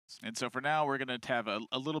And so for now, we're going to have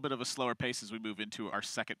a little bit of a slower pace as we move into our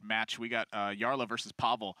second match. We got Jarla versus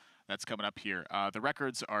Pavel that's coming up here. The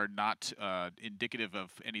records are not indicative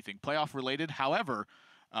of anything playoff related. However,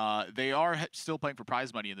 they are still playing for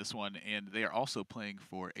prize money in this one, and they are also playing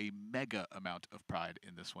for a mega amount of pride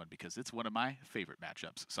in this one because it's one of my favorite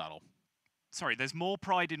matchups, Sottle. Sorry, there's more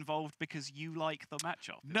pride involved because you like the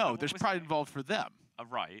matchup. No, there's pride involved for them.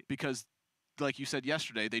 Right. Because, like you said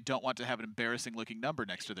yesterday, they don't want to have an embarrassing-looking number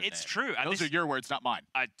next to their name. It's true. And those are your words, not mine.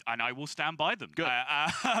 And I will stand by them. Good.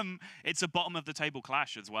 It's a bottom-of-the-table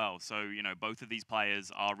clash as well. So, you know, both of these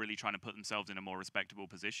players are really trying to put themselves in a more respectable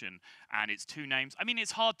position. And it's two names. I mean,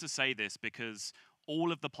 it's hard to say this because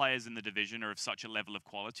all of the players in the division are of such a level of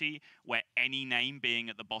quality where any name being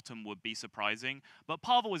at the bottom would be surprising. But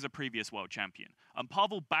Pavel is a previous world champion. And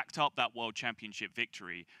Pavel backed up that world championship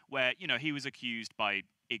victory where, you know, he was accused by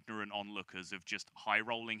ignorant onlookers of just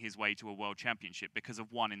high-rolling his way to a world championship because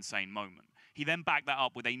of one insane moment. He then backed that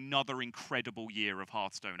up with another incredible year of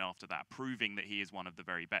Hearthstone after that, proving that he is one of the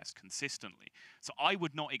very best consistently. So I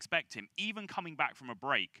would not expect him, even coming back from a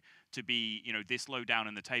break, to be, you know, this low down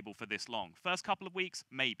in the table for this long. First couple of weeks,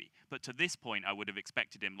 maybe. But to this point, I would have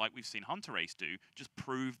expected him, like we've seen Hunter Ace do, just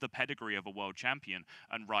prove the pedigree of a world champion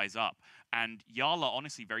and rise up. And Jarla,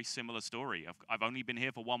 honestly, very similar story. I've only been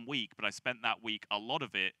here for 1 week, but I spent that week, a lot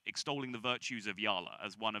of it, extolling the virtues of Jarla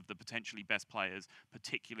as one of the potentially best players,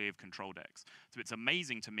 particularly of control decks. So it's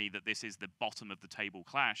amazing to me that this is the bottom of the table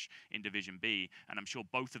clash in Division B, and I'm sure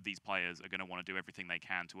both of these players are going to want to do everything they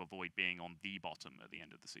can to avoid being on the bottom at the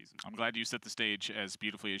end of the season. I'm glad you set the stage as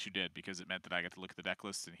beautifully as you did because it meant that I got to look at the deck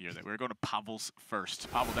list and hear that we're going to Pavel's first.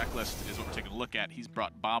 Pavel deck list is what we're taking a look at. He's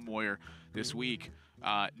brought Bomb Warrior this week.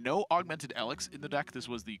 No Augmented Elix in the deck. This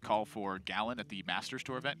was the call for Gallon at the Masters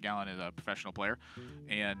Tour event. Gallon is a professional player.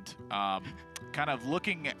 And kind of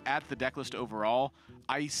looking at the deck list overall,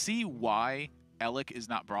 I see why Elic is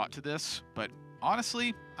not brought to this, but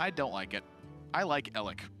honestly, I don't like it. I like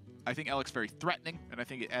Elic. I think Elic's very threatening, and I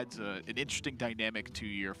think it adds an interesting dynamic to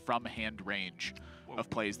your from-hand range of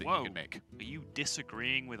plays that you can make. Are you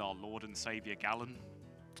disagreeing with our Lord and Savior Gallon?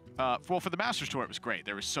 Well, for the Masters Tour, it was great.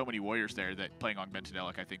 There were so many warriors there that playing Augmented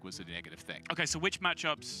Elic, I think, was a negative thing. Okay, so which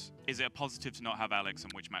matchups is it a positive to not have Alex,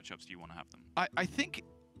 and which matchups do you want to have them? I think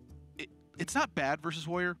it's not bad versus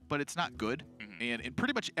warrior, but it's not good. And in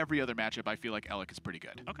pretty much every other matchup, I feel like Elic is pretty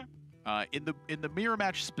good. Okay. In the mirror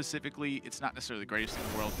match specifically, it's not necessarily the greatest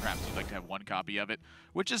in the world. Perhaps you'd like to have one copy of it,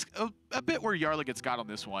 which is a bit where Jarla gets got on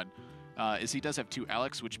this one. Is he does have 2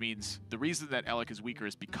 Elics, which means the reason that Elic is weaker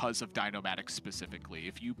is because of Dynamatics specifically.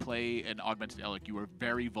 If you play an Augmented Elic, you are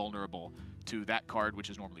very vulnerable to that card, which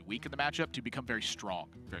is normally weak in the matchup, to become very strong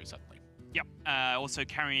very suddenly. Yep. Also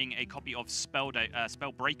carrying a copy of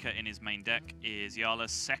Spellbreaker in his main deck is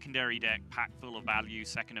Jarla's secondary deck, packed full of value.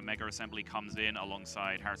 Second of Mega Assembly comes in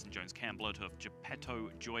alongside Harrison Jones, Cam Bloodhoof,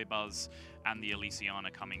 Geppetto, Joybuzz, and the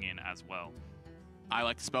Elysiana coming in as well. I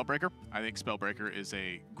like the Spellbreaker. I think Spellbreaker is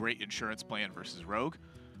a great insurance plan versus Rogue.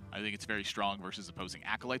 I think it's very strong versus opposing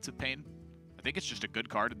Acolytes of Pain. I think it's just a good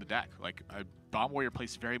card in the deck. Like, Bomb Warrior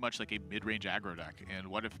plays very much like a mid-range aggro deck. And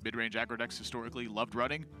what if mid-range aggro decks historically loved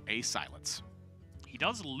running? A Silence. He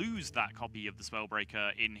does lose that copy of the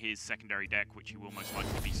Spellbreaker in his secondary deck, which he will most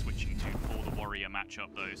likely be switching to for the Warrior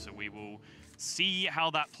matchup, though. So we will see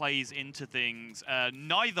how that plays into things.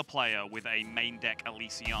 Neither player with a main deck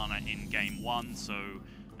Elysiana in Game 1, so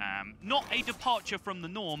not a departure from the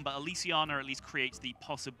norm, but Elysiana at least creates the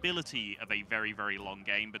possibility of a very, very long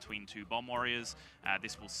game between 2 Bomb Warriors.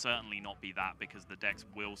 This will certainly not be that because the decks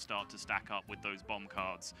will start to stack up with those bomb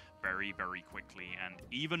cards very, very quickly, and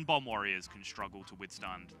even Bomb Warriors can struggle to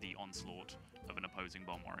withstand the onslaught of an opposing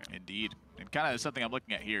Bomb Warrior. Indeed. And kind of something I'm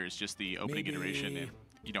looking at here is just the opening iteration and,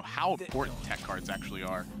 you know, how important tech cards actually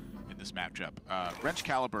are in this matchup. Wrench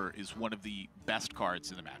Caliber is one of the best cards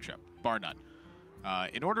in the matchup, bar none.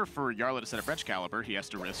 In order for Jarla to set up Wrench Caliber, he has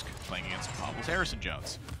to risk playing against Pavel's Harrison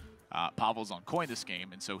Jones. Pavel's on coin this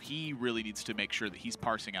game, and so he really needs to make sure that he's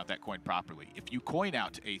parsing out that coin properly. If you coin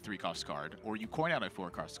out a 3-cost card, or you coin out a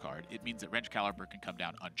 4-cost card, it means that Wrench Caliber can come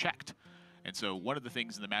down unchecked. And so one of the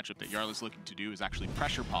things in the matchup that Jarla's looking to do is actually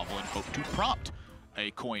pressure Pavel and hope to prompt a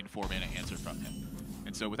coin 4-mana answer from him.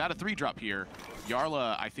 And so without a 3-drop here,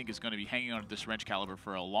 Jarla, I think, is going to be hanging on to this Wrench Caliber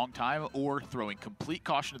for a long time, or throwing complete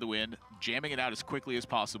caution to the wind, jamming it out as quickly as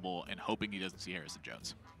possible, and hoping he doesn't see Harrison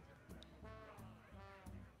Jones.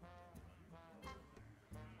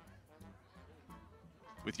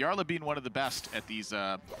 With Jarla being one of the best at these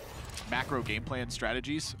macro game plan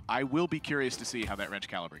strategies, I will be curious to see how that Wrench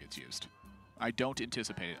Caliber gets used. I don't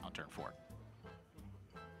anticipate it on turn 4.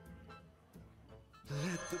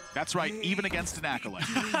 That's right, even against an Acolyte.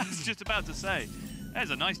 I was just about to say,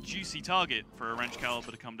 there's a nice juicy target for a Wrench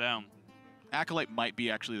Caliber to come down. Acolyte might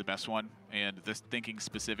be actually the best one, and this thinking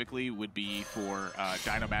specifically would be for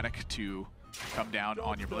Dynomatic to come down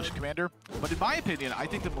on your Militia Commander. But in my opinion, I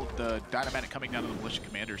think the Dynomatic coming down on the Militia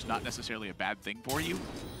Commander is not necessarily a bad thing for you,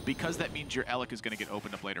 because that means your Elec is going to get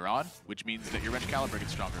opened up later on, which means that your Wrench Caliber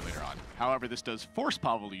gets stronger later on. However, this does force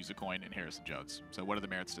Pavel to use a coin in Harrison Jones. So what are the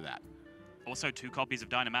merits to that? Also 2 copies of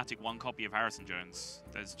Dynomatic, 1 copy of Harrison Jones.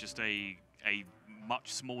 There's just a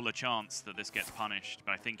much smaller chance that this gets punished.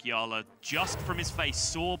 But I think Jarla, just from his face,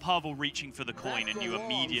 saw Pavel reaching for the coin and knew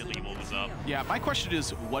immediately what was up. Yeah, my question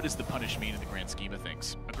is, what does the punish mean in the grand scheme of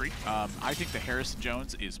things? Agreed. I think the Harrison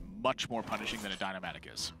Jones is much more punishing than a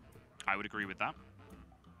Dynomatic is. I would agree with that.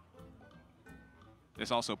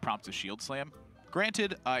 This also prompts a Shield Slam.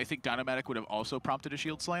 Granted, I think Dynomatic would have also prompted a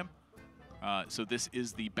Shield Slam. So this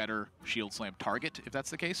is the better Shield Slam target, if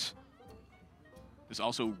that's the case. This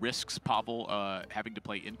also risks Pavel having to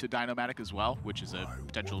play into Dynomatic as well, which is a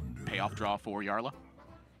potential payoff draw for Jarla.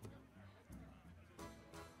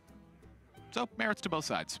 So, merits to both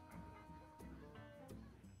sides.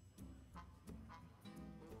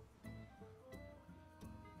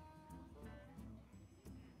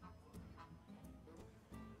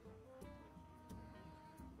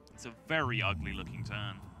 It's a very ugly looking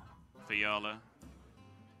turn for Jarla.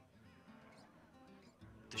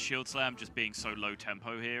 The Shield Slam just being so low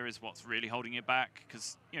tempo here is what's really holding it back,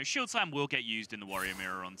 because Shield Slam will get used in the Warrior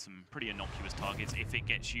Mirror on some pretty innocuous targets if it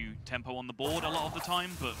gets you tempo on the board a lot of the time,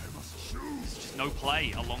 but there's just no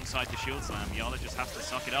play alongside the Shield Slam. Jarla just has to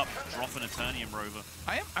suck it up, drop an Eternium Rover.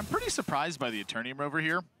 I'm pretty surprised by the Eternium Rover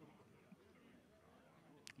here.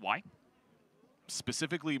 Why?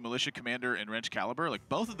 Specifically Militia Commander and Wrench Caliber, like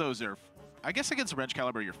both of those are, I guess against a Wrench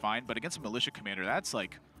Caliber you're fine, but against a Militia Commander that's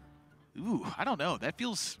like, ooh, I don't know. That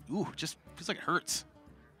feels, just feels like it hurts.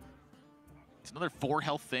 It's another 4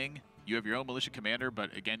 health thing. You have your own Militia Commander,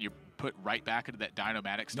 but again, you're put right back into that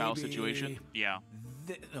Dynomatic style situation. Yeah.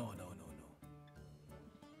 No.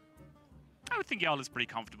 I would think Jarla's pretty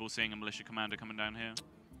comfortable seeing a Militia Commander coming down here.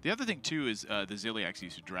 The other thing, too, is the Ziliax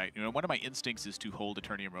usage, right? One of my instincts is to hold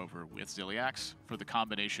Eternium Rover with Ziliax for the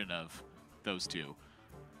combination of those 2.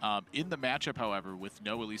 In the matchup, however, with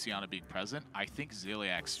no Elysiana being present, I think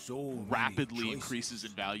Ziliax rapidly increases in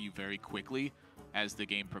value very quickly as the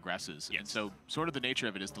game progresses. Yes. And so sort of the nature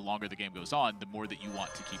of it is the longer the game goes on, the more that you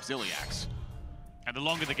want to keep Ziliax. And the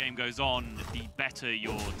longer the game goes on, the better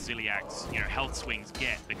your Ziliax health swings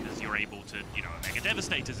get, because you're able to Mega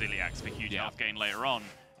Devastator Ziliax for huge health gain later on.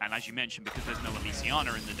 And as you mentioned, because there's no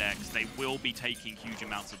Elysiana in the decks, they will be taking huge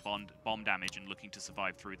amounts of bomb damage and looking to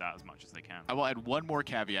survive through that as much as they can. I will add one more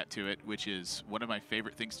caveat to it, which is one of my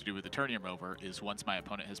favorite things to do with Eternium Rover is once my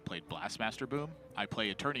opponent has played Blastmaster Boom, I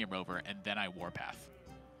play Eternium Rover and then I Warpath.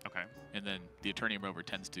 Okay. And then the Eternium Rover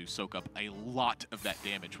tends to soak up a lot of that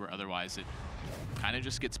damage, where otherwise it kind of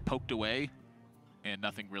just gets poked away and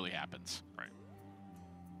nothing really happens. Right.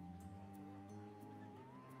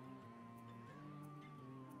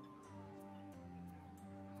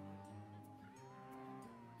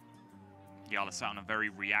 Jarla sat on a very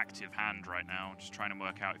reactive hand right now, just trying to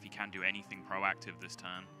work out if he can do anything proactive this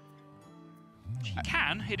turn. He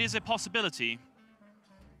can. It is a possibility.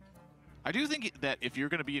 I do think that if you're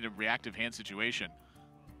going to be in a reactive hand situation,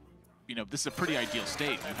 this is a pretty ideal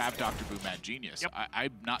state. You have Dr. Boom Mad Genius. Yep.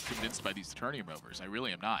 I'm not convinced by these Eternium Rovers. I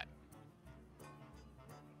really am not.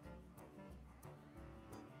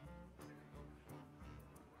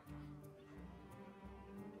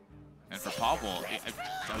 And for Pavel,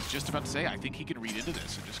 I was just about to say, I think he can read into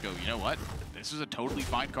this and just go, you know what? This is a totally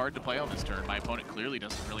fine card to play on this turn. My opponent clearly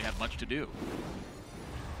doesn't really have much to do.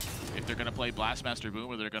 If they're going to play Blastmaster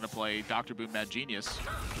Boom or they're going to play Dr. Boom Mad Genius,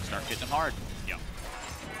 start hitting them hard. Yeah.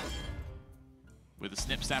 With a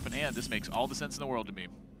Snip Snap in hand, this makes all the sense in the world to me.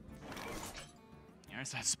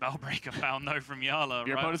 There's that Spellbreaker found, though, from Jarla.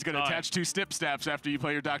 Your opponent's going to attach 2 Snip Snaps after you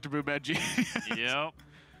play your Dr. Boom Mad Genius. Yep.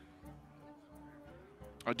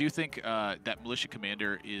 I do think that Militia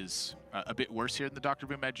Commander is a bit worse here than the Dr.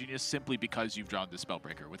 Boom Mad Genius, simply because you've drawn the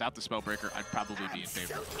Spellbreaker. Without the Spellbreaker, I'd probably be in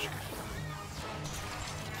favor of Militia Commander.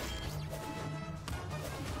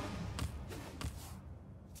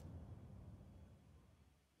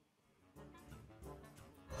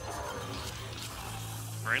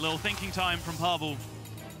 Very little thinking time from Pavel.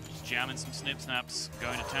 Just jamming some Snip Snaps,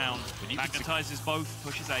 going to town. Magnetizes both,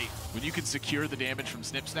 pushes 8. When you can secure the damage from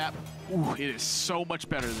Snip Snap, ooh, it is so much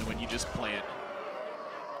better than when you just play it.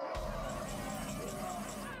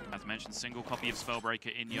 As mentioned, single copy of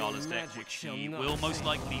Spellbreaker in Jarla's deck, which he will most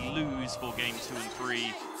likely lose for game 2 and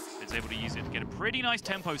 3. is able to use it to get a pretty nice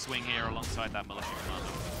tempo swing here alongside that Militia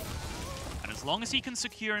Commander. And as long as he can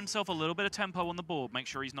secure himself a little bit of tempo on the board, make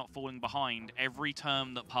sure he's not falling behind, every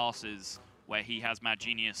turn that passes where he has Mad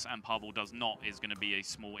Genius and Pavel does not is going to be a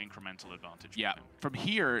small incremental advantage. Yeah, from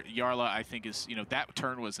here, Jarla, I think is, that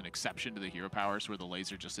turn was an exception to the hero powers where the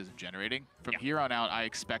laser just isn't generating. From here on out, I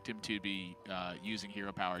expect him to be using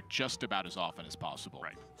hero power just about as often as possible.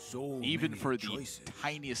 Right. So even for the choices.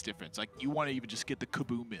 tiniest difference. Like, you want to even just get the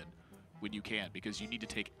kaboom in when you can, because you need to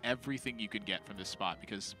take everything you can get from this spot,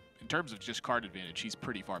 because in terms of just card advantage, he's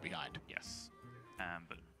pretty far behind. Yes.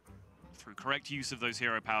 But through correct use of those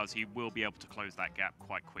hero powers, he will be able to close that gap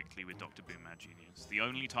quite quickly with Dr. Boom Mad Genius. The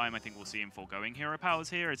only time I think we'll see him foregoing hero powers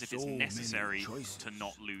here is if it's necessary to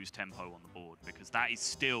not lose tempo on the board, because that is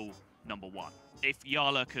still number one. If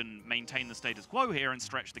Jarla can maintain the status quo here and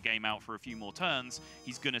stretch the game out for a few more turns,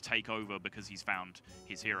 he's going to take over because he's found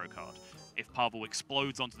his hero card. If Pavel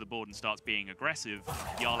explodes onto the board and starts being aggressive,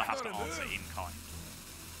 Jarla has to answer in kind.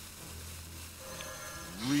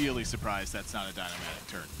 Really surprised that's not a dynamatic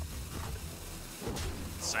turn.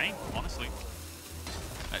 Same, honestly.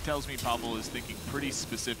 That tells me Pavel is thinking pretty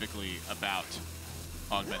specifically about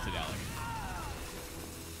Augmented Alec.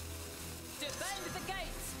 Defend the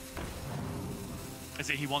gates. As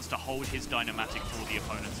he wants to hold his Dynamatic for the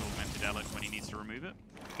opponent's Augmented Alec when he needs to remove it?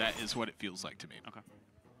 That is what it feels like to me. Okay.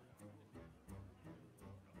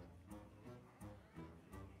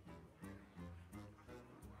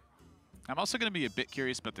 I'm also going to be a bit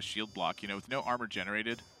curious about the shield block. With no armor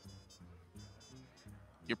generated,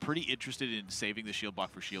 you're pretty interested in saving the shield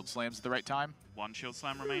block for shield slams at the right time. One shield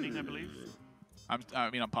slam remaining, I believe. I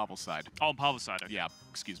mean, on Pavel's side. Oh, on Pavel's side, okay. Yeah,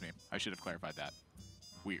 excuse me. I should have clarified that.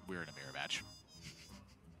 We're in a mirror match.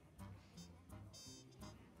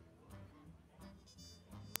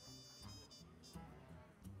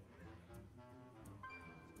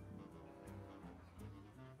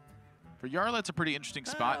 For Jarla, it's a pretty interesting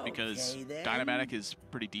spot because Dynamatic is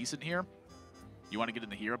pretty decent here. You want to get in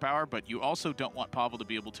the hero power, but you also don't want Pavel to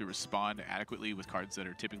be able to respond adequately with cards that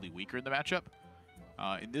are typically weaker in the matchup.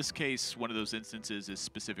 In this case, one of those instances is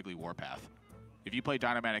specifically Warpath. If you play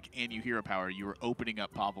Dynamatic and you hero power, you are opening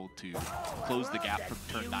up Pavel to close the gap from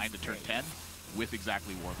turn 9 to turn 10 with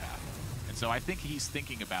exactly Warpath. And so I think he's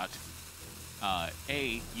thinking about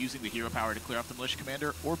A, using the hero power to clear off the Militia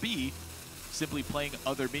Commander, or B, simply playing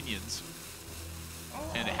other minions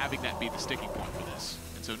and having that be the sticking point for this.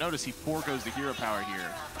 And so notice he forgoes the hero power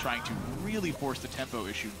here, trying to really force the tempo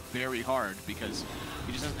issue very hard because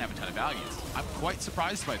he just doesn't have a ton of value. I'm quite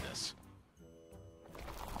surprised by this.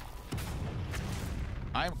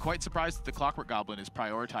 I am quite surprised that the Clockwork Goblin is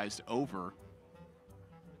prioritized over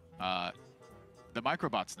the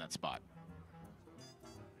microbots in that spot.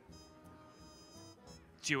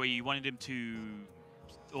 So you wanted him to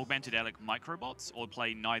Augmented Alec microbots or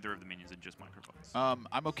play neither of the minions and just microbots?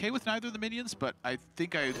 I'm okay with neither of the minions, but I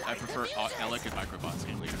think I prefer Alec and microbots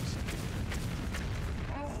in leaders.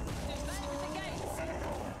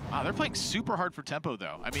 Wow, they're playing super hard for tempo,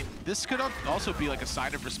 though. I mean, this could also be like a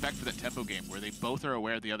sign of respect for that tempo game, where they both are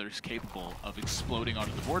aware the other is capable of exploding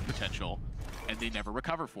onto the board potential, and they never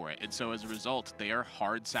recover for it. And so as a result, they are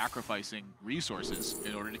hard sacrificing resources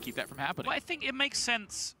in order to keep that from happening. Well, I think it makes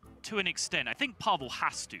sense to an extent. I think Pavel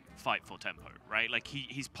has to fight for tempo, right? Like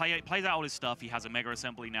he's plays out all his stuff. He has a Mega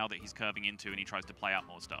Assembly now that he's curving into, and he tries to play out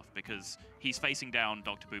more stuff because he's facing down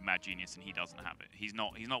Dr. Boom Mad Genius, and he doesn't have it. He's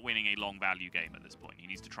not winning a long value game at this point. He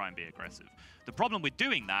needs to try and be aggressive. The problem with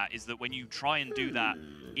doing that is that when you try and do that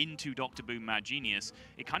into Dr. Boom Mad Genius,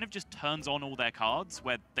 it kind of just turns on all their cards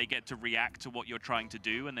where they get to react to what you're trying to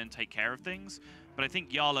do and then take care of things. But I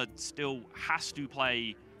think Jarla still has to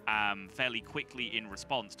play fairly quickly in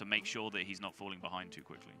response to make sure that he's not falling behind too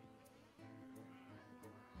quickly.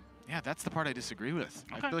 Yeah, that's the part I disagree with.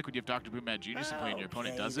 Okay. I feel like when you have Dr. Boom Mad Genius and play and your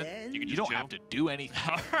opponent doesn't, you don't chill. have to do anything.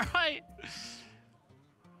 All right.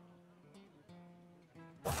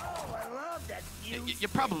 Oh, I love that You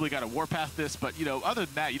probably got to warpath this, but other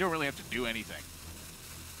than that, you don't really have to do anything.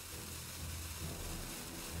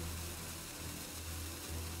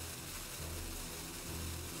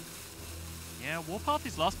 Yeah, Warpath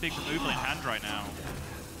is last big removal in hand right now.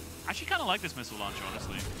 I actually kind of like this missile launcher,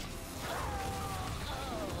 honestly.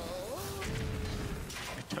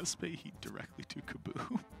 It does pay heat directly to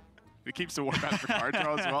Kaboom. It keeps the warpath for card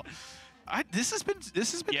draw as well. This has been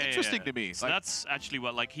interesting to me. So that's actually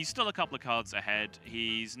what, he's still a couple of cards ahead.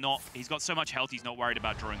 He's got so much health, he's not worried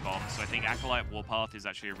about drawing bombs. So I think Acolyte Warpath is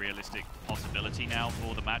actually a realistic possibility now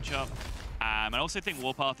for the matchup. I also think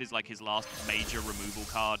Warpath is like his last major removal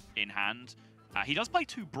card in hand. He does play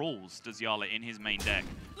 2 Brawls, does Jarla, in his main deck,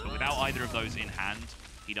 but without either of those in hand,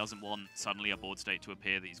 He doesn't want suddenly a board state to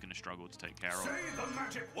appear that he's going to struggle to take care of.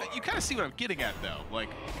 You kind of see what I'm getting at, though. Like,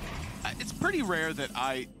 it's pretty rare that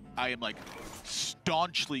I am, like,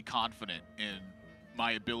 staunchly confident in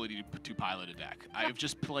my ability to pilot a deck. I have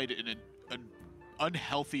just played in an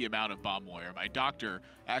unhealthy amount of Bomb Warrior. My doctor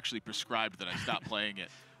actually prescribed that I stop playing it.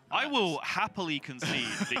 I will happily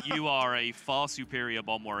concede that you are a far superior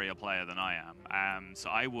Bomb Warrior player than I am. So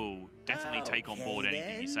I will definitely take on board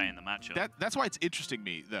anything you say in the matchup. That's why it's interesting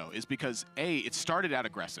me, though, is because, A, it started out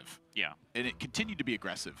aggressive. Yeah. And it continued to be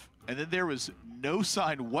aggressive. And then there was no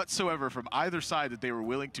sign whatsoever from either side that they were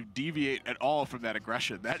willing to deviate at all from that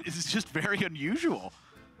aggression. That is just very unusual.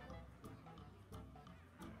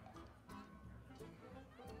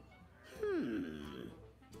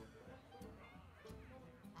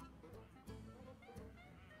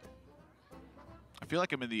 I feel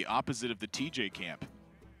like I'm in the opposite of the TJ camp.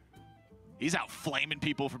 He's out flaming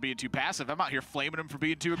people for being too passive. I'm out here flaming them for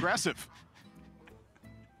being too aggressive.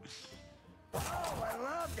 Oh, I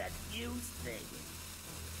love that fuse thing.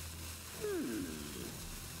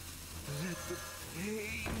 Let the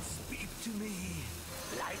pain speak to me.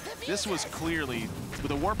 Like This was clearly,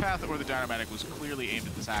 the Warpath or the Dynamatic was clearly aimed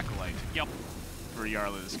at this Acolyte. Yep. For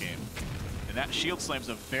Jarla this game. And that Shield Slam's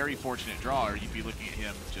a very fortunate draw, or you'd be looking at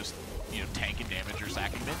him just, you know, tanking damage or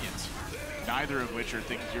sacking minions. Neither of which are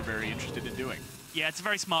things you're very interested in doing. Yeah, it's a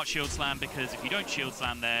very smart Shield Slam, because if you don't Shield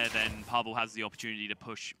Slam there, then Pavel has the opportunity to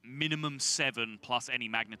push minimum 7 plus any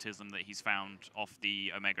magnetism that he's found off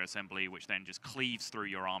the Omega Assembly, which then just cleaves through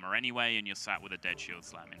your armor anyway, and you're sat with a dead Shield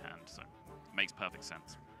Slam in hand. So it makes perfect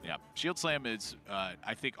sense. Yeah, Shield Slam is,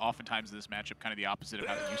 I think, oftentimes in this matchup kind of the opposite of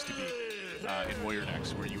how it used to be in Warrior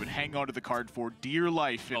decks, where you would hang on to the card for dear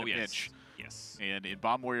life in a pinch. Yes. And in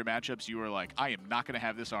Bomb Warrior matchups, you are like, I am not going to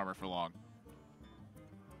have this armor for long.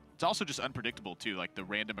 It's also just unpredictable, too, like the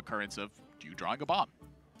random occurrence of you drawing a bomb.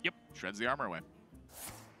 Yep. Shreds the armor away.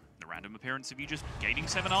 The random appearance of you just gaining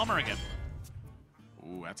 7 armor again.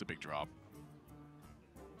 Ooh, that's a big draw.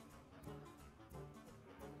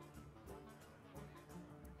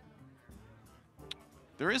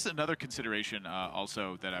 There is another consideration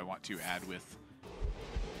also that I want to add with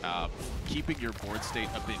keeping your board state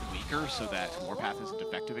a bit weaker so that Warpath isn't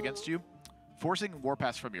effective against you. Forcing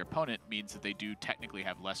Warpath from your opponent means that they do technically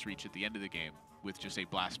have less reach at the end of the game with just a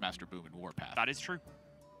Blastmaster Boom and Warpath. That is true.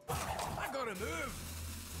 I gotta move.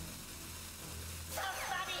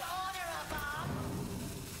 Somebody order a bomb.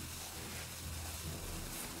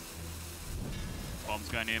 Bomb's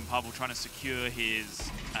going in. Pavel trying to secure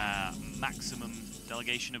his maximum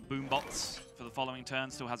delegation of boom bots for the following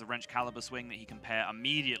turn. Still has a Wrench Caliber swing that he can pair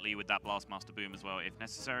immediately with that Blastmaster Boom as well if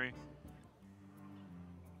necessary.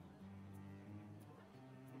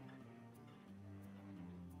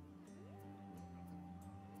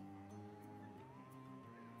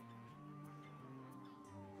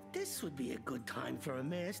 This would be a good time for a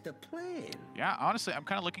master plan. Yeah, honestly, I'm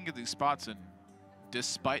kind of looking at these spots, and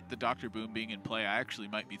despite the Dr. Boom being in play, I actually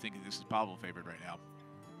might be thinking this is Pavel favored right now.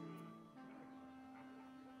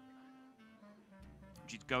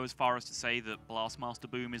 Would you go as far as to say that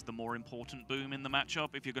Blastmaster Boom is the more important boom in the matchup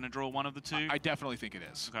if you're going to draw one of the two? I definitely think it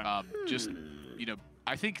is. Okay. Just, you know,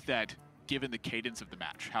 I think that given the cadence of the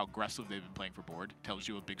match, how aggressive they've been playing for board tells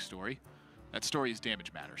you a big story. That story is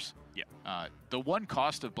damage matters. Yeah. The one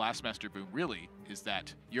cost of Blastmaster Boom really is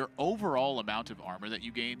that your overall amount of armor that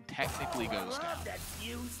you gain technically goes down.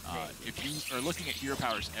 If you are looking at hero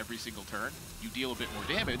powers every single turn, you deal a bit more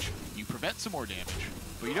damage, you prevent some more damage,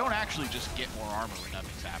 but you don't actually just get more armor when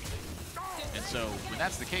nothing's happening. And so when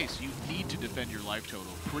that's the case, you need to defend your life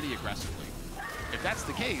total pretty aggressively. If that's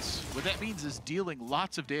the case, what that means is dealing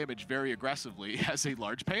lots of damage very aggressively has a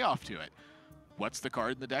large payoff to it. What's the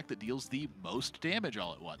card in the deck that deals the most damage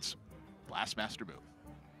all at once? Blastmaster Boom.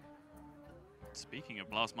 Speaking of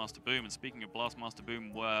Blastmaster Boom, and speaking of Blastmaster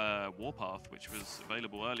Boom Warpath, which was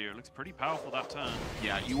available earlier, it looks pretty powerful that turn.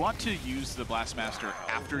 Yeah, you want to use the Blastmaster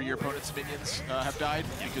after your opponent's minions have died,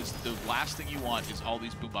 because the last thing you want is all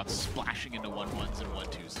these boombots splashing into 1/1s and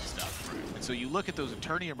 1/2s and stuff. And so you look at those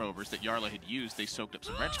Eternium Rovers that Jarla had used, they soaked up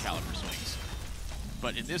some Wrench Caliber swings.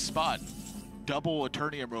 But in this spot, double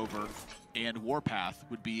Eternium Rover and Warpath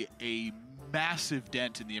would be a massive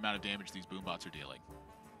dent in the amount of damage these boombots are dealing.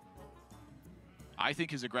 I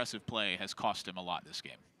think his aggressive play has cost him a lot this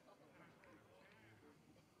game.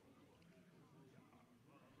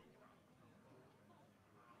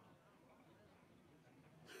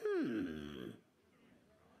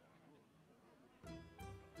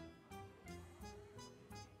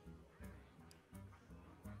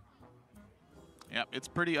 Yep, it's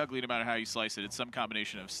pretty ugly no matter how you slice it. It's some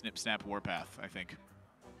combination of Snip, Snap, Warpath, I think.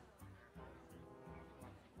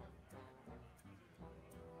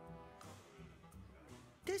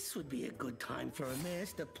 This would be a good time for a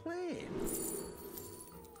master plan.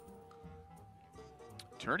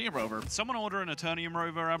 Eternium Rover. Someone order an Eternium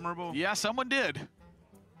Rover, Admirable? Yeah, someone did.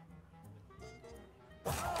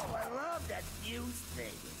 Oh, I love that fuse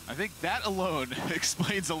thing. I think that alone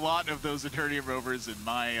explains a lot of those Eternium Rovers in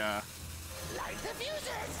my Light the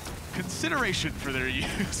fuses. consideration for their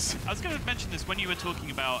use. I was going to mention this when you were talking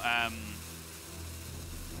about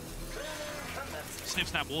Snip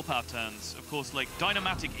Snap Warpath turns. Of course, like,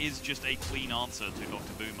 Dynamatic is just a clean answer to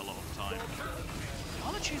Dr. Boom a lot of the time.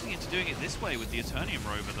 Jarla choosing into doing it this way with the Eternium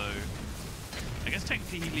Rover, though. I guess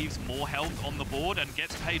technically he leaves more health on the board and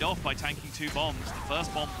gets paid off by tanking 2 bombs. The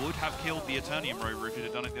first bomb would have killed the Eternium Rover if he'd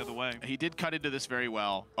have done it the other way. He did cut into this very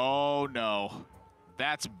well. Oh, no.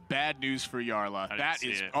 That's bad news for Jarla.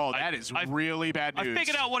 That is really bad news. I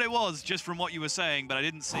figured out what it was just from what you were saying, but I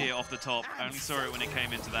didn't see it off the top. I only saw it when it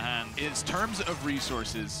came into the hand. In terms of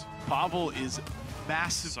resources, Pavel is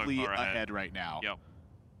massively ahead right now. Yep.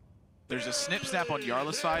 There's a Snip Snap on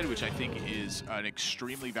Jarla's side, which I think is an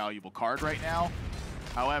extremely valuable card right now.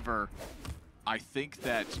 However, I think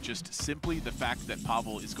that just simply the fact that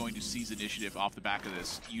Pavel is going to seize initiative off the back of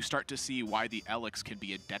this, you start to see why the Elix can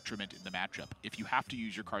be a detriment in the matchup. If you have to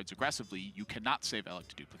use your cards aggressively, you cannot save Elix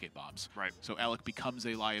to duplicate bombs. Right. So Elix becomes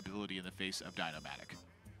a liability in the face of Dynomatic.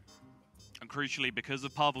 And crucially, because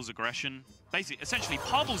of Pavel's aggression, essentially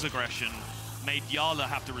Pavel's aggression made Jarla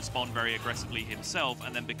have to respond very aggressively himself,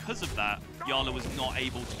 and then because of that, Jarla was not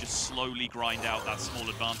able to just slowly grind out that small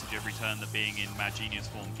advantage every turn that being in Mad Genius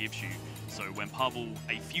form gives you. So when Pavel,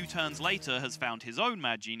 a few turns later, has found his own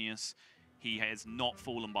Mad Genius, he has not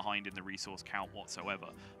fallen behind in the resource count whatsoever.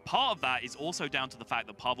 Part of that is also down to the fact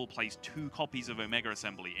that Pavel plays 2 copies of Omega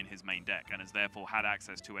Assembly in his main deck, and has therefore had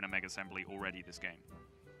access to an Omega Assembly already this game.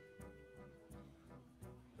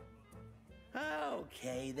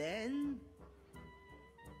 Okay, then.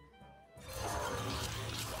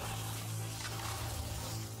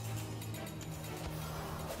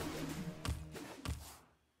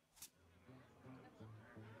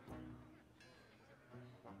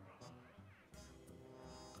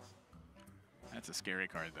 That's a scary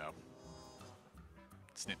card, though.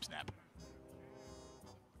 Snip Snap.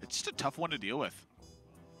 It's just a tough one to deal with.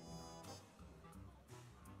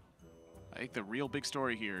 I think the real big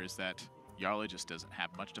story here is that Jarla just doesn't have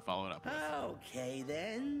much to follow it up with. Okay,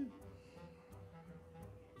 then.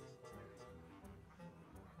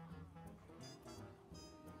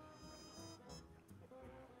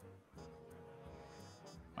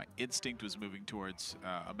 My instinct was moving towards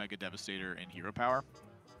Omega Devastator and Hero Power.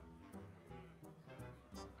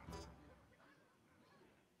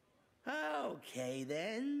 Okay,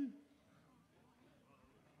 then.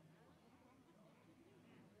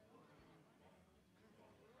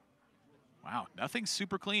 Wow, nothing's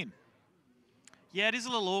super clean. Yeah, it is a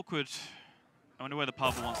little awkward. I wonder whether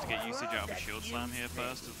Pavel wants to get usage out of a Shield Slam here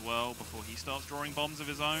first as well, before he starts drawing bombs of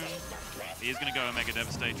his own. He is going to go Omega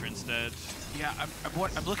Devastator instead. Yeah,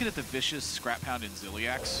 I'm looking at the Vicious, Scrap Hound, and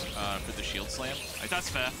Ziliax for the Shield Slam. That's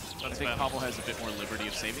fair. I think Pavel has a bit more liberty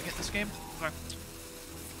of saving it this game. Okay.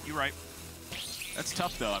 You're right. That's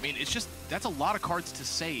tough, though. I mean, it's just, that's a lot of cards to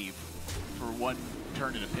save for one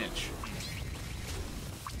turn in a pinch.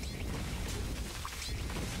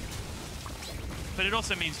 But it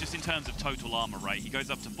also means just in terms of total armor, right? He goes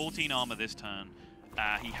up to 14 armor this turn.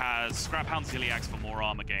 He has Scrap Hound Ziliax for more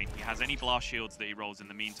armor gain. He has any blast shields that he rolls in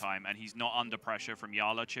the meantime, and he's not under pressure from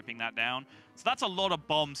Jarla chipping that down. So that's a lot of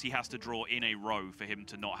bombs he has to draw in a row for him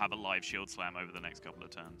to not have a live Shield Slam over the next couple of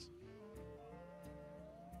turns.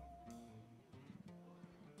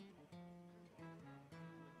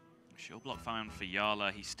 Shield Block found for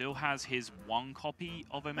Jarla. He still has his 1 copy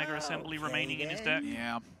of Omega Assembly remaining in his deck.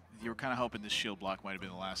 Yeah, you were kind of hoping this Shield Block might have been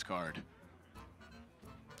the last card.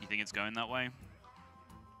 You think it's going that way?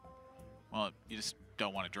 Well, you just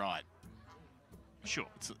don't want to draw it. Sure.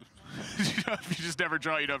 If you just never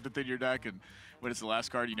draw it, you don't have to thin your deck, and when it's the last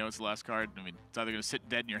card, you know it's the last card. I mean, it's either going to sit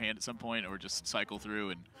dead in your hand at some point or just cycle through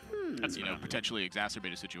and That's potentially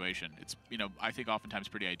exacerbate a situation. It's, I think oftentimes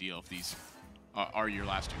pretty ideal if these are your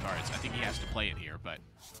last 2 cards. I think he has to play it here, but...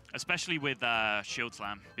 Especially with Shield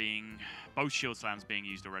Slam both Shield Slams being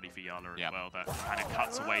used already for Jarla as well. That kind of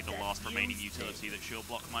cuts away the last remaining utility that Shield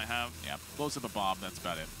Block might have. Yeah, blows up a bomb, that's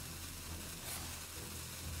about it.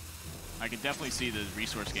 I can definitely see the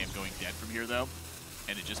resource game going dead from here, though,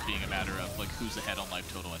 and it just being a matter of, like, who's ahead on life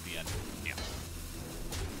total at the end. Yeah.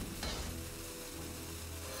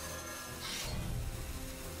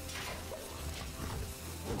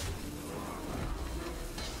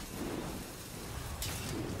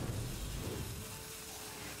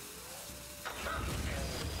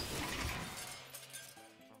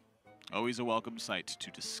 Always a welcome sight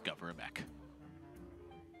to discover a mech.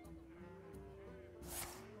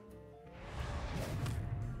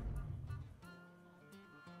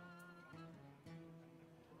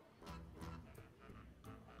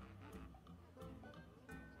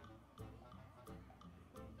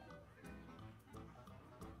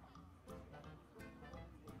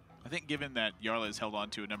 I think given that Jarla has held on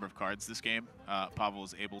to a number of cards this game, Pavel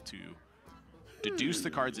is able to deduce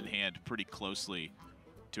the cards in hand pretty closely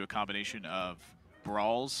to a combination of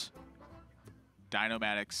Brawls,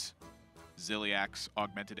 Dynomatics, Ziliax,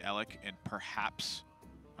 Augmented Elec, and perhaps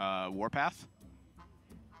Warpath.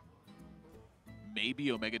 Maybe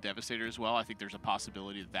Omega Devastator as well. I think there's a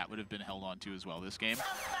possibility that that would have been held on to as well this game.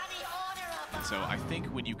 And so I think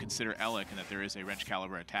when you consider Elec and that there is a Wrench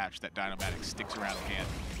Caliber attached, that Dynomatic sticks around in hand.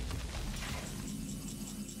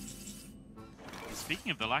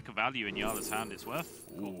 Speaking of the lack of value in Jarla's hand, it's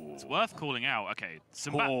worth calling out. Okay,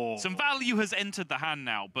 some value has entered the hand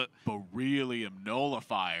now, but Beryllium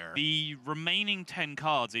Nullifier. The remaining 10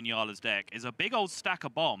 cards in Jarla's deck is a big old stack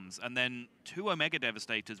of bombs, and then 2 Omega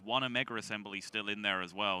Devastators, 1 Omega Assembly still in there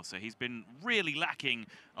as well. So he's been really lacking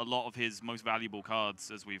a lot of his most valuable cards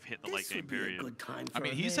as we've hit the late game period. I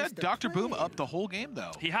mean, he's had Dr. Boom up the whole game,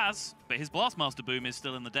 though. He has, but his Blastmaster Boom is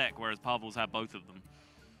still in the deck, whereas Pavel's had both of them.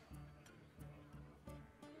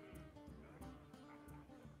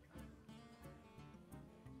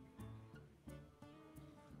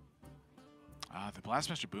 The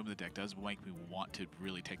Blastmaster Boom in the deck does make me want to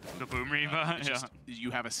really take the Boom Reaver. Just,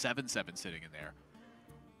 you have a 7/7 sitting in there.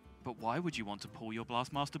 But why would you want to pull your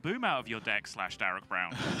Blastmaster Boom out of your deck / Derek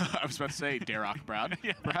Brown? I was about to say Derek Brown.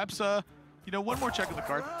 Yeah. Perhaps, you know, one more check of the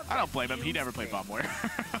card. I don't blame him. He never played Bombware.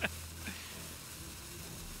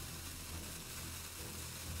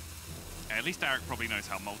 At least Derek probably knows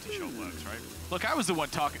how multi-shot works, right? Look, I was the one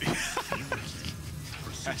talking.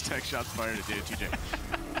 Hashtag shots fired at Data TJ.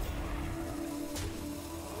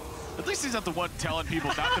 At least he's not the one telling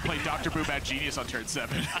people not to play Dr. Boom at Genius on turn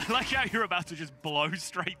 7. I like how you're about to just blow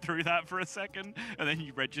straight through that for a second, and then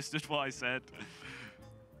you registered what I said.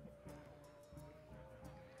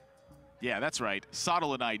 Yeah, that's right.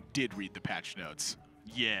 Sottle and I did read the patch notes.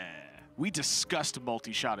 Yeah. We discussed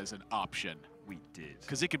multi-shot as an option. We did.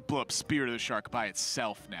 Because it can blow up Spirit of the Shark by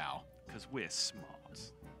itself now. Because we're smart.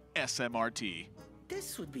 SMRT.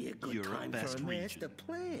 This would be a good time for a master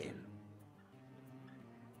plan.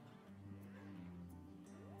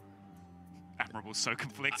 Admirable's so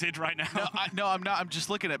conflicted right now. No, I'm not. I'm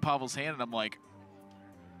just looking at Pavel's hand and I'm like,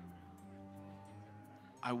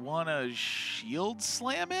 I want to shield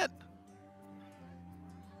slam it?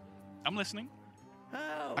 I'm listening.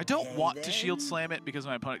 I don't want to shield slam it because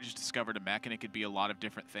my opponent just discovered a mech and it could be a lot of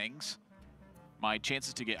different things. My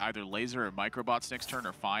chances to get either laser or microbots next turn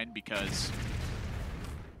are fine because...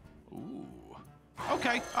 Ooh.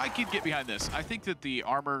 Okay, I can get behind this. I think that the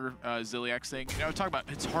armor Ziliax thing, you know, talking about,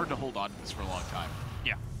 it's hard to hold on to this for a long time.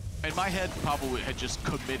 Yeah. In my head, Pavel had just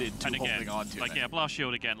committed to holding on to it. Yeah, blast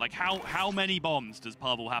shield again. Like, how many bombs does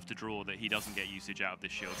Pavel have to draw that he doesn't get usage out of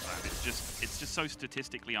this shield slam? It's just so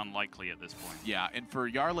statistically unlikely at this point. Yeah, and for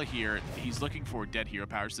Jarla here, he's looking for dead hero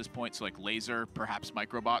powers at this point. So like laser, perhaps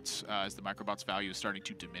microbots, as the microbots value is starting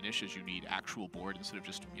to diminish as you need actual board instead of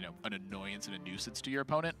just, you know, an annoyance and a nuisance to your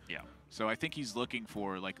opponent. Yeah. So I think he's looking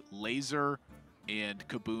for like laser and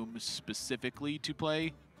kaboom specifically to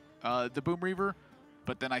play the Boom Reaver.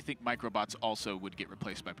 But then I think microbots also would get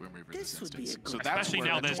replaced by Boom Reaver in this instance. So that's especially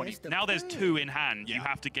now there's 2 in hand. Yeah. You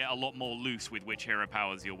have to get a lot more loose with which hero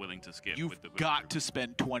powers you're willing to skip. You've got to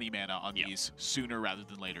spend 20 mana on these sooner rather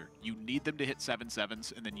than later. You need them to hit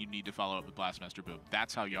 7/7s, and then you need to follow up with Blastmaster Boom.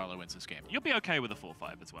 That's how Jarla wins this game. You'll be okay with a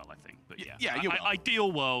 4/5 as well, I think. But yeah, you will.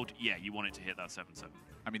 Ideal world, yeah, you want it to hit that 7/7.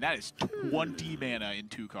 I mean, that is 20 mana in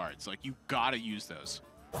 2 cards. Like, you gotta use those.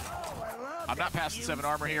 I'm not passing 7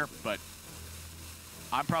 armor here, but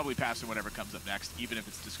I'm probably passing whatever comes up next, even if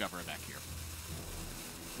it's Discover a Mech here.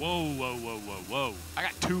 Whoa, whoa, whoa, whoa, whoa. I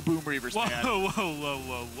got 2 Boom Reavers, man. Whoa, whoa, whoa,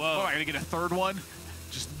 whoa, whoa. Oh, I gotta get a 3rd one?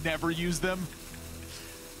 Just never use them?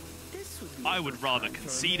 I would rather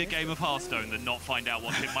concede a game of Hearthstone than not find out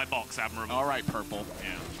what's in my box, Admirable. All right, Purple.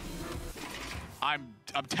 Yeah.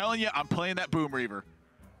 I'm telling you, I'm playing that Boom Reaver.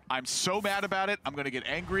 I'm so mad about it. I'm gonna get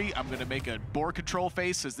angry. I'm gonna make a board control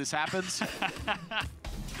face as this happens.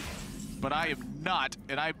 But I am not,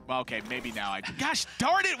 and okay, maybe now I, gosh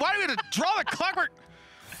darn it, why do we have to draw the clockwork?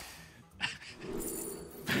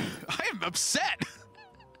 I am upset.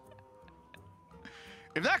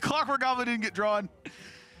 If that clockwork goblin didn't get drawn,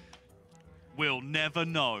 we'll never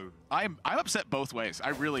know. I'm upset both ways, I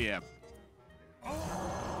really am.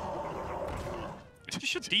 It's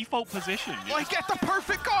just your default position. Like, get the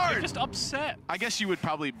perfect card! You're just upset. I guess you would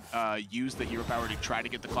probably use the hero power to try to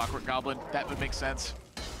get the Clockwork Goblin. That would make sense.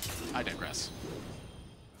 I digress.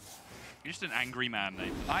 You're just an angry man,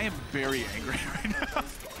 Nate. I am very angry right now.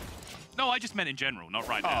 No, I just meant in general, not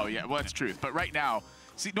right now. Oh, yeah, well, that's truth. But right now,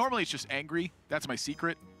 see, normally it's just angry. That's my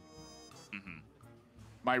secret.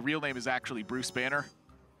 My real name is actually Bruce Banner.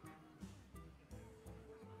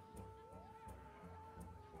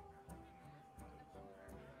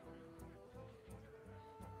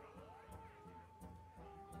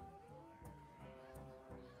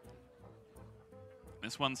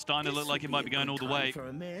 This one's starting to look like it might be going all the way. For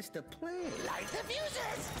a master plan. Light the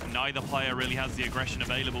fuses! Neither player really has the aggression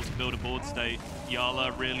available to build a board state.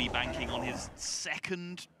 Jarla really banking on his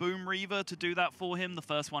second Boom Reaver to do that for him. The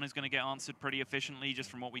first one is going to get answered pretty efficiently, just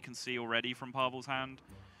from what we can see already from Pavel's hand.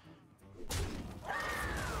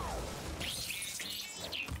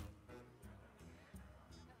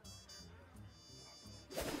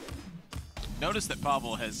 Notice that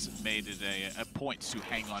Pavel has made it a point to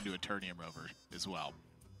hang on to Eternium Rover as well.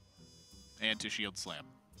 And to Shield Slam.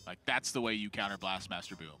 Like, that's the way you counter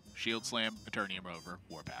Blastmaster Boom. Shield Slam, Eternium Rover,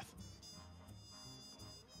 Warpath.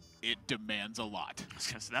 It demands a lot.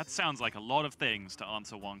 So that sounds like a lot of things to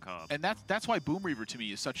answer one card. And that's why Boom Reaver to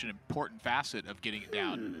me is such an important facet of getting it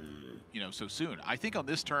down, you know, so soon. I think on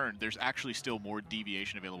this turn, there's actually still more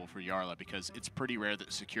deviation available for Jarla because it's pretty rare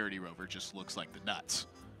that Security Rover just looks like the nuts.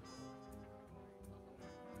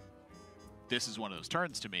 This is one of those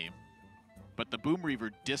turns to me, but the Boom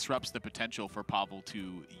Reaver disrupts the potential for Pavel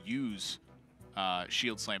to use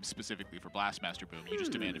Shield Slam specifically for Blastmaster Boom. You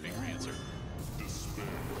just demand a bigger answer. Despair.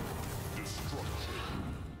 Destruction.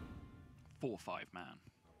 4/5 man.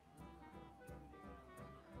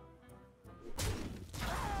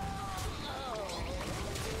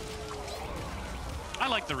 I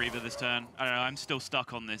like the Reaver this turn. I don't know, I'm still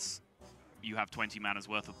stuck on this. You have 20 mana's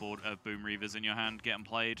worth of Boom Reavers in your hand, get them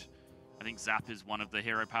played. I think Zap is one of the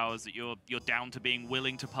hero powers that you're down to being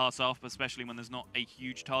willing to pass off, especially when there's not a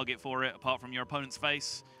huge target for it apart from your opponent's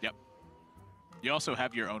face. Yep. You also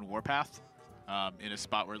have your own Warpath in a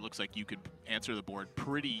spot where it looks like you could answer the board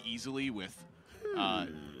pretty easily with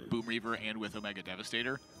Boom Reaver and with Omega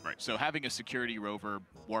Devastator. Right. So having a Security Rover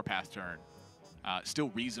Warpath turn, still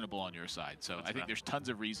reasonable on your side. So I think there's tons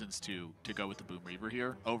of reasons to go with the Boom Reaver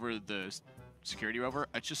here over the Security Rover.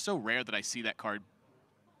 It's just so rare that I see that card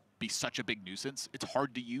be such a big nuisance. It's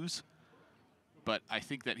hard to use, but I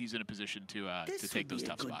think that he's in a position to take those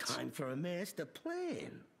tough spots. This would be a good time for a master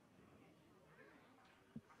plan.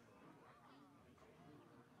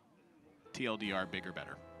 TLDR, bigger,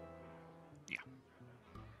 better. Yeah.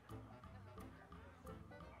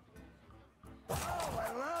 Oh,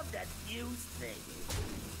 I love that fuse thing.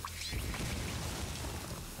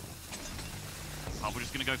 We're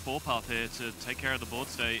just going to go 4-path here to take care of the board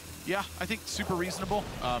state. Yeah, I think super reasonable.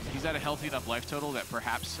 He's at a healthy enough life total that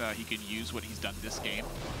perhaps he can use what he's done this game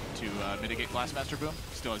to mitigate Blastmaster Boom.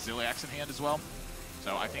 Still has Ziliax in hand as well.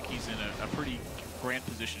 So I think he's in a pretty grand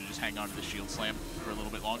position to just hang on to the Shield Slam for a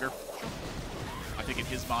little bit longer. I think in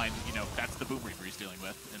his mind, you know, that's the Boom Reaver he's dealing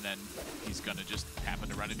with, and then he's going to just happen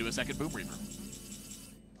to run into a second Boom Reaver.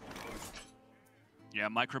 Yeah,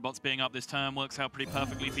 Microbots being up this turn works out pretty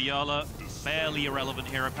perfectly for Jarla. Fairly irrelevant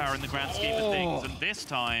hero power in the grand scheme of things, and this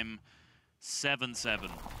time, 7/7.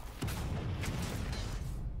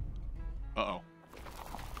 Uh-oh.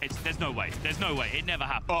 There's no way. There's no way. It never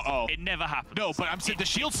happens. Uh-oh. It never happens. No, but I'm saying the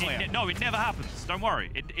Shield Slam. No, it never happens. Don't worry.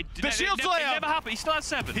 The Shield Slam! It never happens. He still has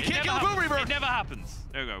 7. He can't kill the Boom Reaver! It never happens.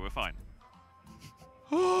 There we go. We're fine.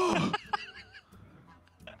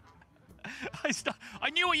 I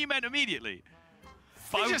knew what you meant immediately.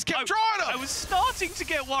 He just kept drawing them! I was starting to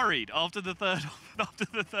get worried after the third one.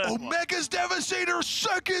 Omega's Devastator,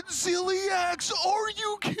 second Ziliax! Are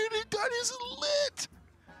you kidding? That is lit!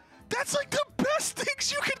 That's like the best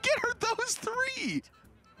things you could get are those 3!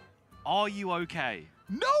 Are you okay?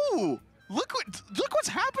 No! Look what's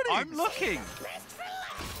happening! I'm looking.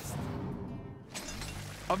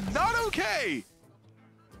 I'm not okay!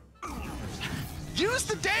 Use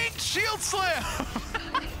the dang Shield Slam!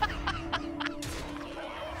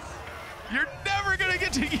 You're never gonna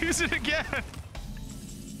get to use it again!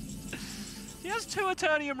 He has 2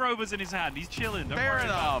 Eternium Rovers in his hand. He's chilling. Fair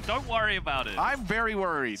enough. Don't worry about it. I'm very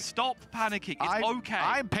worried. Stop panicking. It's okay.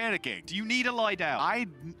 I'm panicking. Do you need a lie down?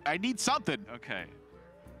 I need something. Okay.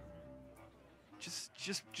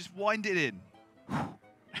 Just wind it in.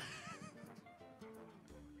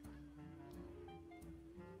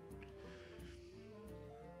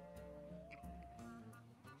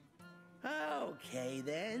 Okay,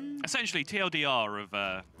 then. Essentially, TLDR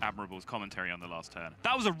of Admirable's commentary on the last turn.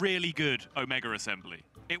 That was a really good Omega assembly.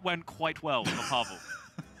 It went quite well for Pavel.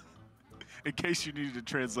 In case you needed a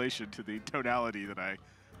translation to the tonality that I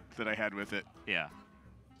had with it. Yeah.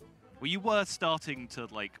 Well, you were starting to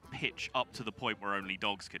like pitch up to the point where only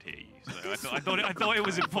dogs could hear you. So I thought it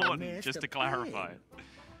was important just to clarify it.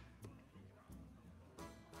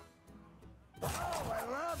 Oh,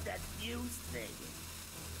 I love that fuse thing.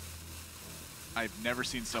 I've never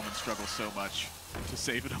seen someone struggle so much to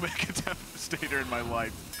save an Omega Devastator in my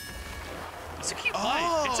life. It's a cute play.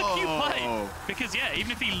 It's a cute play. Because, yeah,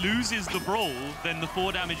 even if he loses the brawl, then the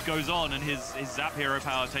 4 damage goes on and his Zap Hero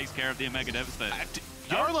power takes care of the Omega Devastator.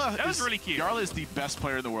 Jarla that was really cute. Jarla is the best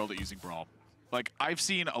player in the world at using Brawl. Like, I've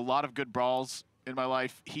seen a lot of good Brawls in my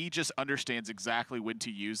life. He just understands exactly when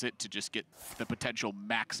to use it to just get the potential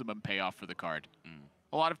maximum payoff for the card.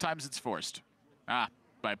 A lot of times it's forced.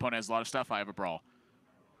 My opponent has a lot of stuff, I have a Brawl.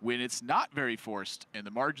 When it's not very forced and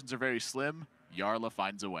the margins are very slim, Jarla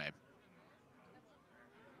finds a way.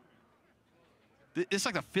 It's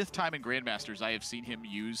like the 5th time in Grandmasters I have seen him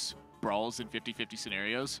use Brawls in 50-50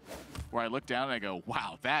 scenarios where I look down and I go,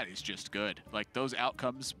 wow, that is just good. Like, those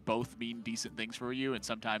outcomes both mean decent things for you, and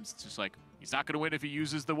sometimes it's just like, he's not going to win if he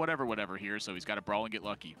uses the whatever here, so he's got to Brawl and get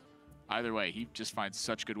lucky. Either way, he just finds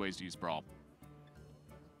such good ways to use Brawl.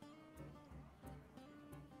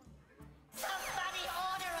 Somebody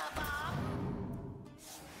order a bomb.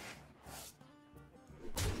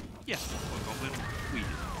 Yes, Goblin. We did.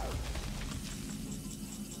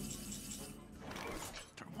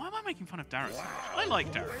 Why am I making fun of Darren so much? I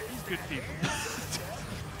like Darren. He's good people.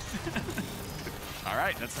 All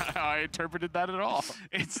right, that's not how I interpreted that at all.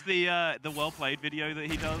 It's the well-played video that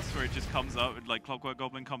he does where it just comes up, and like Clockwork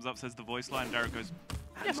Goblin comes up, says the voice line, and Darren goes,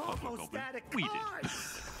 yes, Clockwork Goblin, we did.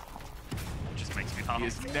 It just makes me laugh. He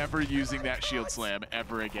is never using that Shield Slam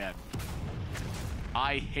ever again.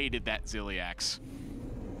 I hated that Ziliax.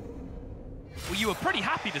 Well, you were pretty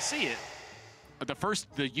happy to see it.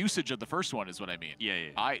 The usage of the first one is what I mean. Yeah.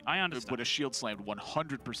 I understand. would have shield slammed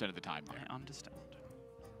 100% of the time there. I understand.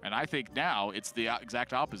 And I think now it's the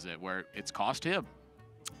exact opposite, where it's cost him.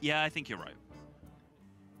 Yeah, I think you're right.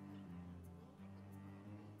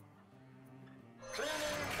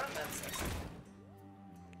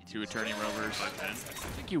 Two Attorney Rovers. I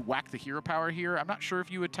think you whack the hero power here. I'm not sure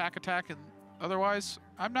if you attack and otherwise.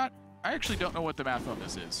 I actually don't know what the math on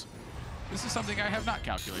this is. This is something I have not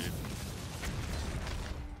calculated.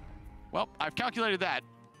 Well, I've calculated that.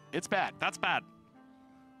 It's bad. That's bad.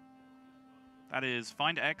 That is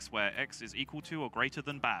find X where X is equal to or greater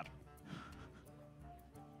than bad.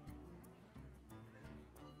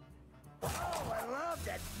 Oh, I love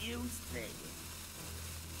that fuse thing.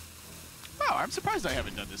 Wow, I'm surprised I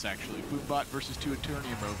haven't done this actually. Boombot versus 2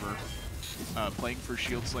 Eternium Rover. Playing for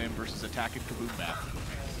Shield Slam versus Attack and Kaboom math.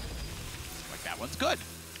 Like, that one's good.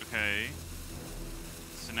 Okay.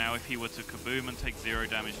 So now if he were to Kaboom and take 0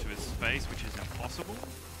 damage to his face, which is impossible.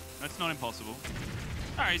 No, it's not impossible.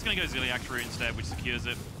 Alright, he's going to go Ziliax route instead, which secures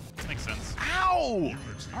it. Makes sense. Ow!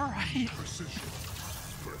 Alright.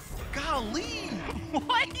 Golly!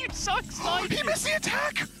 Why are you so excited? He missed the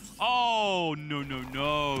attack! Oh, no.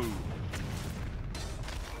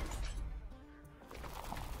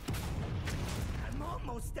 I'm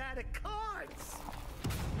almost out of cards.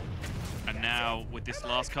 And now, with this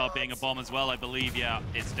last card being a bomb as well, I believe, yeah,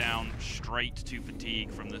 it's down straight to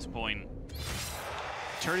fatigue from this point.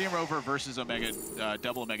 Eternium Rover versus Omega,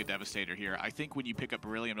 double Omega Devastator here. I think when you pick up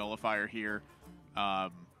Beryllium Nullifier here,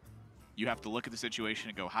 you have to look at the situation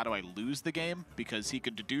and go, how do I lose the game? Because he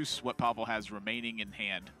could deduce what Pavel has remaining in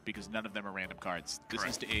hand, because none of them are random cards.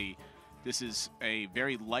 This is a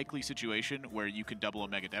very likely situation where you can double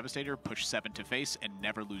Omega Devastator, push 7 to face, and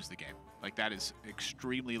never lose the game. Like, that is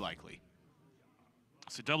extremely likely.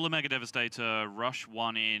 So double Omega Devastator, rush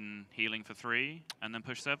 1 in healing for 3, and then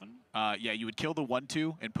push 7? Yeah, you would kill the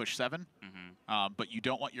 1/2 and push 7. But you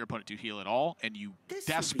don't want your opponent to heal at all, and you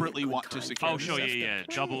desperately want to secure. Oh, sure, yeah.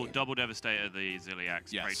 Double Devastator, the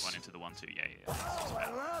Ziliax, yes. break 1 into the 1/2. Yeah. Oh, I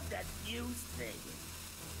love that fuse thing.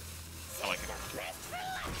 I like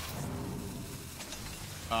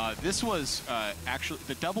it. This was actually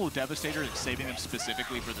the double Devastator, saving them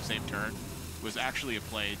specifically for the same turn, was actually a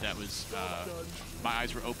play that was my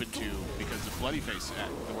eyes were open to because of Bloodyface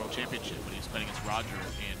at the World Championship when he was playing against Roger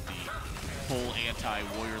in the full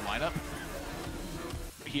anti-warrior lineup.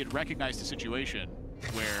 He had recognized a situation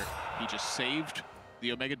where he just saved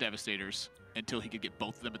the Omega Devastators until he could get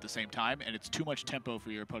both of them at the same time, and it's too much tempo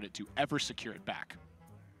for your opponent to ever secure it back.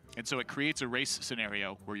 And so it creates a race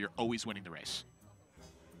scenario where you're always winning the race.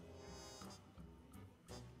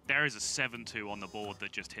 There is a 7-2 on the board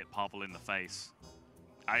that just hit Pavel in the face.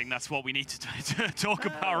 I think that's what we need to talk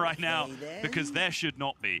about right now, because there should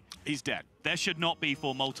not be. He's dead. There should not be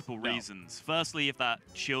for multiple reasons. Firstly, if that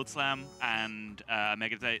Shield Slam and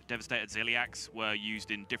Mega Devastated Ziliax were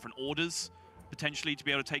used in different orders, potentially to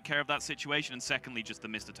be able to take care of that situation, and secondly, just the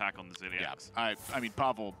missed attack on the Ziliax. Yeah, I mean,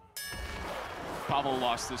 Pavel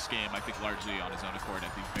lost this game, I think, largely on his own accord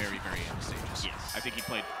at the very, very end stages. Yes. I think he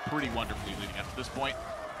played pretty wonderfully leading up to this point.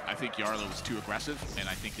 I think Jarla was too aggressive, and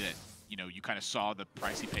I think that, you know, you kind of saw the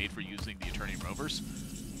price he paid for using the Eternium Rovers.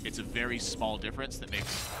 It's a very small difference that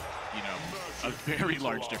makes, you know, a very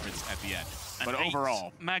large difference at the end. But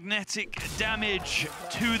overall, magnetic damage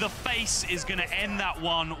to the face is going to end that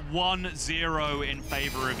one 1-0 in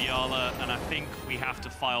favor of Jarla, and I think we have to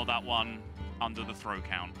file that one under the throw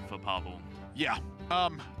count for Pavel. Yeah.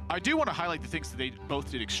 I do want to highlight the things that they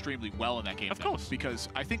both did extremely well in that game. Of course. Because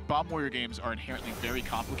I think Bomb Warrior games are inherently very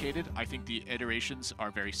complicated. I think the iterations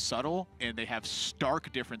are very subtle, and they have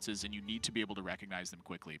stark differences, and you need to be able to recognize them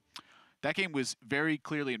quickly. That game was very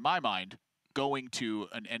clearly, in my mind, going to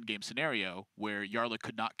an endgame scenario where Jarla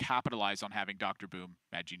could not capitalize on having Dr. Boom,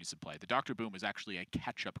 Mad Genius in play. The Dr. Boom was actually a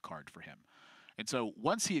catch-up card for him. And so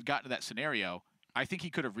once he had gotten to that scenario, I think he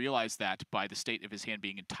could have realized that by the state of his hand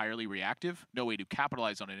being entirely reactive, no way to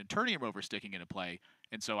capitalize on an Eternium Rover sticking into play,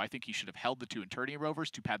 and so I think he should have held the 2 Eternium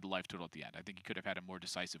Rovers to pad the life total at the end. I think he could have had a more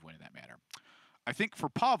decisive win in that manner. I think for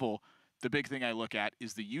Pavel, the big thing I look at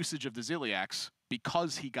is the usage of the Ziliax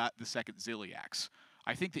because he got the second Ziliax.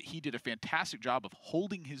 I think that he did a fantastic job of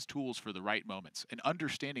holding his tools for the right moments and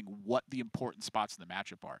understanding what the important spots in the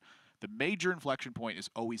matchup are. The major inflection point is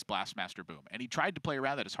always Blastmaster Boom, and he tried to play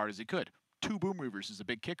around that as hard as he could. 2 Boom Reavers is a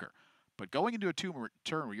big kicker. But going into a turn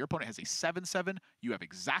where your opponent has a 7/7, you have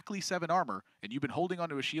exactly 7 armor, and you've been holding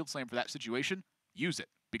onto a Shield Slam for that situation, use it.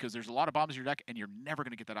 Because there's a lot of bombs in your deck, and you're never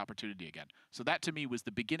going to get that opportunity again. So that, to me, was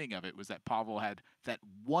the beginning of it, was that Pavel had that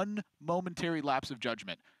one momentary lapse of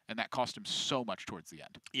judgment, and that cost him so much towards the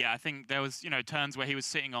end. Yeah, I think there was, turns where he was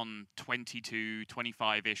sitting on 22,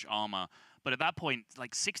 25-ish armor. But at that point,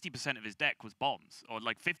 like 60% of his deck was bombs, or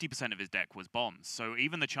like 50% of his deck was bombs. So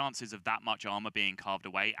even the chances of that much armor being carved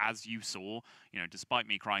away, as you saw, despite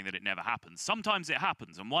me crying that it never happens, sometimes it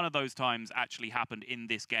happens. And one of those times actually happened in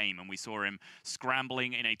this game, and we saw him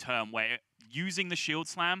scrambling in a turn where using the Shield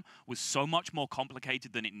Slam was so much more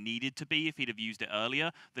complicated than it needed to be if he'd have used it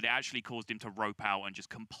earlier, that it actually caused him to rope out and just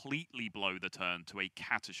completely blow the turn to a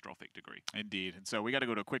catastrophic degree. Indeed. And so we got to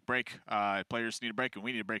go to a quick break. Players need a break, and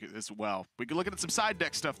we need a break as well. We can look at some side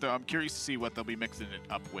deck stuff, though. I'm curious to see what they'll be mixing it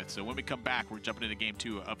up with. So when we come back, we're jumping into Game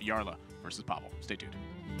 2 of Jarla versus Pavel. Stay tuned.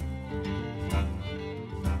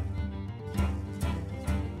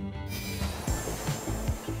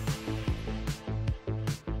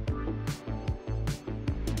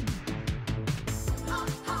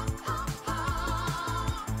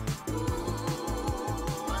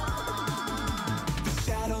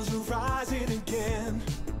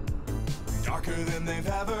 Darker than they've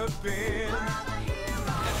ever been.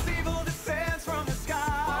 As evil descends from the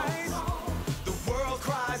skies, the world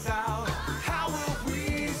cries out, how will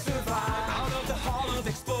we survive? Out of the hall of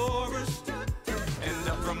explorers, and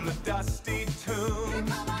up from the dusty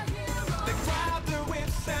tombs, they grab their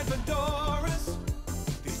whips and fedoras.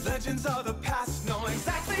 These legends of the past know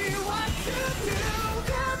exactly what to do.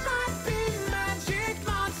 There might be magic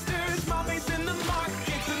monsters, mummies in the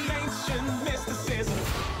markets, and ancient mysticism.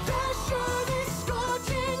 There should be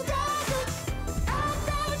scorching deserts, and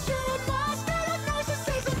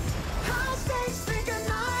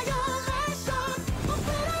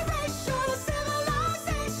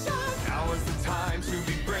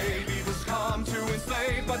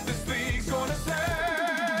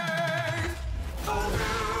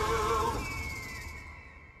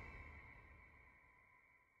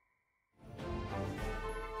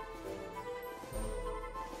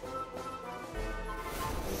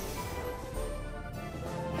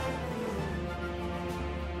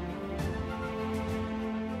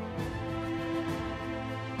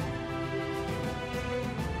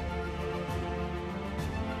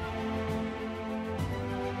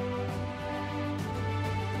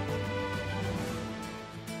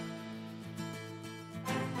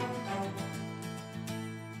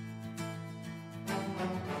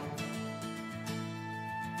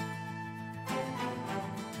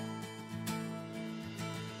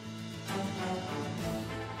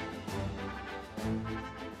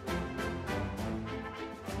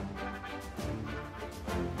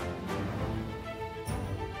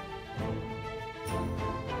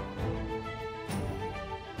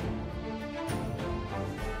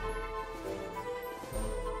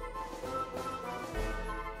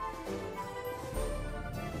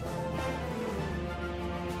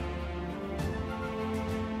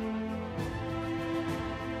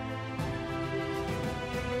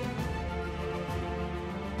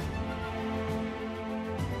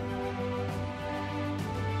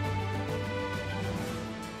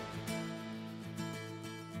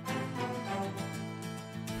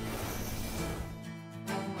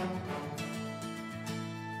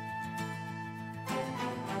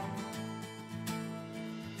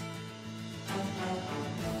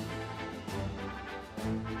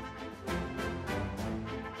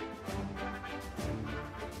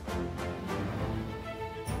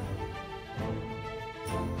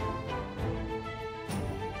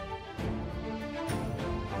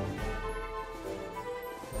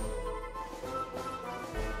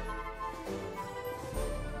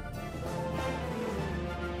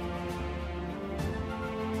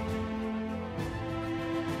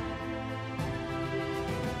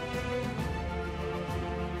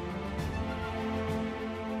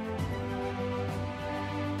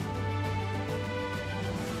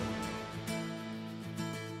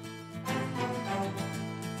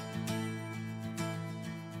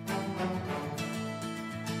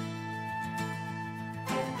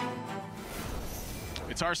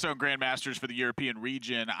It's Hearthstone Grandmasters for the European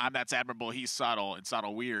region. That's Admirable. He's Sottle, and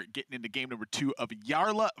Sottle, we're getting into game number 2 of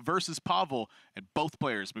Jarla versus Pavel, and both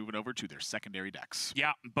players moving over to their secondary decks.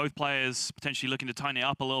 Yeah, both players potentially looking to tighten it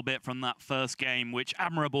up a little bit from that first game, which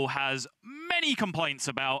Admirable has many complaints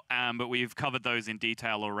about, but we've covered those in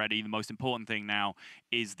detail already. The most important thing now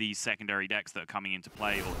is the secondary decks that are coming into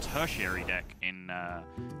play, or tertiary deck in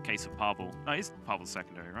case of Pavel. No, it's Pavel's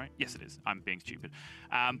secondary, right? Yes, it is. I'm being stupid.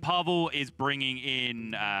 Pavel is bringing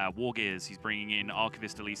in War Gears. He's bringing in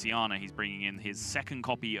Archivist Elysiana. He's bringing in his second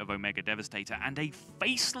copy of Omega Devastator and a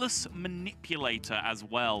Faceless Manipulator as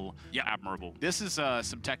well. Yeah, Admirable. This is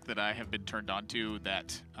some tech that I have been turned on to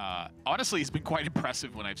that honestly has been quite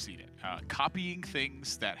impressive when I've seen it. Copying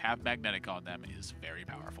things that have magnetic on them is very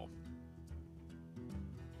powerful.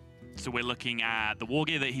 So we're looking at the War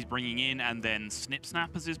Gear that he's bringing in, and then Snip Snap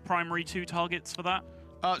as his primary 2 targets for that?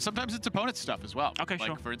 Sometimes it's opponent stuff as well. Okay, like,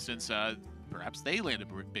 sure. For instance, perhaps they land a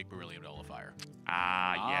big Beryllium Nullifier.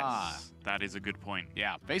 Yes. That is a good point.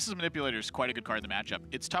 Yeah, Faceless Manipulator is quite a good card in the matchup.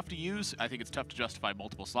 It's tough to use. I think it's tough to justify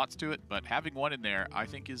multiple slots to it, but having one in there, I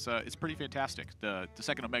think, is pretty fantastic. The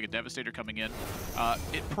second Omega Devastator coming in,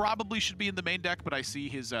 it probably should be in the main deck, but I see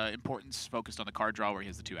his importance focused on the card draw where he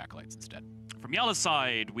has the 2 Acolytes instead. From Jarla's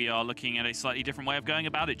side, we are looking at a slightly different way of going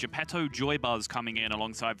about it. Geppetto Joybuzz coming in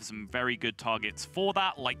alongside some very good targets for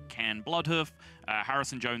that, like Can Bloodhoof.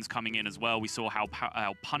 Harrison Jones coming in as well. We saw how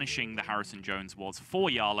punishing the Harrison Jones was for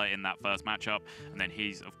Jarla in that first matchup, and then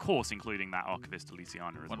he's, of course, including that Archivist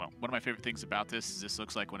Elysiana as well. One of my favorite things about this is this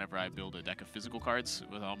looks like whenever I build a deck of physical cards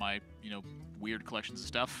with all my, weird collections of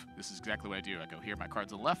stuff, this is exactly what I do. I go, here are my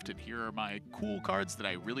cards on the left, and here are my cool cards that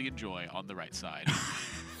I really enjoy on the right side.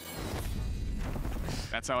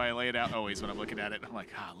 That's how I lay it out always when I'm looking at it. I'm like,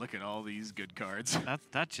 look at all these good cards.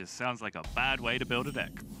 That just sounds like a bad way to build a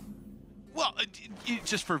deck. Well,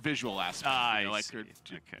 just for visual aspects.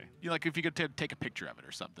 Okay. Like if you could take a picture of it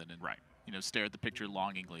or something, and right. Stare at the picture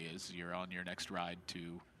longingly as you're on your next ride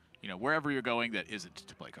to, wherever you're going that isn't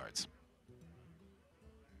to play cards.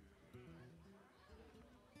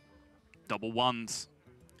 Double ones,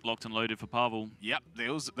 locked and loaded for Pavel. Yep,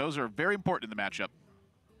 those are very important in the matchup.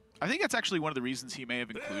 I think that's actually one of the reasons he may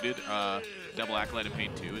have included double Acolyte of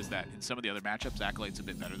Pain too, is that in some of the other matchups, Acolyte's a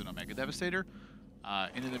bit better than Omega Devastator.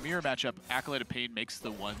 And in the mirror matchup, Acolyte of Pain makes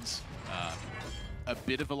the ones a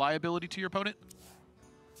bit of a liability to your opponent.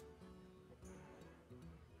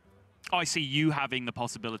 Oh, I see. You having the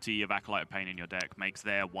possibility of Acolyte of Pain in your deck makes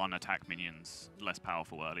their 1 attack minions less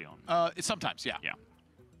powerful early on. Sometimes, yeah. Yeah.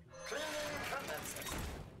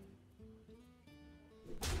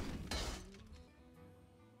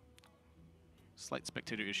 Slight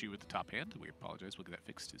spectator issue with the top hand. We apologize. We'll get that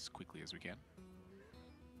fixed as quickly as we can.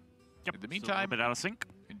 Yep. In the meantime, a bit out of sync.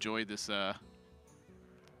 Enjoy this,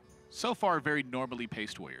 so far, very normally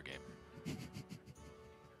paced Warrior game.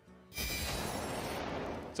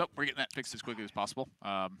 So we're getting that fixed as quickly as possible.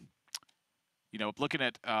 Looking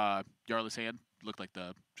at Jarla's hand, looked like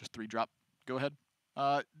the just 3-drop go ahead.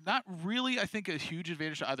 Not really, I think, a huge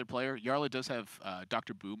advantage to either player. Jarla does have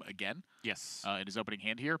Dr. Boom again. Yes. In his opening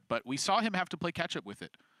hand here, but we saw him have to play catch-up with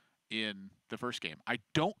it in the first game. I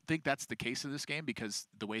don't think that's the case in this game because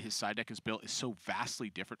the way his side deck is built is so vastly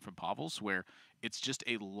different from Pavel's, where it's just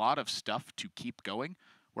a lot of stuff to keep going,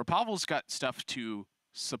 where Pavel's got stuff to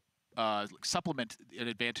supplement an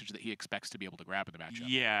advantage that he expects to be able to grab in the matchup.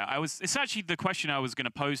 Yeah, it's actually the question I was going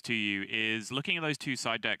to pose to you is looking at those 2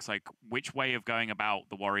 side decks, like which way of going about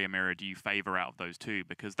the Warrior Mirror do you favor out of those 2?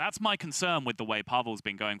 Because that's my concern with the way Pavel's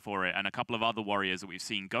been going for it, and a couple of other Warriors that we've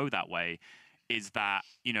seen go that way, is that,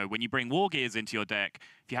 when you bring War Gears into your deck,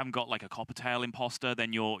 if you haven't got like a Coppertail Imposter,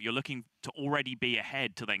 then you're looking to already be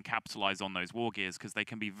ahead to then capitalize on those War Gears, because they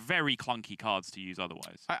can be very clunky cards to use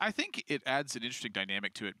otherwise. I think it adds an interesting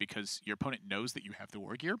dynamic to it because your opponent knows that you have the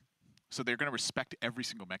War Gear, so they're going to respect every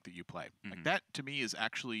single mech that you play. Like that, to me, is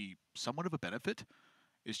actually somewhat of a benefit,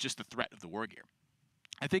 is just the threat of the War Gear.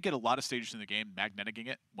 I think at a lot of stages in the game, magneticing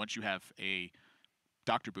it, once you have a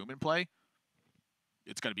Dr. Boom in play,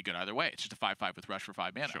 it's going to be good either way. It's just a 5/5 with Rush for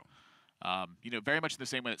 5 mana. Sure. Very much in the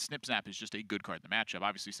same way that Snip Snap is just a good card in the matchup.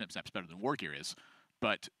 Obviously, Snip Snap's better than War Gear is,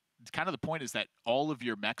 but kind of the point is that all of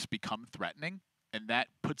your mechs become threatening, and that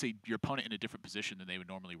puts your opponent in a different position than they would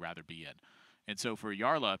normally rather be in. And so for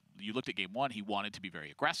Jarla, you looked at game 1, he wanted to be very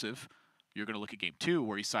aggressive. You're going to look at game 2,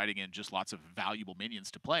 where he's siding in just lots of valuable minions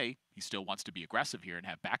to play. He still wants to be aggressive here and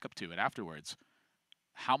have backup to it afterwards.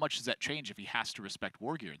 How much does that change if he has to respect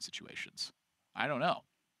War Gear in situations? I don't know.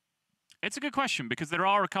 It's a good question because there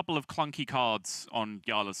are a couple of clunky cards on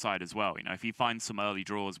Jarla's side as well. You know, if he finds some early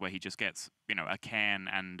draws where he just gets, you know, a Cairn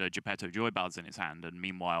and a Geppetto Joybuds in his hand, and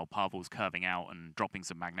meanwhile Pavel's curving out and dropping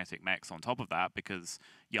some magnetic mechs on top of that because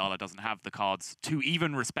Jarla doesn't have the cards to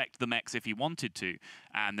even respect the mechs if he wanted to,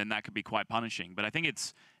 and then that could be quite punishing. But I think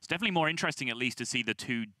it's definitely more interesting at least to see the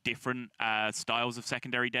two different styles of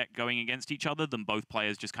secondary deck going against each other than both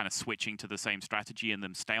players just kind of switching to the same strategy and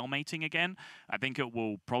them stalemating again. I think it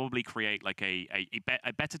will probably create like a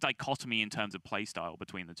better dichotomy in terms of play style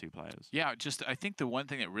between the two players. Yeah, just I think the one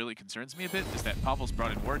thing that really concerns me a bit is that Pavel's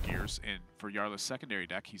brought in War Gears, and for Jarla's secondary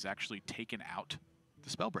deck, he's actually taken out the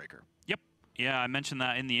Spellbreaker. Yep. Yeah, I mentioned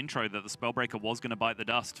that in the intro that the Spellbreaker was going to bite the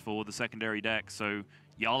dust for the secondary deck, so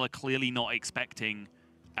Jarla clearly not expecting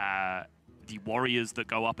the warriors that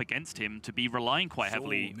go up against him to be relying quite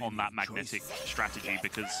heavily on that magnetic strategy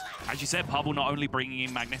because, as you said, Pavel not only bringing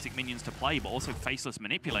in magnetic minions to play, but also Faceless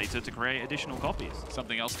Manipulator to create additional copies.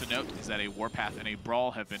 Something else to note is that a Warpath and a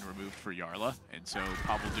Brawl have been removed for Jarla, and so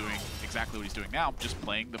Pavel doing exactly what he's doing now, just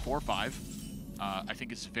playing the 4/5, I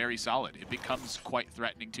think is very solid. It becomes quite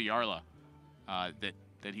threatening to Jarla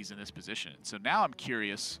that he's in this position. So now I'm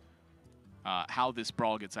curious how this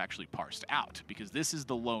Brawl gets actually parsed out, because this is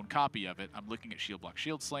the lone copy of it. I'm looking at Shield Block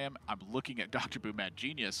Shield Slam. I'm looking at Dr. Boom Mad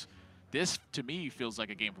Genius. This, to me, feels like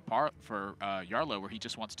a game for Jarla where he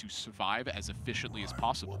just wants to survive as efficiently as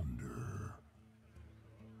possible.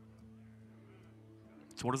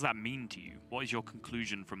 So what does that mean to you? What is your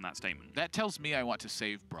conclusion from that statement? That tells me I want to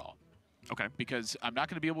save Brawl. Okay. Because I'm not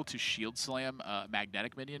going to be able to Shield Slam a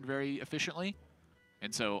Magnetic minion very efficiently.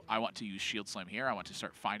 And so I want to use Shield Slam here. I want to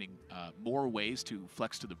start finding more ways to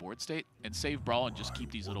flex to the board state and save Brawl and just keep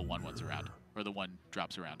these little 1/1s around, or the 1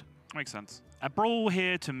 drops around. Makes sense. A Brawl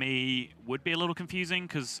here, to me, would be a little confusing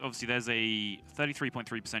because obviously there's a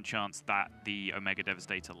 33.3% chance that the Omega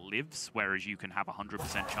Devastator lives, whereas you can have a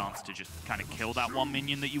 100% chance to just kind of kill that one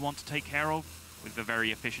minion that you want to take care of with a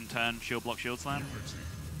very efficient turn, Shield Block, Shield Slam.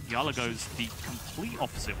 Jarla goes the complete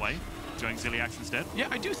opposite way, going Ziliax instead. Yeah,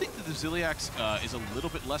 I do think that the Ziliax is a little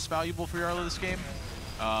bit less valuable for Jarla this game.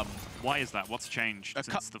 Why is that? What's changed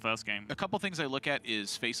since the first game? A couple things I look at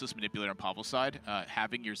is Faceless Manipulator on Pavel's side.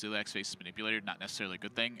 Having your Ziliax Faceless Manipulator, not necessarily a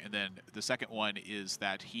good thing. And then the second one is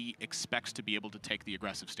that he expects to be able to take the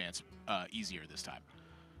aggressive stance easier this time.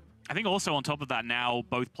 I think also on top of that, now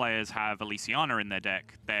both players have Elysiana in their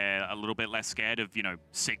deck. They're a little bit less scared of, you know,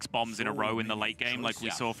 6 bombs in a row in the late game like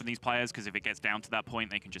we saw from these players, because if it gets down to that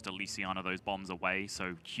point, they can just Elysiana those bombs away,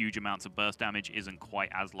 so huge amounts of burst damage isn't quite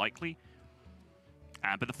as likely.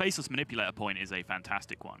 But the Faceless Manipulator point is a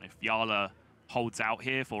fantastic one. If Jarla holds out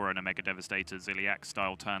here for an Omega Devastator Ziliax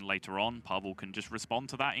style turn later on, Pavel can just respond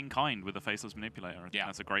to that in kind with a Faceless Manipulator. I think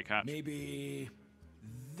that's a great catch. Maybe...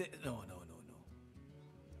 No.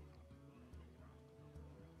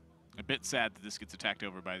 A bit sad that this gets attacked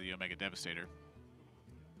over by the Omega Devastator.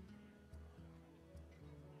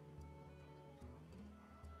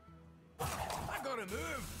 I gotta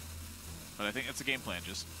move. But I think that's a game plan.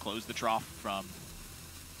 Just close the trough from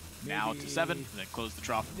now to 7, and then close the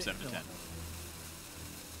trough from 7 to 10.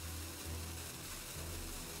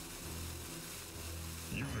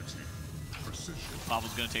 Unity. Precision.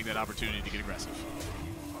 Pavel's going to take that opportunity to get aggressive.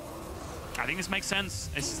 I think this makes sense.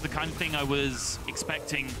 This is the kind of thing I was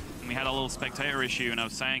expecting. And we had a little spectator issue, and I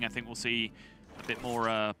was saying I think we'll see a bit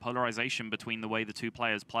more polarization between the way the two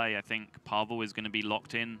players play. I think Pavel is going to be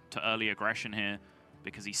locked in to early aggression here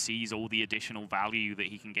because he sees all the additional value that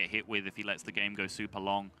he can get hit with if he lets the game go super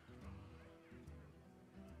long.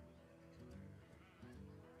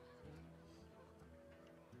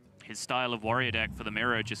 His style of warrior deck for the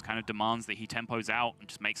mirror just kind of demands that he tempos out and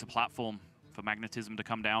just makes a platform for magnetism to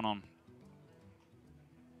come down on.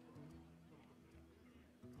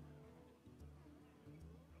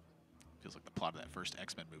 Feels like the plot of that first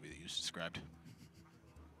X-Men movie that you just described.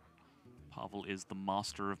 Pavel is the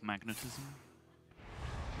master of magnetism.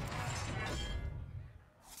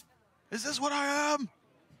 Is this what I am?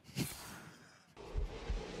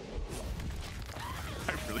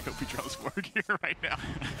 I really hope he draws War Gear right now.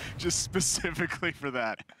 Just specifically for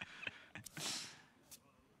that.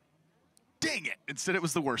 Dang it! Instead it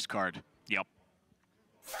was the worst card. Yep.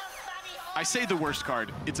 I say the worst card.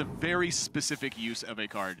 It's a very specific use of a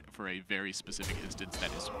card for a very specific instance that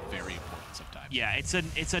is very important sometimes. Yeah,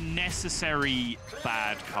 it's a necessary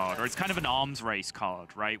bad card, or it's kind of an arms race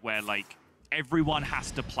card, right? Where like everyone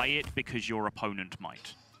has to play it because your opponent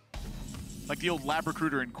might. Like the old lab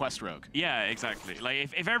recruiter in Quest Rogue. Yeah, exactly. Like,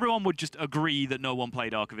 if everyone would just agree that no one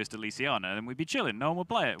played Archivist Elysiana, then we'd be chilling. No one would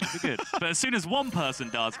play it. We'd be good. But as soon as one person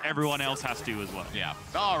does, everyone else has to as well. Yeah.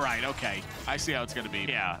 All right, okay. I see how it's going to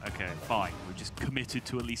be. Yeah, okay, fine. We're just committed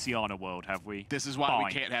to Elysiana world, have we? This is why fine.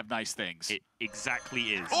 we can't have nice things. It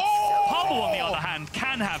exactly is. Oh! Pavel, on the other hand,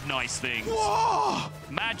 can have nice things. Whoa!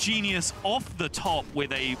 Mad Genius off the top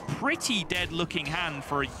with a pretty dead-looking hand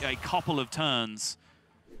for a couple of turns.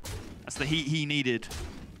 That's the heat he needed.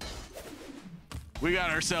 We got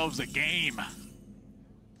ourselves a game.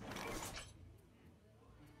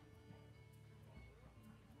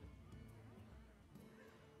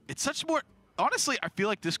 It's such more... Honestly, I feel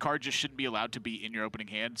like this card just shouldn't be allowed to be in your opening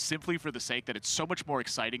hand simply for the sake that it's so much more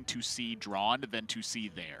exciting to see drawn than to see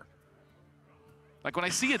there. Like, when I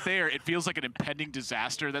see it there, it feels like an impending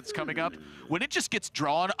disaster that's coming up. When it just gets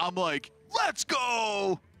drawn, I'm like, let's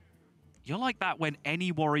go! You're like that when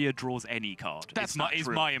any warrior draws any card. That's not true. Is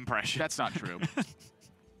my impression. That's not true.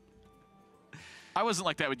 I wasn't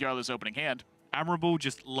like that with Jarla's opening hand. Admirable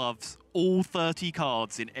just loves all 30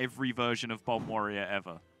 cards in every version of Bomb Warrior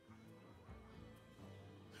ever.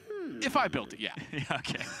 If I built it, yeah. Yeah,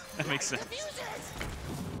 okay. That makes sense.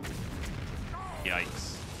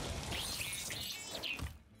 Yikes.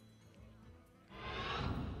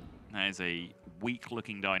 That is a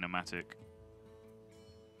weak-looking Dynamatic.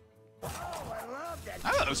 Oh, I love that.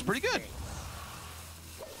 I thought it was pretty good.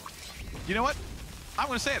 You know what? I'm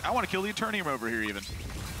going to say it. I want to kill the Eternium over here, even.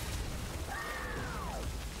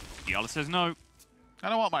 Jarla says no. I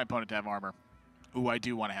don't want my opponent to have armor. Ooh, I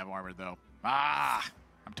do want to have armor, though. Ah!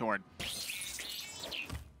 I'm torn.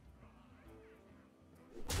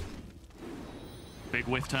 Big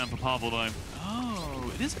whiff turn for Pavel, though.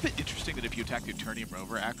 Oh, it is a bit interesting that if you attack the Eternium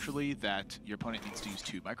Rover, actually, that your opponent needs to use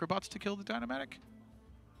 2 Microbots to kill the Dynamatic.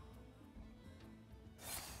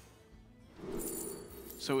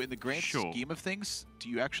 So in the grand scheme of things, do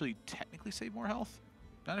you actually technically save more health?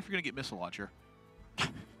 Not if you're going to get Missile Launcher.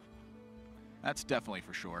 That's definitely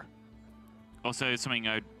for sure. Also, something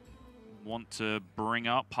I'd want to bring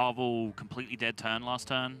up. Pavel completely dead turn last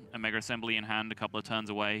turn. A Mega Assembly in hand a couple of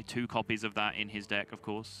turns away. 2 copies of that in his deck, of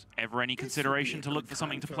course. Ever any consideration to look for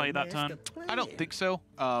something to play that turn? I don't think so.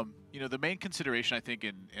 You know, the main consideration I think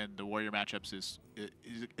in the Warrior matchups is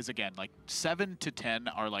again, like 7 to 10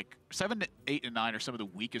 are like 7 to 8 and 9 are some of the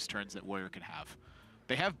weakest turns that Warrior can have.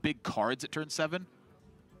 They have big cards at turn 7,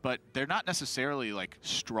 but they're not necessarily like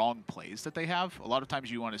strong plays that they have. A lot of times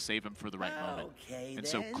you want to save them for the right moment. Okay, and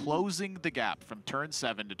so closing the gap from turn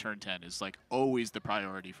 7 to turn 10 is like always the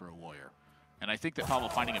priority for a Warrior. And I think that Pavel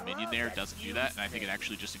finding a minion there doesn't do that, and I think it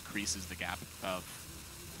actually just increases the gap of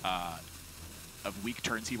weak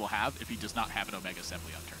turns he will have if he does not have an Omega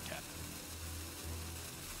Assembly on turn 10.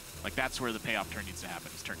 Like, that's where the payoff turn needs to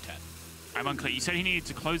happen, is turn 10. I'm unclear. You said he needed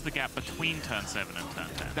to close the gap between turn 7 and turn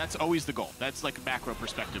 10. That's always the goal. That's like macro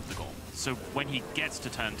perspective, the goal. So when he gets to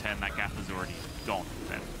turn 10, that gap is already gone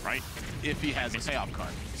then, right? If he has a payoff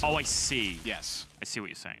card. So, oh, I see. Yes. I see what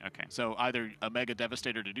you're saying. Okay. So either Omega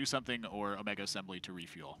Devastator to do something or Omega Assembly to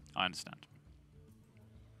refuel. I understand.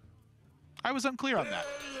 I was unclear on that.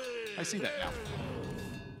 I see that now.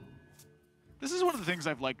 This is one of the things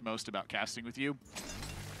I've liked most about casting with you,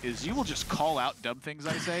 is you will just call out dumb things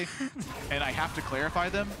I say, and I have to clarify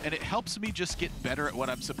them, and it helps me just get better at what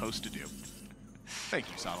I'm supposed to do. Thank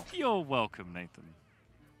you, Sottle. You're welcome, Nathan.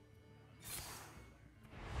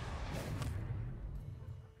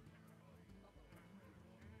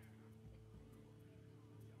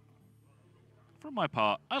 For my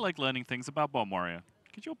part, I like learning things about Bomb Warrior,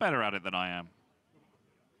 because you're better at it than I am.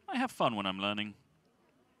 I have fun when I'm learning.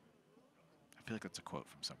 I feel like that's a quote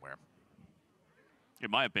from somewhere. It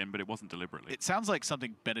might have been, but it wasn't deliberately. It sounds like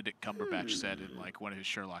something Benedict Cumberbatch said in like one of his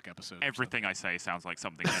Sherlock episodes. Everything I say sounds like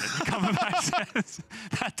something Benedict Cumberbatch says.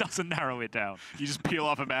 That doesn't narrow it down. You just peel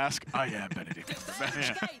off a mask. I am Benedict Cumberbatch.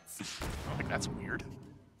 Yeah. I think that's weird.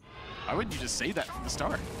 Why wouldn't you just say that from the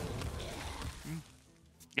start?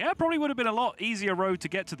 Yeah, it probably would have been a lot easier road to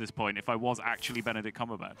get to this point if I was actually Benedict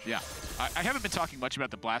Cumberbatch. Yeah. I haven't been talking much about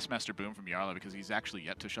the Blastmaster Boom from Jarla because he's actually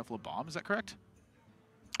yet to shuffle a bomb. Is that correct?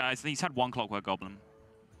 So he's had 1 Clockwork Goblin.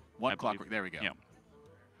 One Clockwork. There we go. Yeah.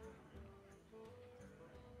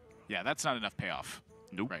 Yeah, that's not enough payoff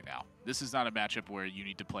Nope. right now. This is not a matchup where you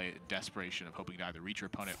need to play in desperation of hoping to either reach your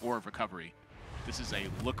opponent or of recovery. This is a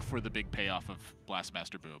look for the big payoff of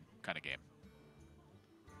Blastmaster Boom kind of game.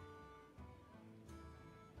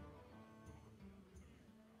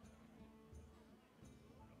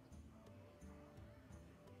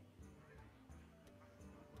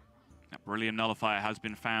 That Brilliant Nullifier has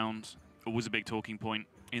been found. Always a big talking point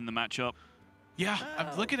in the matchup. Yeah,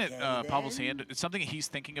 I'm looking at Pavel's hand. It's something he's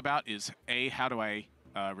thinking about is A, how do I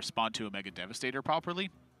respond to a Mega Devastator properly?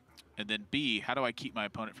 And then B, how do I keep my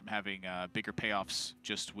opponent from having bigger payoffs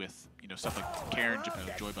just with, you know, stuff like Karen,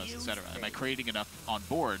 Joy Buzz, etc. Am I creating enough on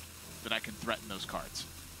board that I can threaten those cards?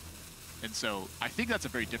 And so I think that's a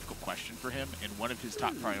very difficult question for him, and one of his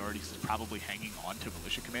top priorities is probably hanging on to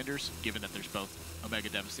Militia Commanders, given that there's both Omega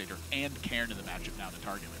Devastator and Karen in the matchup now to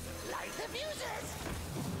target with. Light the fuses!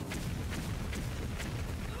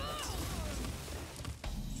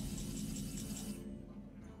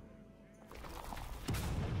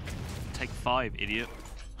 Take 5, idiot.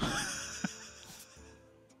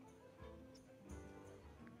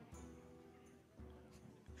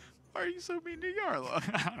 Why are you so mean to Jarla?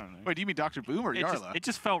 I don't know. Wait, do you mean Dr. Boom or Jarla? It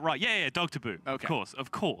just felt right. Yeah, Dr. Boo. Okay. Of course,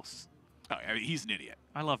 of course. Oh, I mean, he's an idiot.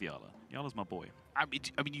 I love Jarla. Jarla's my boy. I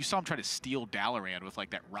mean, you saw him try to steal Dalaran with like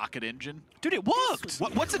that rocket engine. Dude, it worked!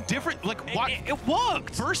 What's the difference? Like, what? It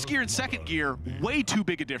worked! First gear and second gear, way too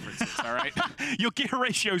big a differences, all right? Your gear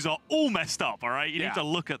ratios are all messed up, all right? You Yeah. need to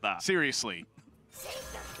look at that. Seriously.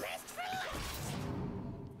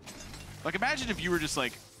 Like, imagine if you were just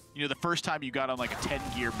like, you know, the first time you got on like a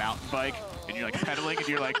 10-gear mountain bike and you're like pedaling and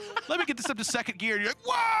you're like, let me get this up to second gear. And you're like,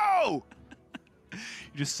 whoa! You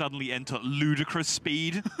just suddenly enter ludicrous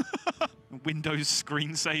speed. Windows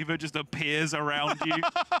screensaver just appears around you.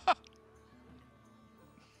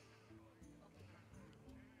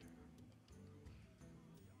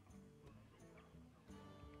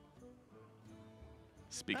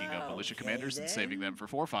 Speaking of Militia Commanders and saving them for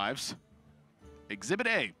 4/5s, Exhibit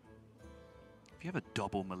A. Have you ever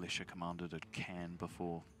double Militia Commanded a can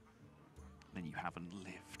before? Then you haven't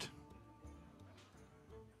lived.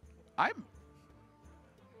 I'm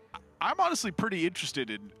honestly pretty interested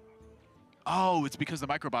in... Oh, it's because the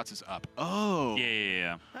Microbots is up. Oh.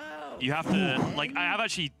 Yeah. You have to, like, I have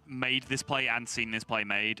actually made this play and seen this play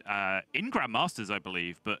made in Grandmasters, I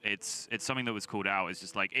believe, but it's something that was called out. It's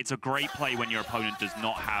just like, it's a great play when your opponent does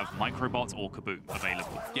not have Microbots or Kaboom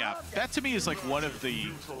available. Yeah, that to me is like one of the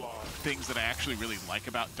things that I actually really like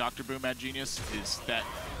about Dr. Boom Mad Genius is that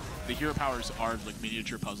the hero powers are like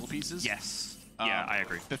miniature puzzle pieces. Yes. Yeah, I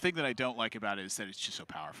agree. The thing that I don't like about it is that it's just so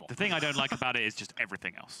powerful. The thing I don't like about it is just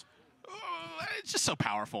everything else. It's just so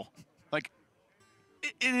powerful. Like,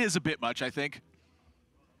 it is a bit much, I think.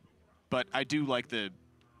 But I do like the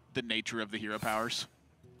nature of the hero powers.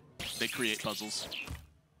 They create puzzles.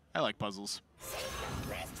 I like puzzles.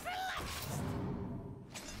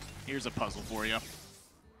 Here's a puzzle for you.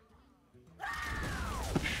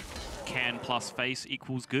 Can plus face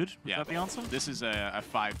equals good? Is that the answer? This is a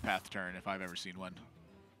 5-path turn if I've ever seen one.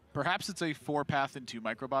 Perhaps it's a 4-path into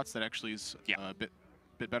Microbots that actually is a bit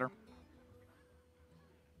better.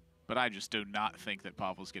 But I just do not think that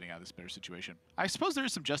Pavel's getting out of this better situation. I suppose there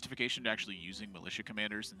is some justification to actually using Militia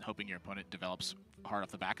Commanders and hoping your opponent develops hard off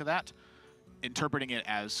the back of that. Interpreting it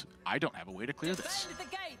as, I don't have a way to clear this.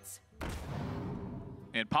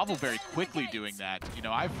 And Pavel very quickly doing that. You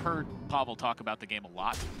know, I've heard Pavel talk about the game a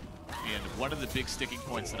lot. And one of the big sticking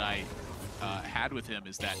points that I had with him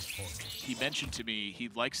is that he mentioned to me he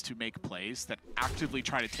likes to make plays that actively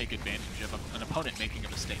try to take advantage of an opponent making a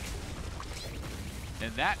mistake.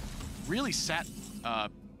 And that really sat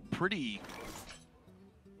pretty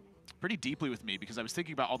deeply with me because I was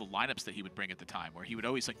thinking about all the lineups that he would bring at the time where he would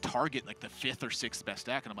always like target like the 5th or 6th best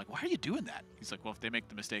deck, and I'm like, why are you doing that? He's like, well, if they make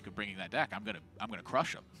the mistake of bringing that deck, I'm gonna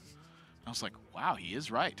crush them. And I was like, wow, he is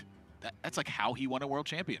right. That's like how he won a world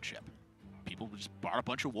championship. People just brought a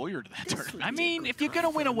bunch of warrior to that tournament. I mean, if you're going to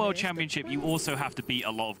win a world championship, you also have to beat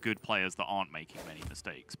a lot of good players that aren't making many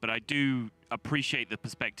mistakes. But I do appreciate the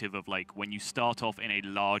perspective of, like, when you start off in a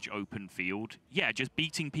large open field, yeah, just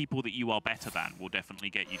beating people that you are better than will definitely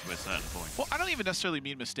get you to a certain point. Well, I don't even necessarily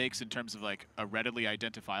mean mistakes in terms of, like, a readily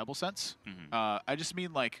identifiable sense. I just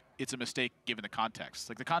mean, like, it's a mistake given the context.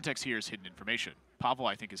 Like, the context here is hidden information. Pavel,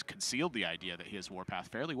 I think, has concealed the idea that he has Warpath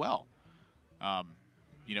fairly well.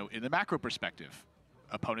 You know, in the macro perspective,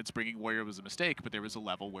 opponents bringing Warrior was a mistake, but there was a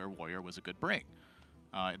level where Warrior was a good bring.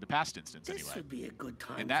 In the past instance, anyway. This would be a good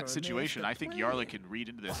time in that for a situation, I master think plan. Jarla can read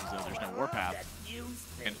into this as though there's no Warpath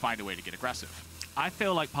and find a way to get aggressive. I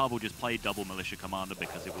feel like Pavel just played double Militia Commander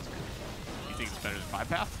because it was good. You think it's better than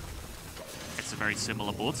 5-path? It's a very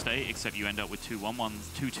similar board state, except you end up with two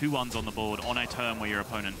 2/1s on the board on a turn where your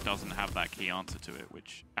opponent doesn't have that key answer to it,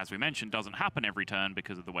 which, as we mentioned, doesn't happen every turn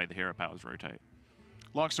because of the way the hero powers rotate.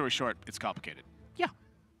 Long story short, it's complicated. Yeah.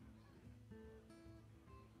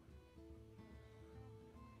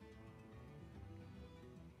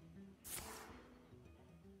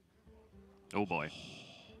 Oh boy.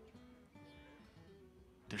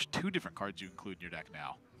 There's 2 different cards you include in your deck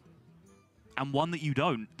now. and one that you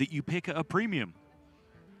don't, that you pick at a premium.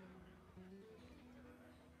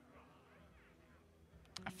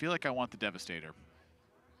 I feel like I want the Devastator.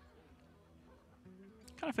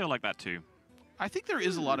 Kind of feel like that too. I think there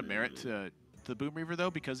is a lot of merit to the Boom Reaver,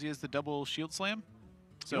 though, because he has the double shield slam.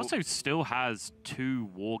 So he also still has 2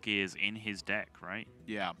 War Gears in his deck, right?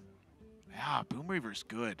 Yeah. Yeah, Boom Reaver's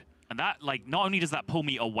good. And that, like, not only does that pull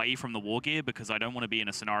me away from the War Gear, because I don't want to be in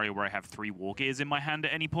a scenario where I have 3 War Gears in my hand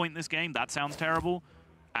at any point in this game. That sounds terrible.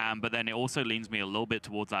 But then it also leans me a little bit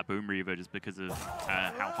towards that Boom Reaver just because of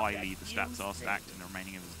how highly the stats are stacked in the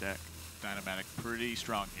remaining of his deck. Dynamatic pretty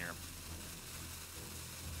strong here.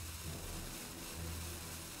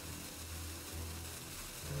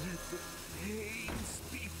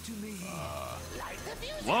 Speak to me.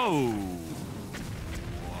 Whoa!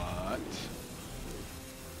 What?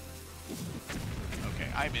 Okay,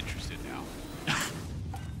 I'm interested now.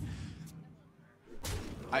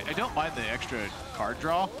 I don't mind the extra card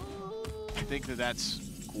draw. I think that that's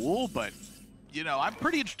cool, but, you know, I'm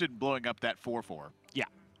pretty interested in blowing up that 4/4. Yeah.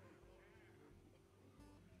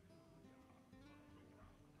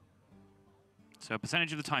 So a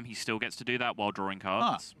percentage of the time he still gets to do that while drawing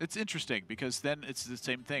cards. It's interesting because then it's the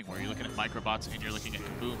same thing where you're looking at microbots and you're looking at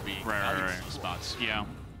Kaboom being Right. spots. Yeah.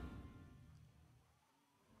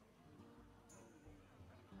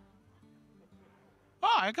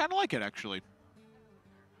 Oh, I kind of like it, actually.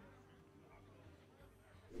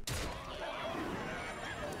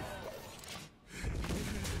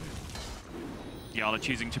 Jarla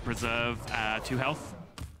choosing to preserve 2 health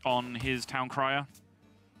on his Town Crier,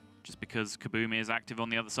 just because Kaboom is active on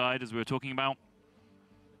the other side, as we were talking about.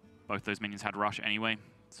 Both those minions had Rush anyway,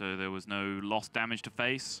 so there was no lost damage to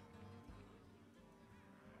face.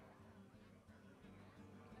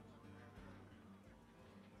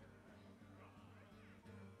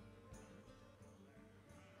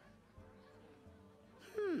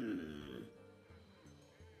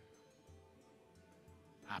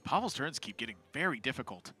 Pavel's turns keep getting very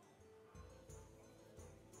difficult.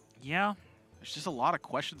 Yeah. There's just a lot of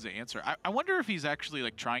questions to answer. I wonder if he's actually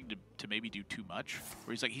like trying to maybe do too much,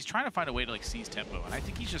 where he's trying to find a way to like seize tempo, and I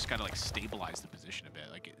think he's just got to like stabilize the position a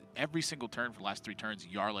bit. Like every single turn for the last 3 turns,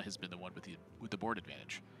 Jarla has been the one with the board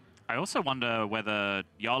advantage. I also wonder whether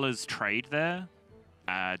Jarla's trade there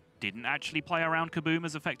didn't actually play around Kaboom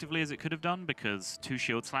as effectively as it could have done, because 2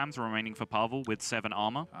 shield slams remaining for Pavel with 7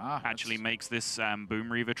 armor actually makes this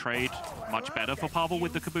Boom Reaver trade much better for Pavel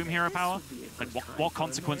with the Kaboom hero power. Like, what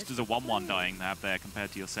consequence does a 1/1 dying have there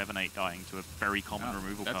compared to your 7/8 dying to a very common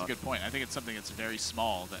removal card? That's a good point. I think it's something that's very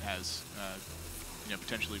small that has you know,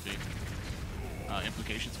 potentially big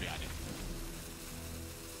implications behind it.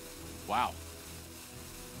 Wow.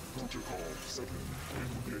 Protocol 7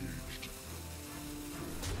 engaged.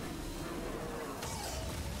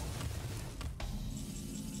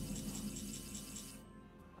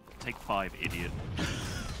 Take 5, idiot.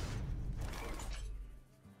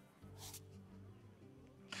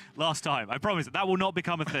 Last time, I promise that will not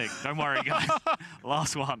become a thing. Don't worry, guys.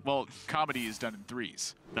 Last one. Well, comedy is done in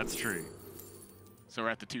 3s. That's true. So we're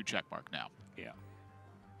at the 2 check mark now. Yeah.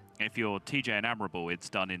 If you're TJ and Admirable, it's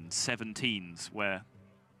done in 17s, where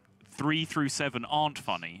 3 through 7 aren't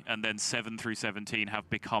funny, and then 7 through 17 have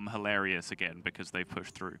become hilarious again because they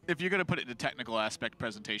pushed through. If you're going to put it in a technical aspect,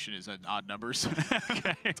 presentation is in odd numbers.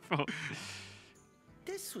 Okay.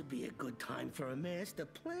 This would be a good time for a master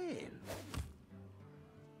plan.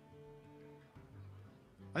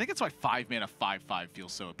 I think that's why 5-mana 5/5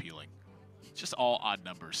 feels so appealing. It's just all odd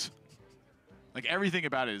numbers. Like everything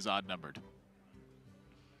about it is odd numbered.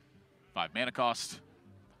 5 mana cost,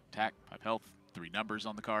 attack, 5 health, 3 numbers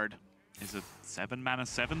on the card. Is a 7-mana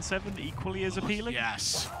 7/7 equally as appealing?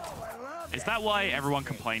 Yes. Is that why everyone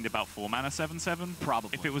complained about 4-mana 7/7?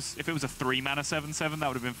 Probably. If it was a 3-mana 7/7, that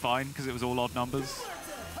would have been fine because it was all odd numbers.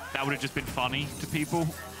 That would have just been funny to people.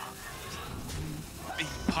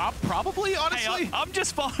 Probably, honestly. Hey, I'm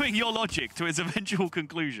just following your logic to its eventual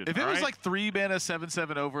conclusion. If it was like 3-mana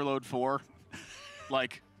 7/7 overload 4,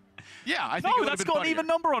 like, yeah, I think it no, would have that's been got an funnier. even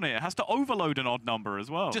number on it. It has to overload an odd number as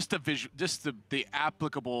well. Just the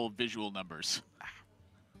applicable visual numbers.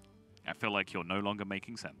 I feel like you're no longer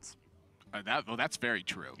making sense. Well, that's very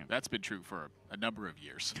true. Yeah. That's been true for a number of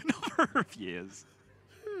years. A number of years.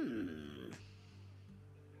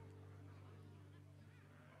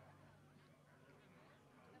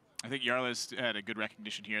 I think Jarla's had a good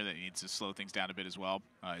recognition here that he needs to slow things down a bit as well.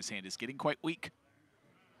 His hand is getting quite weak.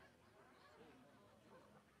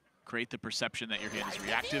 Create the perception that your hand is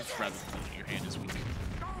reactive rather than that your hand is weak.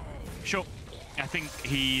 Sure. I think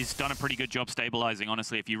he's done a pretty good job stabilizing,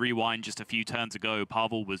 honestly. If you rewind just a few turns ago,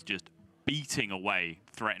 Pavel was just beating away,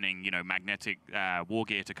 threatening, you know, magnetic war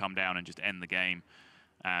gear to come down and just end the game.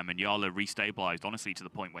 And Jarla restabilized, honestly, to the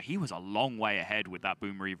point where he was a long way ahead with that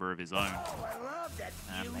Boom Reaver of his own.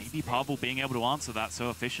 And maybe Pavel being able to answer that so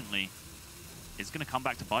efficiently is going to come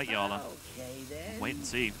back to bite Jarla. Wait and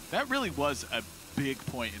see. That really was a big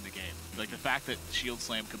point in the game. Like, the fact that Shield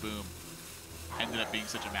Slam Kaboom ended up being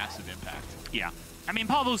such a massive impact. Yeah. I mean,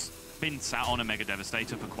 Pavel's been sat on a Mega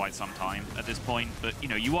Devastator for quite some time at this point, but, you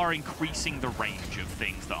know, you are increasing the range of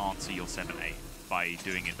things that answer your 7-8 by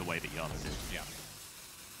doing it the way that Jarla did. Yeah.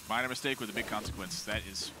 Minor mistake with a big consequence. That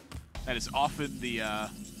is often the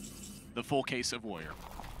full case of Warrior.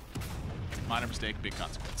 Minor mistake, big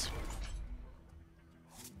consequence.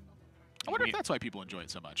 I wonder if that's why people enjoy it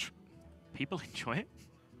so much. People enjoy it?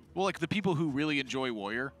 Well, like the people who really enjoy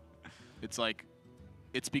Warrior, it's like,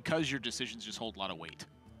 it's because your decisions just hold a lot of weight.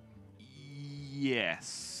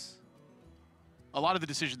 Yes. A lot of the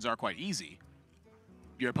decisions are quite easy.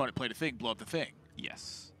 Your opponent played a thing, blow up the thing.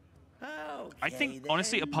 Yes. Okay, I think,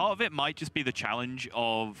 honestly, a part of it might just be the challenge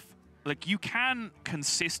of, like, you can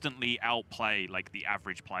consistently outplay, like, the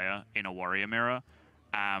average player in a Warrior Mirror.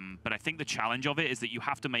 But I think the challenge of it is that you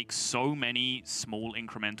have to make so many small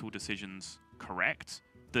incremental decisions correct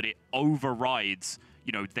that it overrides,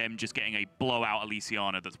 you know, them just getting a blowout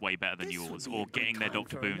Elysiana that's way better than yours, or getting their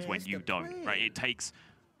Dr. Booms when you don't, right? It takes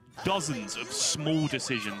dozens of small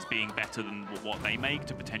decisions being better than what they make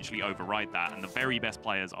to potentially override that, and the very best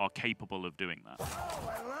players are capable of doing that.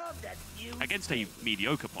 Against a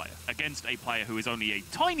mediocre player, against a player who is only a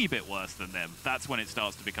tiny bit worse than them, that's when it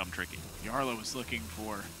starts to become tricky. Jarla was looking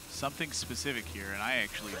for something specific here, and I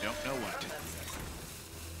actually don't know what.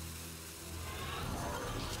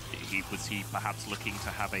 Was he perhaps looking to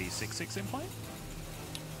have a 6-6 in play?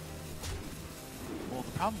 Well,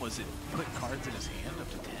 the problem was it put cards in his hand up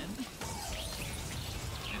to 10.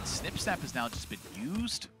 And Snip Snap has now just been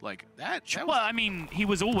used. Like, that was... Well, I mean, he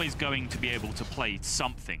was always going to be able to play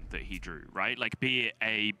something that he drew, right? Like, be it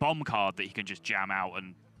a bomb card that he can just jam out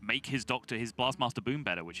and make his Blastmaster Boom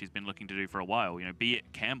better, which he's been looking to do for a while. You know, be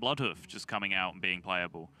it Can Bloodhoof just coming out and being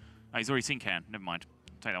playable. Oh, he's already seen Can. Never mind.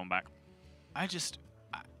 Take that one back.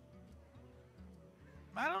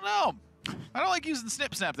 I don't know. I don't like using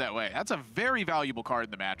Snip Snap that way. That's a very valuable card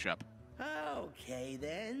in the matchup. Okay,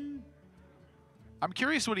 then. I'm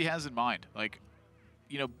curious what he has in mind. Like,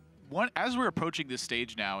 you know, as we're approaching this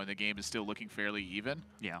stage now and the game is still looking fairly even.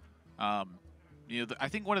 Yeah. You know, I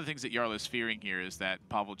think one of the things that Jarla is fearing here is that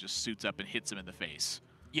Pavel just suits up and hits him in the face.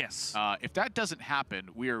 Yes. If that doesn't happen,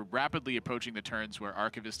 we are rapidly approaching the turns where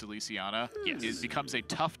Archivist Elysiana becomes a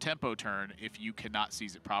tough tempo turn if you cannot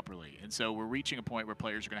seize it properly. And so we're reaching a point where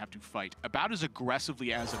players are going to have to fight about as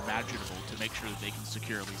aggressively as imaginable to make sure that they can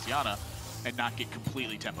secure Elysiana and not get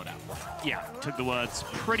completely tempoed out. Yeah, took the words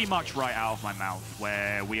pretty much right out of my mouth,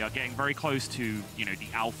 where we are getting very close to, you know, the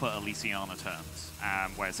alpha Elysiana turns,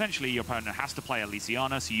 where essentially your opponent has to play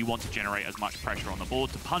Elysiana, so you want to generate as much pressure on the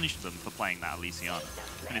board to punish them for playing that Elysiana.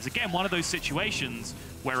 And it's again one of those situations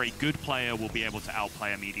where a good player will be able to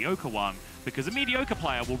outplay a mediocre one, because a mediocre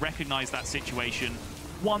player will recognize that situation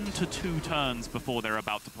 1 to 2 turns before they're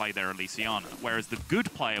about to play their Elysiana, whereas the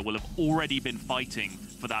good player will have already been fighting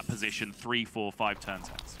for that position 3, 4, 5 turns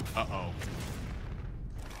hence. Uh-oh.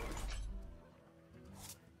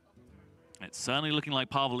 It's certainly looking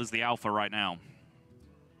like Pavel is the alpha right now.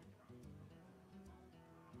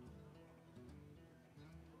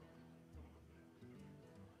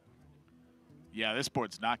 Yeah, this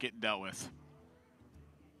board's not getting dealt with.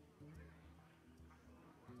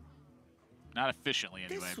 Not efficiently,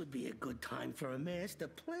 anyway. This would be a good time for a master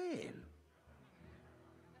plan.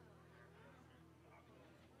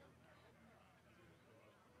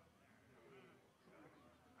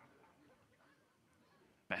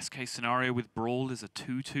 Best case scenario with Brawl is a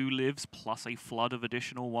 2/2 lives plus a flood of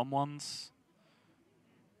additional 1/1s.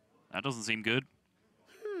 That doesn't seem good.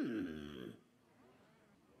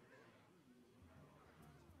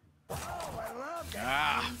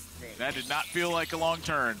 That did not feel like a long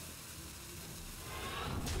turn.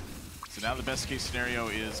 So now the best case scenario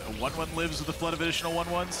is a 1/1 lives with a flood of additional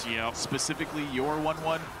 1/1s. Yep. Specifically your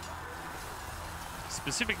 1/1.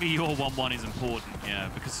 Specifically your 1/1 is important, yeah,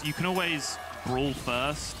 because you can always Brawl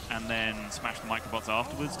first and then smash the microbots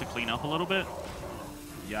afterwards to clean up a little bit.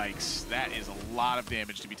 Yikes, that is a lot of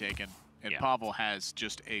damage to be taken. And yeah. Pavel has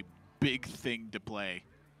just a big thing to play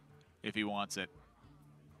if he wants it.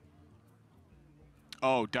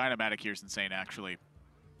 Oh, Dynamatic here is insane, actually.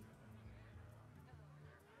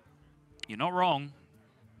 You're not wrong.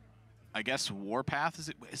 I guess Warpath is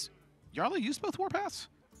it? Is Jarla used both Warpaths?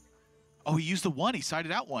 Oh, he used the one. He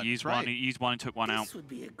sided out one. He used right. one. He used one and took one out. This would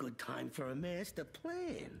be a good time for a master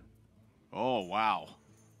plan. Oh, wow.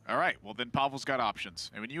 All right. Well, then Pavel's got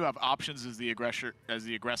options. And when you have options as the aggressor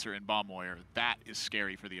in Bomb Warrior, that is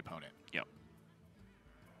scary for the opponent. Yep.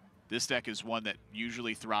 This deck is one that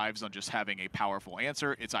usually thrives on just having a powerful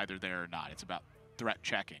answer. It's either there or not. It's about threat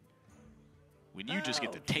checking. When you just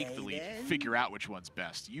get to take the lead, figure out which one's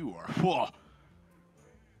best, you are, whoa.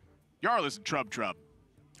 Jarla's in trub.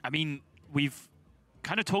 I mean, we've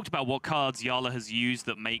kind of talked about what cards Jarla has used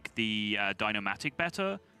that make the Dynomatic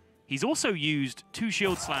better. He's also used 2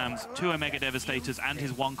 Shield Slams, 2 Omega Devastators, and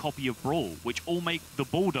his 1 copy of Brawl, which all make the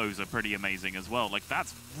Bulldozer pretty amazing as well. Like,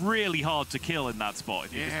 that's really hard to kill in that spot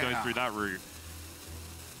if you just go through that route.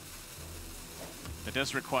 That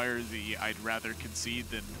does require the I'd rather concede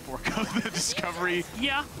than forego the discovery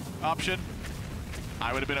option.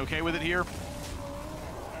 I would have been okay with it here.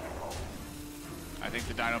 I think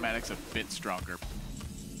the Dynomatic's a bit stronger.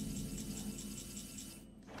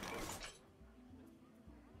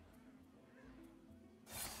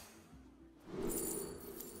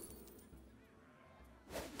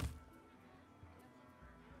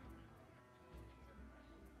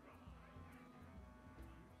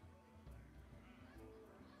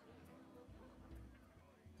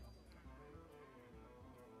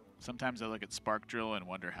 Sometimes I look at Spark Drill and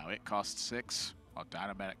wonder how it costs 6, while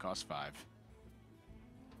Dynomatic costs 5.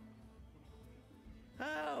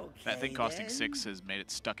 Okay, That thing costing then. 6 has made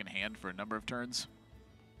it stuck in hand for a number of turns.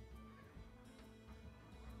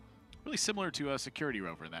 Really similar to a Security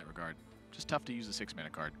Rover in that regard. Just tough to use a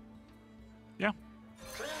 6-mana card. Yeah.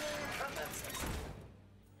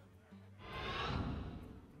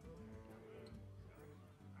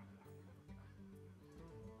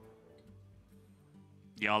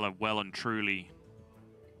 Jarla well and truly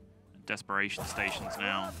in desperation stations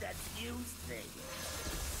now. That fuse thing.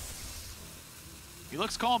 He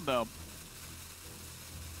looks calm, though.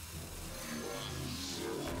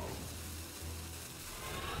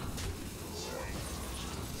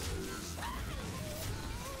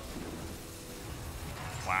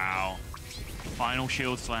 Wow. Final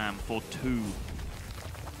Shield Slam for 2.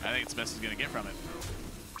 I think it's the best he's going to get from it.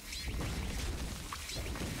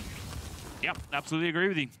 Yep, absolutely agree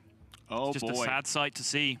with you. Oh, It's just boy. a sad sight to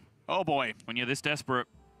see Oh, boy. when you're this desperate.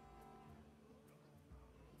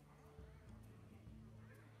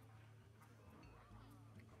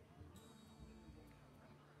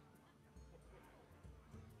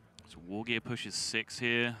 So War Gear pushes 6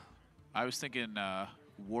 here. I was thinking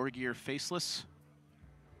War Gear Faceless.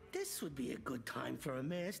 This would be a good time for a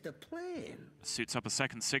master plan. Suits up a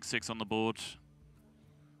second 6/6 on the board.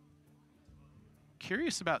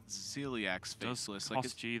 Curious about Zeliak's Does Faceless.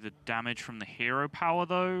 cost you the damage from the hero power,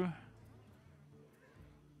 though,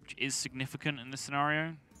 which is significant in this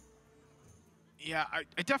scenario. Yeah, I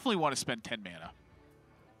definitely want to spend 10 mana.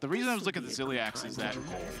 The reason I was looking at the Zeliaks is that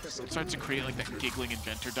it starts to create like that giggling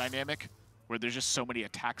inventor dynamic where there's just so many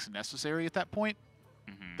attacks necessary at that point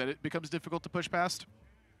that it becomes difficult to push past.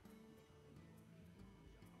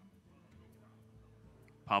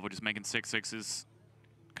 Pavel just making 6/6s.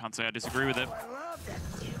 Can't say I disagree with it. I love that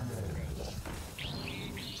fuse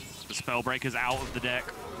thing. The Spellbreaker's out of the deck.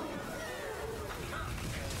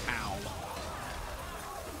 Ow.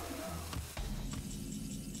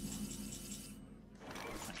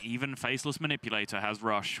 An even Faceless Manipulator has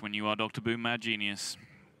Rush when you are Dr. Boom Mad Genius.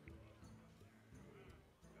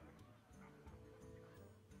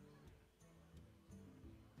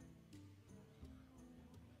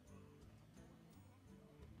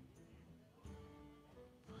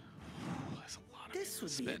 This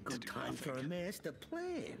would be a good time for a master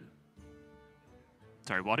plan.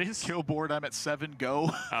 Sorry, what is? Kill board, I'm at 7,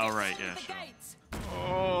 go. Oh, right, yeah, sure.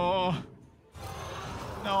 Oh.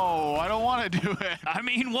 No, I don't want to do it. I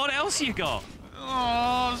mean, what else you got?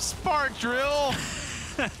 Oh, Spark Drill.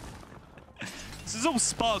 This is all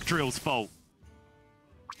Spark Drill's fault.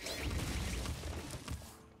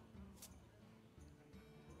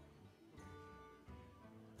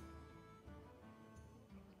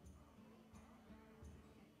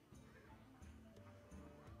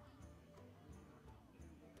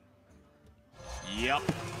 Yep.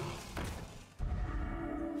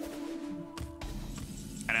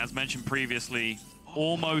 And as mentioned previously,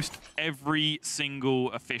 almost every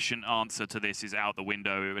single efficient answer to this is out the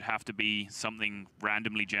window. It would have to be something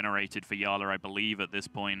randomly generated for Jarla, I believe, at this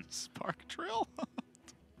point. Spark Drill?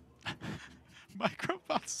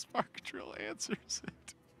 Microbot Spark Drill answers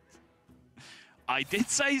it. I did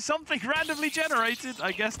say something randomly generated.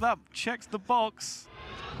 I guess that checks the box.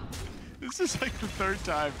 This is like the 3rd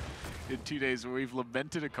time in 2 days where we've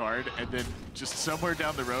lamented a card, and then just somewhere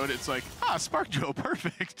down the road, it's like, Spark Drill,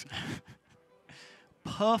 perfect.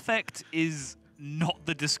 Perfect is not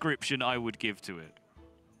the description I would give to it.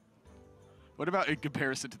 What about in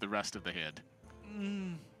comparison to the rest of the hand?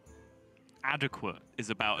 Adequate is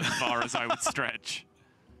about as far as I would stretch.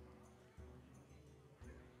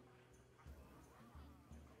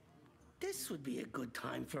 This would be a good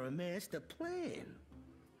time for a master plan.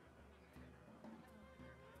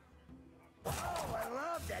 Oh, I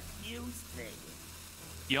love that fuse thing.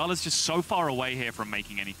 Jarla's just so far away here from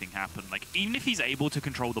making anything happen. Like, even if he's able to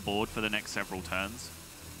control the board for the next several turns,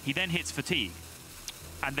 he then hits fatigue.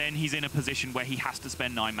 And then he's in a position where he has to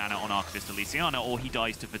spend 9 mana on Archivist Elysiana, or he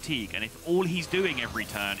dies to fatigue. And if all he's doing every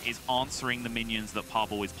turn is answering the minions that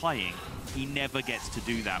Pavel is playing, he never gets to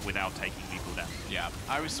do that without taking lethal damage. Yeah,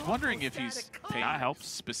 I was wondering if he's paying That helps.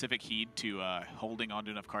 specific heed to holding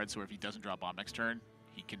onto enough cards so if he doesn't draw a bomb next turn,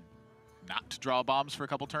 he can not draw bombs for a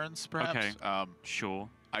couple turns, perhaps. Okay, sure.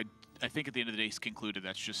 I think at the end of the day, he's concluded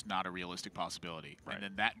that's just not a realistic possibility. Right. And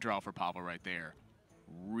then that draw for Pavel right there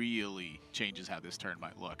really changes how this turn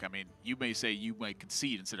might look. I mean, you may say you might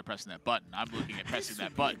concede instead of pressing that button. I'm looking at pressing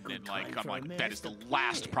that button and I'm like, that is the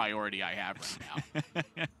last priority I have right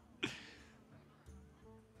now.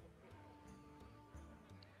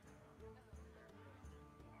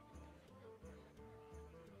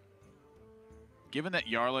 Given that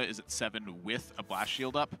Jarla is at 7 with a Blast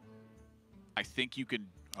Shield up, I think you can...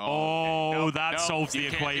 that solves the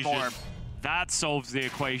equation. That solves the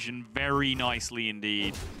equation very nicely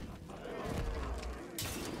indeed.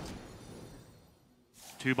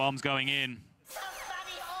 2 bombs going in.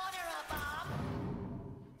 Somebody order a bomb.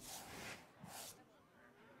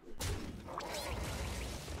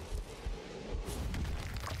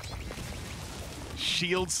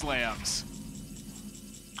 Shield slams.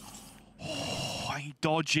 Oh, he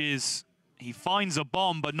dodges. He finds a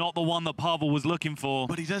bomb, but not the one that Pavel was looking for.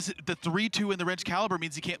 But he does it. The 3-2 in the Wrench Caliber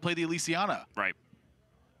means he can't play the Elysiana. Right.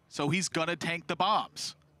 So he's gonna tank the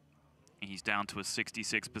bombs. He's down to a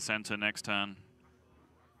 66%er next turn.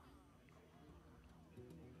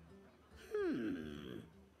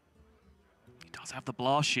 He does have the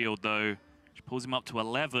Blast Shield, though, which pulls him up to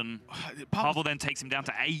 11. Pavel then takes him down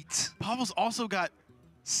to 8. Pavel's also got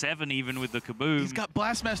 7 even with the Kaboom. He's got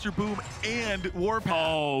Blastmaster Boom and Warpath.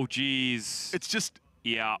 Oh, jeez. It's just...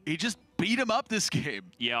 Yeah. He just beat him up this game.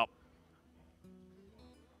 Yep.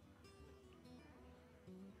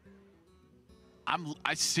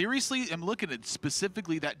 I seriously am looking at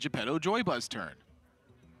specifically that Geppetto Joybuzz turn.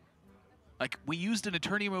 Like, we used an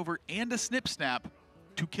Eternity Remover and a Snip Snap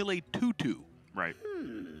to kill a 2-2. Right.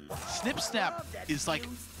 Snip Snap is like...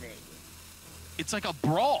 It's like a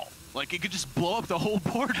brawl. Like, it could just blow up the whole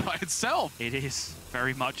board by itself. It is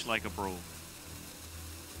very much like a brawl.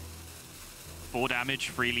 4 damage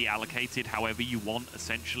freely allocated however you want,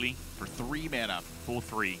 essentially. For 3 mana. For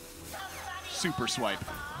 3. Super swipe.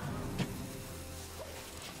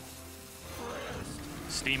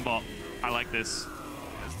 Steambot. I like this.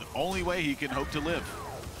 That's the only way he can hope to live.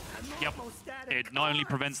 Yep. It not only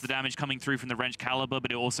prevents the damage coming through from the Wrench Caliber,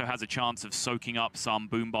 but it also has a chance of soaking up some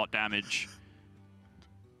Boombot damage.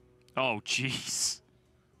 Oh, jeez.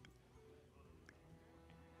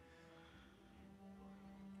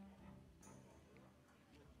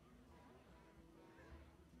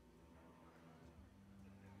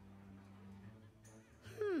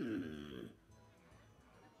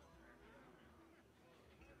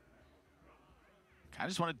 I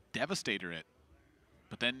just want to Devastator it.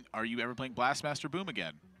 But then, are you ever playing Blastmaster Boom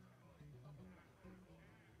again?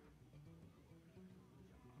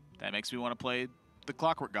 That makes me want to play the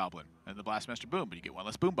Clockwork Goblin and the Blastmaster Boom, but you get 1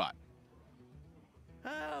 less Boombot.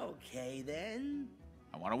 Okay, then.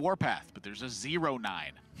 I want a Warpath, but there's a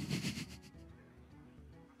 0-9.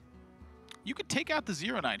 You could take out the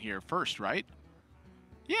 0-9 here first, right?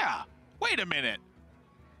 Yeah. Wait a minute.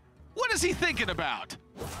 What is he thinking about?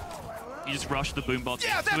 You just rush the Boombot.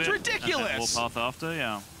 Yeah, that's ridiculous. And then Warpath after,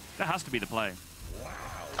 yeah. That has to be the play.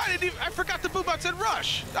 I forgot the Boombot said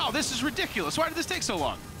rush. Oh, this is ridiculous. Why did this take so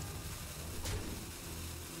long?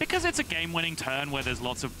 Because it's a game-winning turn where there's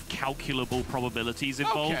lots of calculable probabilities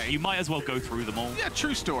involved. Okay. You might as well go through them all. Yeah,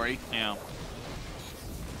 true story. Yeah.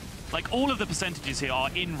 Like, all of the percentages here are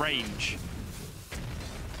in range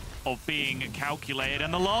of being calculated,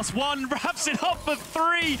 and the last one wraps it up for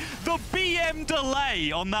 3. The BM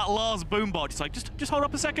delay on that last Boombot. It's like, just hold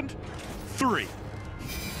up a second. 3.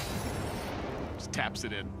 Just taps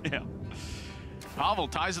it in. Yeah. Pavel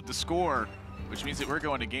ties up the score, which means that we're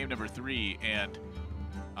going to game number 3, and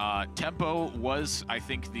tempo was, I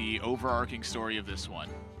think, the overarching story of this one.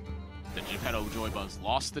 the Geppetto Joybuzz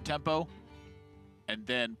lost the tempo, and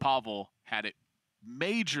then Pavel had it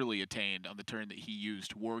majorly attained on the turn that he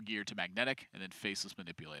used War Gear to Magnetic and then Faceless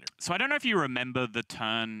Manipulator. So I don't know if you remember the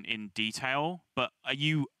turn in detail, but are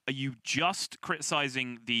you just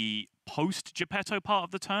criticizing the post Geppetto part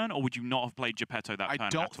of the turn, or would you not have played Geppetto that turn at all? I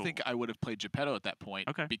don't think I would have played Geppetto at that point,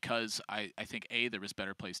 okay, because I think A, there was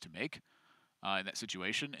better plays to make in that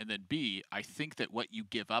situation, and then B, I think that what you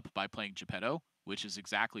give up by playing Geppetto, which is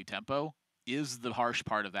exactly tempo, is the harsh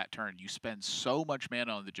part of that turn. You spend so much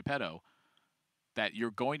mana on the Geppetto that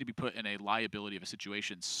you're going to be put in a liability of a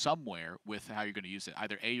situation somewhere with how you're going to use it.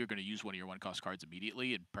 Either A, you're going to use one of your 1-cost cards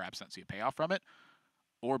immediately and perhaps not see a payoff from it,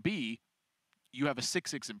 or B, you have a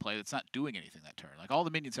 6/6 in play that's not doing anything that turn. Like, all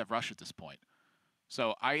the minions have rush at this point.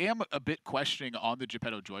 So I am a bit questioning on the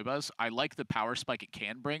Geppetto Joybuzz. I like the power spike it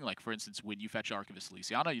can bring. Like, for instance, when you fetch Archivist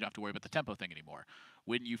Elysiana, you don't have to worry about the tempo thing anymore.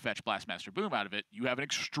 When you fetch Blastmaster Boom out of it, you have an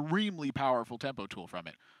extremely powerful tempo tool from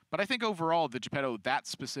it. But I think overall, the Geppetto, that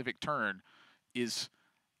specific turn, is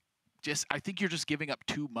just, I think you're just giving up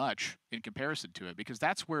too much in comparison to it, because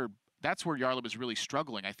that's where Jarla was really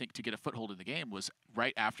struggling, I think, to get a foothold in the game, was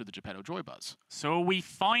right after the Geppetto Joybuzz. So are we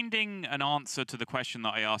finding an answer to the question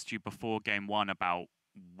that I asked you before game one about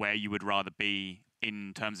where you would rather be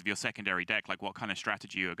in terms of your secondary deck, like what kind of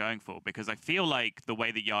strategy you're going for? Because I feel like the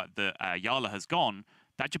way that Jarla has gone,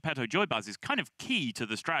 that Geppetto Joybuzz is kind of key to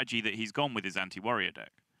the strategy that he's gone with his anti-warrior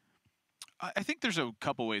deck. I think there's a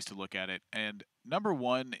couple ways to look at it, and number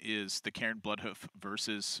one is the Cairn Bloodhoof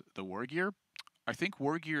versus the War Gear. I think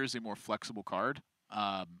War Gear is a more flexible card.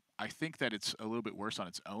 I think that it's a little bit worse on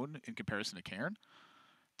its own in comparison to Cairn.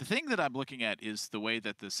 The thing that I'm looking at is the way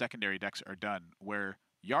that the secondary decks are done, where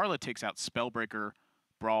Jarla takes out Spellbreaker,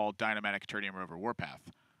 Brawl, Dynamatic, Eternium Rover, Warpath.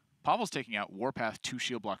 Pavel's taking out Warpath, 2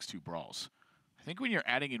 Shield Blocks, 2 Brawls. I think when you're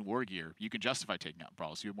adding in War Gear, you can justify taking out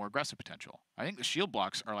Brawls. You have more aggressive potential. I think the Shield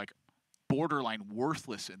Blocks are like borderline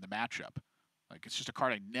worthless in the matchup. Like, it's just a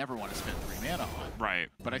card I never want to spend 3 mana on. Right.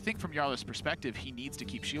 But I think from Jarla's perspective, he needs to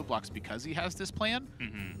keep Shield Blocks because he has this plan.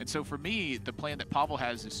 And so for me, the plan that Pavel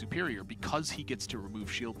has is superior because he gets to remove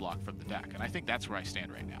Shield Block from the deck. And I think that's where I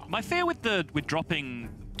stand right now. My fear with dropping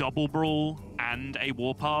double Brawl and a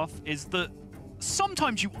Warpath is that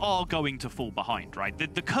sometimes you are going to fall behind, right?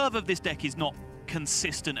 The curve of this deck is not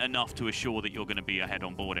consistent enough to assure that you're going to be ahead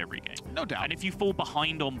on board every game. No doubt. And if you fall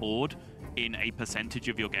behind on board in a percentage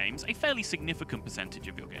of your games, a fairly significant percentage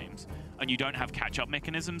of your games, and you don't have catch-up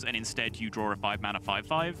mechanisms, and instead you draw a 5-mana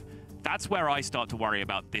 5/5, that's where I start to worry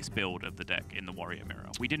about this build of the deck in the Warrior Mirror.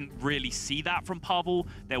 We didn't really see that from Pavel.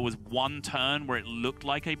 There was one turn where it looked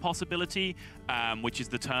like a possibility, which is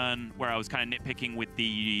the turn where I was kind of nitpicking with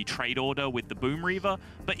the trade order with the Boom Reaver.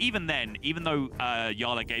 But even then, even though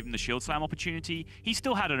Jarla gave him the Shield Slam opportunity, he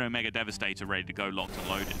still had an Omega Devastator ready to go locked and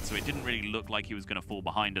loaded. So it didn't really look like he was going to fall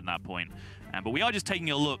behind at that point. But we are just taking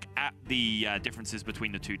a look at the differences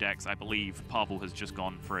between the two decks. I believe Pavel has just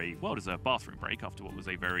gone for a well-deserved bathroom break after what was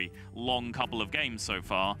a very long couple of games so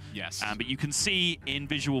far. Yes. But you can see in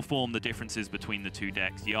visual form the differences between the two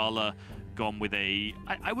decks. Jarla gone with a,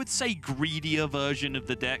 I would say, greedier version of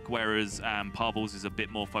the deck, whereas Pavel's is a bit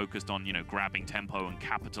more focused on, you know, grabbing tempo and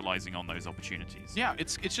capitalizing on those opportunities. Yeah,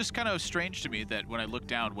 it's just kind of strange to me that when I look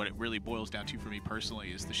down, what it really boils down to for me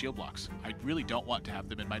personally is the Shield Blocks. I really don't want to have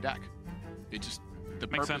them in my deck. It just, the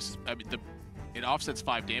Makes purpose, sense. I mean, it offsets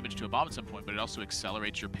 5 damage to a bomb at some point, but it also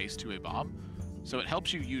accelerates your pace to a bomb. So it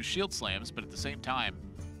helps you use Shield Slams, but at the same time,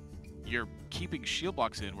 you're keeping Shield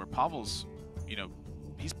Blocks in where Pavel's, you know,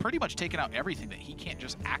 he's pretty much taken out everything that he can't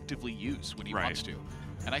just actively use when he wants to.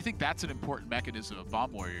 And I think that's an important mechanism of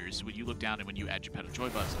Bomb Warriors. When you look down and when you add Geppetto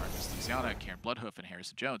Joybuzz, Archivist Elysiana, Cairn Bloodhoof, and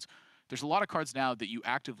Harrison Jones, there's a lot of cards now that you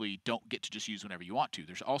actively don't get to just use whenever you want to.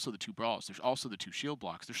 There's also the 2 Brawls. There's also the 2 Shield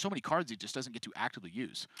Blocks. There's so many cards he just doesn't get to actively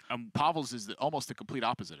use. Pavel's is almost the complete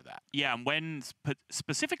opposite of that. Yeah, and when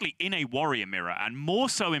specifically in a Warrior Mirror, and more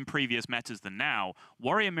so in previous metas than now,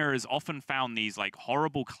 Warrior Mirrors often found these like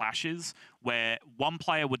horrible clashes where one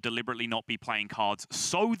player would deliberately not be playing cards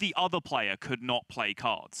so the other player could not play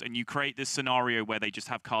cards. And you create this scenario where they just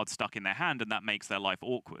have cards stuck in their hand and that makes their life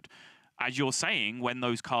awkward. As you're saying, when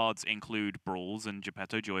those cards include Brawls and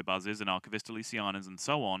Geppetto Joybuzzes and Archivist Elysianas and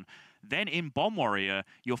so on, then in Bomb Warrior,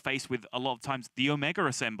 you're faced with a lot of times the Omega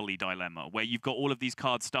Assembly dilemma, where you've got all of these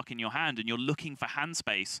cards stuck in your hand and you're looking for hand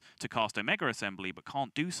space to cast Omega Assembly, but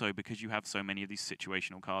can't do so because you have so many of these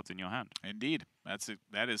situational cards in your hand. Indeed.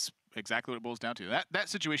 That is exactly what it boils down to. That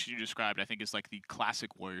situation you described, I think, is like the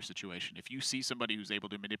classic Warrior situation. If you see somebody who's able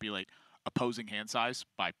to manipulate opposing hand size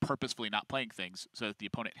by purposefully not playing things so that the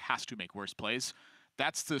opponent has to make worse plays,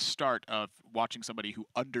 that's the start of watching somebody who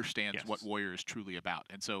understands Yes. what Warrior is truly about.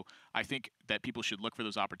 And so I think that people should look for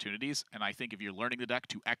those opportunities. And I think if you're learning the deck,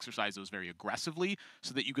 to exercise those very aggressively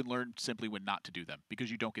so that you can learn simply when not to do them, because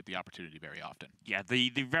you don't get the opportunity very often. Yeah, the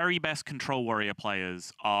very best Control Warrior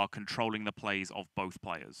players are controlling the plays of both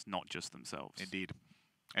players, not just themselves. Indeed.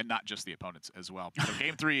 And not just the opponents as well. So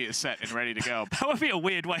game 3 is set and ready to go. That would be a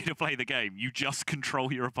weird way to play the game. You just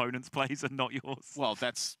control your opponent's plays and not yours. Well,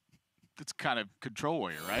 that's kind of Control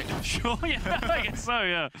Warrior, right? Sure, yeah, I guess so,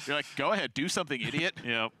 yeah. You're like, go ahead, do something, idiot.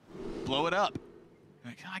 Yeah. Blow it up.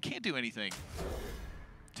 Like, I can't do anything.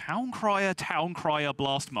 Town Crier,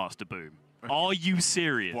 Blastmaster Boom. Are you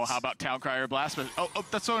serious? Well, how about Town Crier Blast? Oh,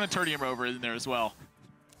 that's throwing a Eternium Rover in there as well.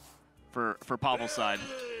 For Pavel's side.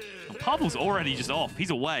 Well, Pavel's already just off.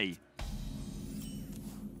 He's away.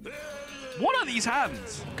 What are these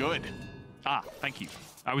hands? Good. Ah, thank you.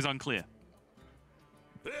 I was unclear.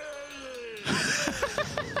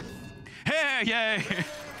 Hey, yay!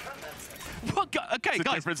 What? Okay,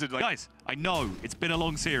 guys, I know it's been a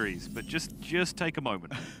long series, but just take a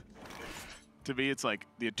moment. To me, it's like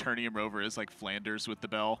the Eternium Rover is like Flanders with the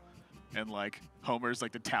bell, and like Homer's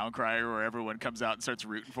like the Town Crier, where everyone comes out and starts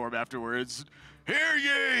rooting for him afterwards. Hear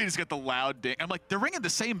ye! He's got the loud ding. I'm like, they're ringing the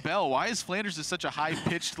same bell. Why is Flanders just such a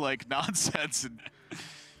high-pitched like nonsense? And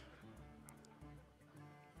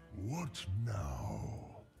What now?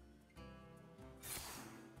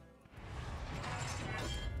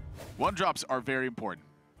 one drops are very important,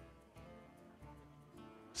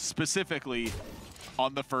 specifically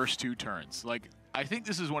on the first 2 turns. Like, I think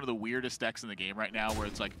this is one of the weirdest decks in the game right now, where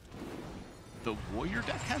it's like the Warrior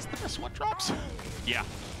deck has the best 1 drops. Yeah,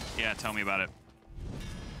 tell me about it.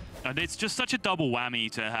 And it's just such a double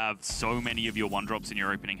whammy to have so many of your 1-drops in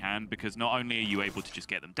your opening hand, because not only are you able to just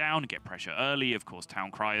get them down and get pressure early, of course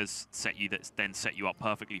Town Criers then set you up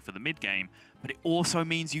perfectly for the mid game, but it also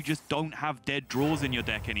means you just don't have dead draws in your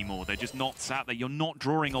deck anymore. They're just not sat there. You're not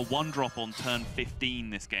drawing a 1-drop on turn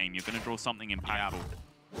 15 this game. You're going to draw something impactful.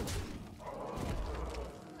 Yeah.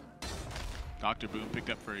 Dr. Boom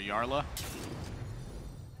picked up for Jarla.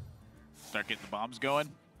 Start getting the bombs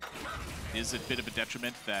going. It is a bit of a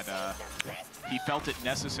detriment that he felt it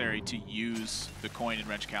necessary to use the coin in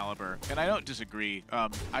Wrench Caliber. And I don't disagree.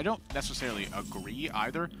 I don't necessarily agree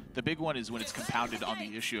either. The big one is when it's compounded on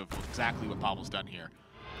the issue of exactly what Pavel's done here.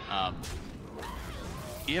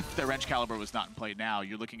 If the Wrench Caliber was not in play now,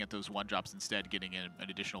 you're looking at those 1-drops instead, getting an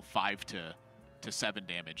additional 5 to 7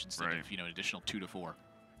 damage instead of, you know, an additional 2 to 4.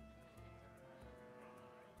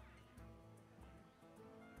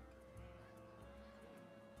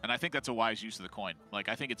 And I think that's a wise use of the coin. Like,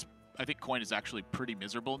 I think coin is actually pretty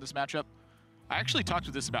miserable in this matchup. I actually talked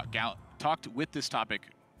about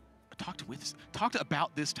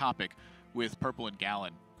this topic with Purple and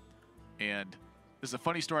Gallon. And there's a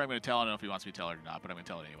funny story I'm going to tell. I don't know if he wants me to tell it or not, but I'm going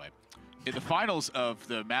to tell it anyway. In the finals of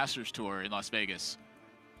the Masters Tour in Las Vegas,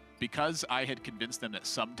 because I had convinced them that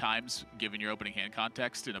sometimes, given your opening hand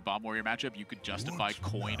context in a Bomb Warrior matchup, you could justify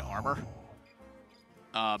coin armor.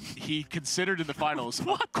 He considered in the finals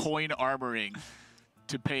coin armoring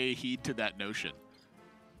to pay heed to that notion.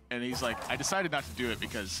 And he's like, I decided not to do it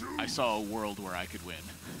because I saw a world where I could win.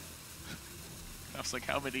 I was like,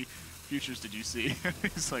 how many futures did you see?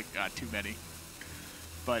 He's like, too many.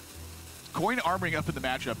 But coin armoring up in the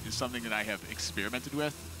matchup is something that I have experimented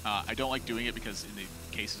with. I don't like doing it because in the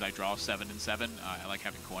cases I draw 7 and 7, I like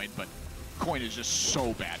having coin, but coin is just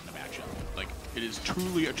so bad in the matchup. Like, it is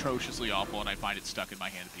truly atrociously awful, and I find it stuck in my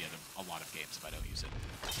hand at the end of a lot of games if I don't use it.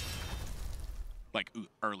 Like,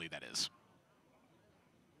 early, that is.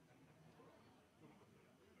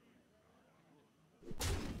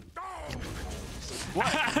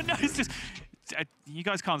 What? No, it's just... you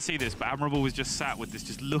guys can't see this, but Admirable was just sat with this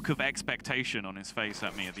just look of expectation on his face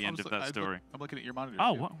at me at the end of that story. I'm looking at your monitor.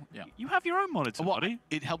 Oh, too. what? Yeah. You have your own monitor, buddy.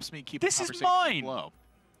 It helps me keep this the is conversation mine. flow.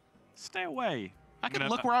 Stay away. I can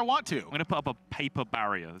look where I want to. I'm going to put up a paper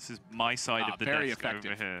barrier. This is my side of the very desk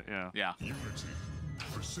effective. over here. Yeah. Yeah. Unity,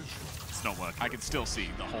 precision. It's not working. I can still see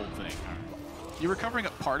the whole thing. You were covering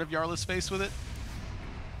up part of Jarla's face with it.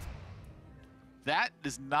 That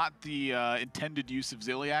is not the intended use of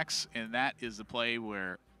Ziliax, and that is a play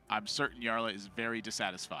where I'm certain Jarla is very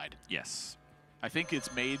dissatisfied. Yes. I think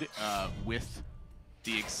it's made with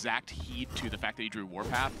the exact heed to the fact that he drew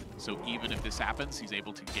Warpath, so even if this happens, he's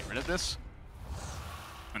able to get rid of this.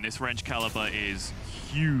 And this Wrench Caliber is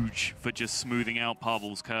huge for just smoothing out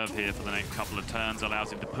Pavel's curve here for the next couple of turns,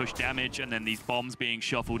 allows him to push damage, and then these bombs being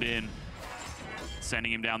shuffled in,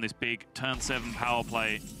 sending him down this big turn 7 power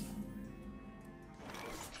play.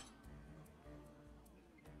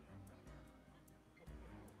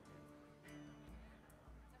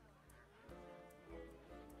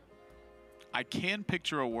 I can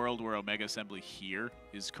picture a world where Omega Assembly here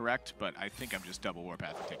is correct, but I think I'm just double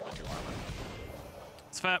Warpath and taking my Jarla.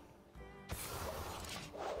 It's fair.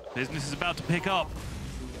 Business is about to pick up.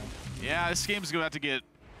 Yeah, this game's about to get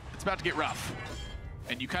rough.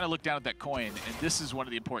 And you kind of look down at that coin, and this is one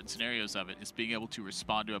of the important scenarios of it, is being able to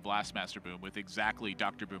respond to a Blastmaster Boom with exactly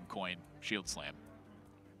Dr. Boom coin Shield Slam.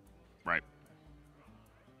 Right.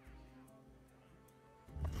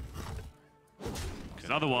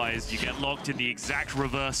 Because otherwise, you get locked in the exact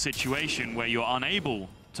reverse situation where you're unable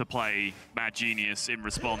to play Mad Genius in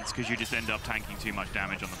response because you just end up tanking too much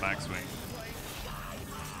damage on the backswing.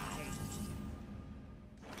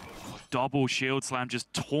 Double Shield Slam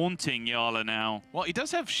just taunting Jarla now. Well, he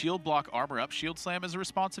does have Shield Block Armor Up Shield Slam as a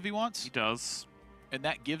response if he wants. He does. And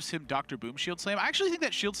that gives him Dr. Boom Shield Slam. I actually think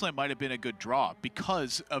that Shield Slam might have been a good draw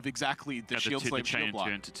because of exactly the Shield Slam Shield Block.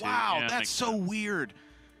 Wow, yeah, that's so weird.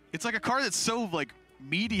 It's like a card that's so like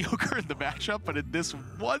mediocre in the matchup, but in this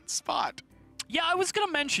one spot. Yeah, I was going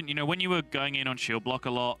to mention, you know, when you were going in on Shield Block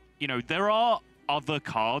a lot, you know, there are other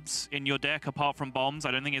cards in your deck apart from bombs.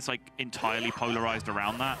 I don't think it's like entirely polarized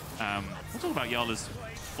around that. We'll talk about Jarla's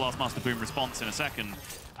Blastmaster Boom response in a second.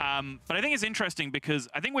 But I think it's interesting because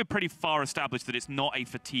I think we're pretty far established that it's not a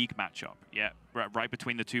fatigue matchup yet, right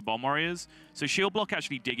between the two Bomb Warriors. So Shield Block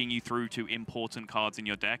actually digging you through to important cards in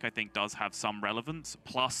your deck, I think does have some relevance,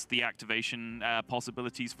 plus the activation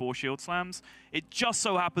possibilities for Shield Slams. It just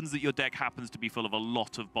so happens that your deck happens to be full of a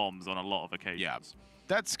lot of bombs on a lot of occasions. Yeah,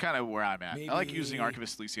 that's kind of where I'm at. I like using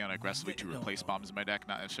Archivist Luciana aggressively to replace bombs in my deck,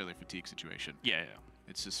 not necessarily a fatigue situation. Yeah.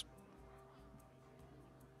 It's just...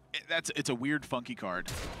 It's a weird, funky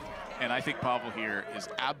card. And I think Pavel here is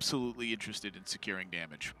absolutely interested in securing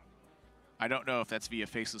damage. I don't know if that's via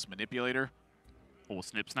Faceless Manipulator. Or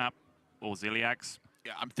Snip Snap. Or Ziliax.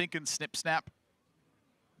 Yeah, I'm thinking Snip Snap.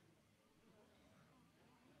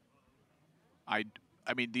 I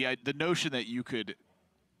mean, the notion that you could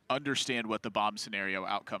understand what the bomb scenario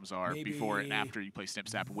outcomes are before and after you play Snip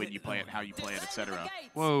Snap, when you play it, how you play it, etc.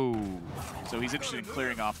 Whoa. So he's interested in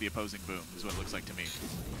clearing off the opposing boom, is what it looks like to me.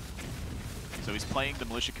 So he's playing the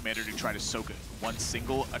Militia Commander to try to soak one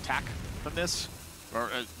single attack from this, or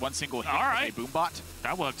one single hit from a boom bot.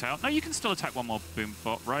 That worked out. No, you can still attack one more boom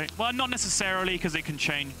bot, right? Well, not necessarily, because it can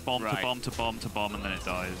change bomb to bomb to bomb to bomb, and then it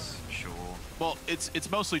dies. Sure. Well,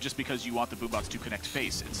 it's mostly just because you want the boom bots to connect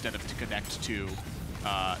face instead of to connect to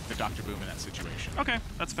the Dr. Boom in that situation. Okay,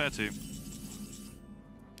 that's fair too.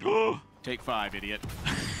 Take 5, idiot.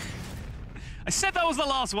 I said that was the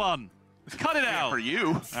last one. Cut it out. For you.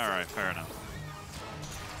 All right, fair enough.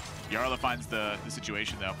 Jarla finds the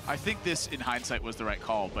situation, though. I think this, in hindsight, was the right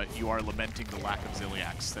call, but you are lamenting the lack of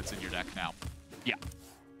Ziliax that's in your deck now. Yeah.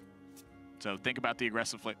 So think about the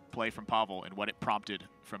aggressive play from Pavel and what it prompted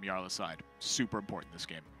from Jarla's side. Super important this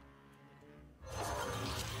game.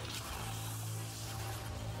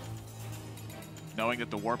 Knowing that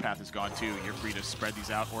the Warpath is gone too, you're free to spread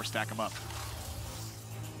these out or stack them up.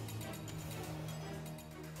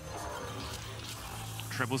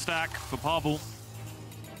 Triple stack for Pavel.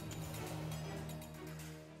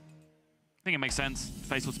 I think it makes sense.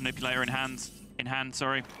 Faceless Manipulator in hand,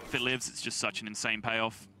 sorry. If it lives, it's just such an insane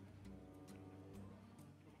payoff.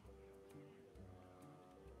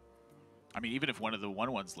 I mean, even if one of the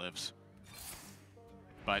 1/1s lives.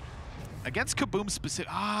 But against Kaboom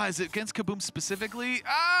specific... is it against Kaboom specifically?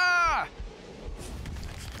 I'm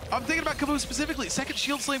thinking about Kaboom specifically. Second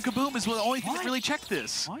Shield Slam Kaboom is the only thing that really checked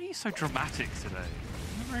this. Why are you so dramatic today?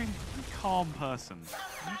 I'm a very calm person.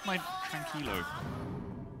 I need my tranquilo.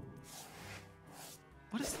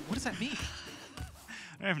 What does that mean?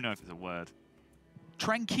 I don't even know if it's a word.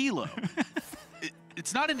 Tranquilo.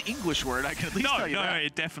 It's not an English word, I can at least tell you that. No,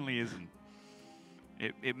 it definitely isn't.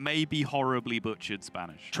 It may be horribly butchered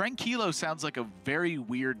Spanish. Tranquilo sounds like a very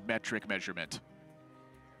weird metric measurement.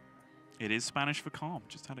 It is Spanish for calm.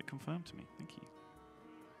 Just had it confirmed to me. Thank you.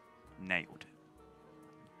 Nailed it.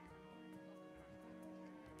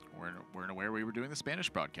 We're unaware we were doing the Spanish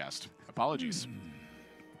broadcast. Apologies.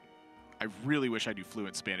 I really wish I knew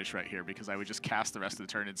fluent Spanish right here because I would just cast the rest of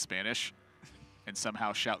the turn in Spanish and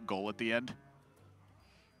somehow shout goal at the end.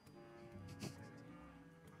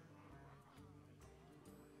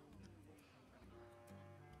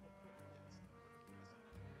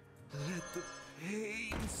 Let the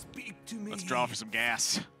pain speak to me. Let's draw for some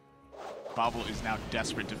gas. Pavel is now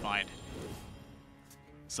desperate to find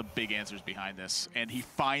some big answers behind this, and he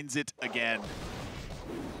finds it again.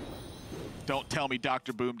 Don't tell me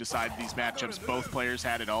Dr. Boom decided these matchups. Both players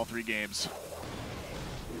had it all 3 games.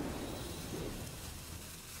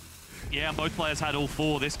 Yeah, and both players had all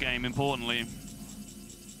 4 this game, importantly.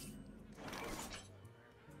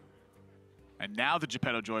 And now the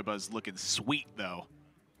Geppetto Joybuzz looking sweet, though.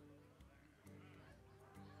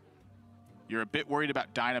 You're a bit worried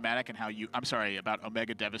about Dynamatic and how you... I'm sorry, about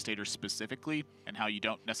Omega Devastator specifically and how you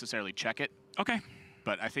don't necessarily check it. Okay.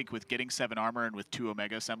 But I think with getting 7 armor and with 2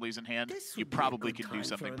 Omega assemblies in hand, you probably can do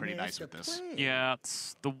something pretty nice with this. Yeah,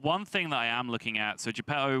 it's the one thing that I am looking at. So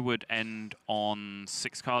Geppetto would end on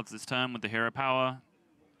 6 cards this turn with the hero power.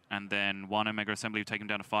 And then 1 Omega Assembly would take him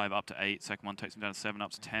down to 5, up to 8. Second one takes him down to 7,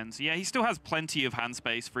 up to 10. So yeah, he still has plenty of hand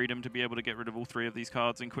space freedom to be able to get rid of all 3 of these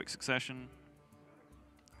cards in quick succession.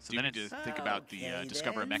 So do you need to think about the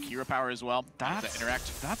Discover a Mech hero power as well? That's, to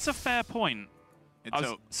interact? That's a fair point.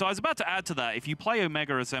 So I was about to add to that, if you play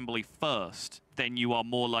Omega Assembly first, then you are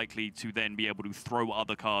more likely to then be able to throw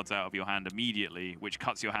other cards out of your hand immediately, which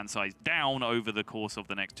cuts your hand size down over the course of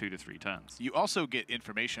the next 2 to 3 turns. You also get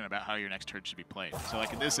information about how your next turn should be played. So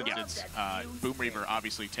like in this instance, Boom Reaver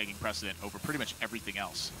obviously taking precedent over pretty much everything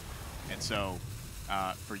else. And so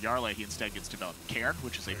for Jarla, he instead gets developed Cairn,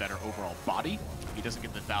 which is a better overall body. He doesn't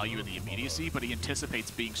get the value in the immediacy, but he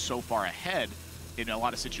anticipates being so far ahead in a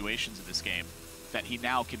lot of situations in this game that he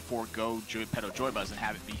now can forego Geppetto Joybuzz and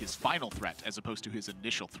have it be his final threat as opposed to his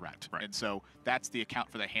initial threat. Right. And so that's the account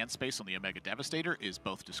for the hand space on the Omega Devastator is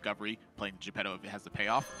both Discovery, playing Geppetto if it has the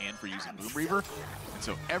payoff, and for using Boom Reaver. And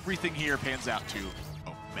so everything here pans out to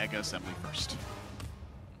Omega Assembly first.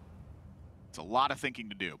 It's a lot of thinking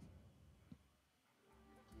to do.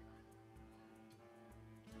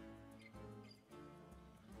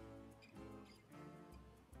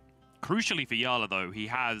 Crucially for Jarla, though, he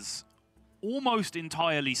has almost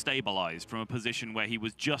entirely stabilized from a position where he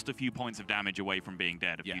was just a few points of damage away from being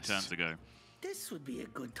dead a few turns ago. This would be a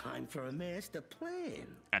good time for a master plan.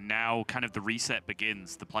 And now kind of the reset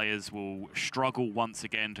begins. The players will struggle once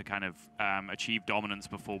again to kind of achieve dominance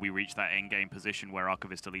before we reach that endgame position where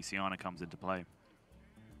Archivist Elysiana comes into play.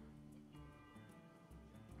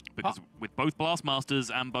 Because with both Blastmasters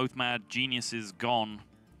and both Mad Geniuses gone,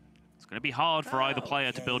 it's going to be hard for either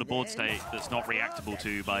player to build a board state that's not reactable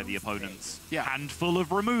to by the opponent's handful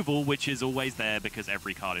of removal, which is always there because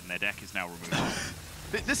every card in their deck is now removable.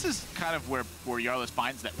 This is kind of where Jarla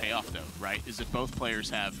finds that payoff, though, right? Is if both players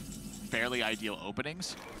have fairly ideal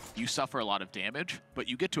openings, you suffer a lot of damage, but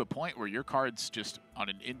you get to a point where your cards just on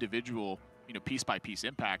an individual, piece-by-piece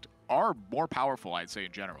impact are more powerful, I'd say,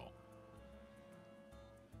 in general.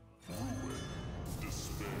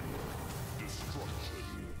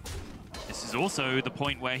 This is also the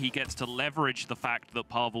point where he gets to leverage the fact that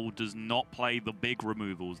Pavel does not play the big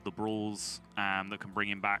removals, the brawls that can bring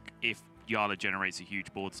him back if Jarla generates a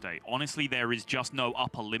huge board state. Honestly, there is just no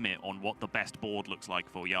upper limit on what the best board looks like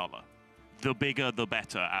for Jarla. The bigger, the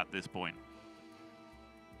better at this point.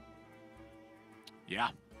 Yeah,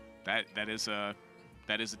 that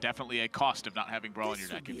is definitely a cost of not having Brawl in your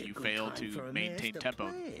deck. If you fail to maintain tempo,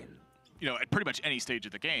 at pretty much any stage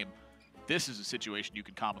of the game, this is a situation you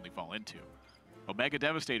can commonly fall into. Omega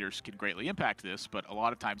Devastators can greatly impact this, but a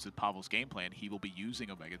lot of times with Pavel's game plan, he will be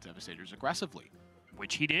using Omega Devastators aggressively.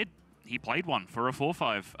 Which he did. He played one for a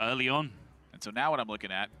 4/5 early on. And so now what I'm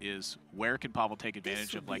looking at is where can Pavel take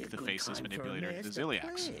advantage of like the Faceless Manipulator, the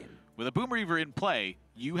Ziliax. With a Boom Reaver in play,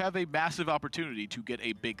 you have a massive opportunity to get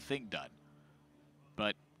a big thing done.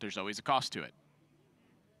 But there's always a cost to it.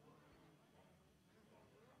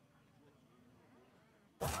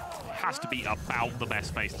 Has to be about the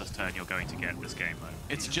best Faceless turn you're going to get in this game, though.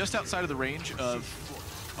 It's just outside of the range of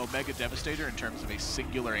Omega Devastator in terms of a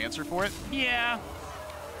singular answer for it. Yeah.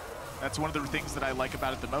 That's one of the things that I like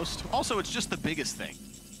about it the most. Also, it's just the biggest thing.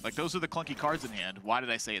 Like, those are the clunky cards in hand. Why did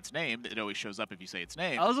I say its name? It always shows up if you say its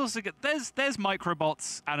name. I was also there's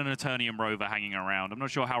Microbots and an Eternium Rover hanging around. I'm not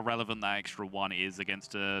sure how relevant that extra one is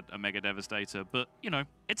against a Mega Devastator, but,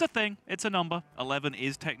 it's a thing. It's a number. 11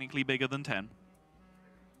 is technically bigger than 10.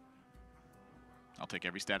 I'll take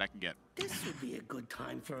every stat I can get. This would be a good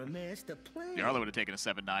time for a master plan. Jarla would have taken a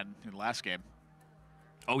 7-9 in the last game.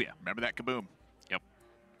 Oh, yeah. Remember that kaboom? Yep.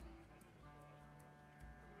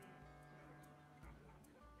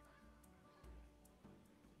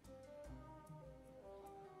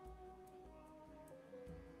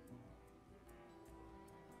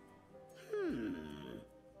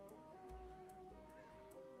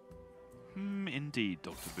 Indeed,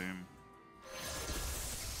 Dr. Boom.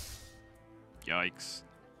 Yikes.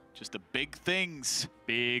 Just the big things.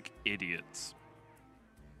 Big idiots.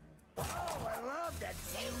 Oh, I love that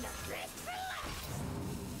sound of threat.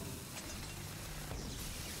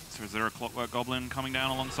 So is there a Clockwork Goblin coming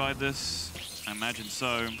down alongside this? I imagine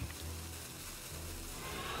so.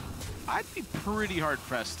 I'd be pretty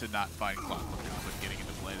hard-pressed to not find Clockwork Goblin getting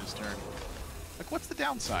into play this turn. Like, what's the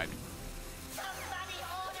downside? Somebody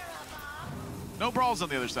order a bomb. No brawls on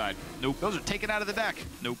the other side. Nope. Those are taken out of the deck.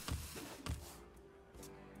 Nope.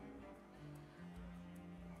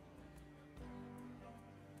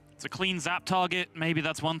 It's a clean zap target. Maybe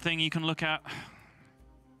that's one thing you can look at.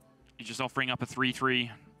 You're just offering up a 3-3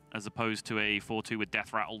 as opposed to a 4-2 with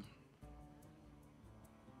Death Rattle.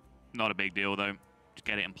 Not a big deal, though. Just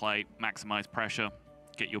get it in play, maximize pressure,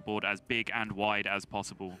 get your board as big and wide as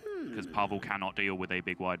possible, because Pavel cannot deal with a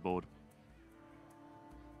big, wide board.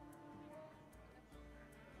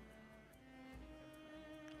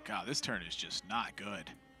 God, this turn is just not good.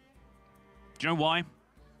 Do you know why?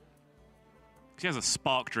 Because he has a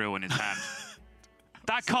Spark Drill in his hand.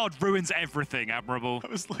 That card ruins everything, Admirable. I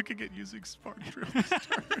was looking at using Spark Drill this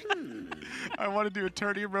turn. I want to do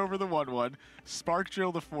Eternium Rover the 1-1, Spark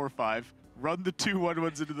Drill the 4-5, run the 2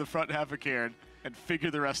 1-1s into the front half of Cairn, and figure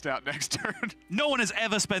the rest out next turn. No one has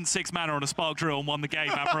ever spent 6 mana on a Spark Drill and won the game,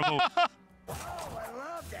 Admirable. Oh, I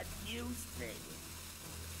love that fuse thing.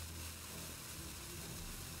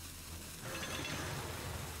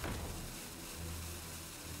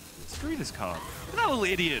 Screw this card. Look at that little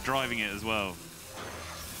idiot driving it as well.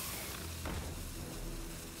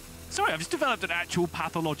 Sorry, I've just developed an actual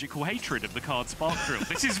pathological hatred of the card Spark Drill.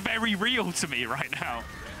 This is very real to me right now.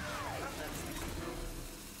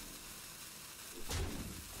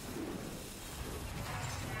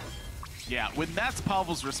 Yeah, when that's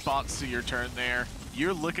Pavel's response to your turn there,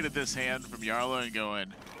 you're looking at this hand from Jarla and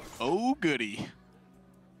going, oh goody.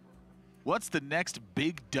 What's the next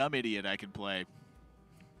big dumb idiot I can play?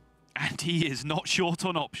 And he is not short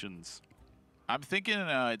on options. I'm thinking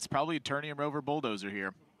it's probably Eternium Rover Bulldozer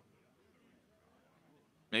here.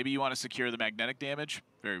 Maybe you want to secure the magnetic damage.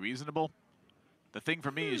 Very reasonable. The thing for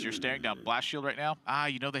me is you're staring down Blast Shield right now. Ah,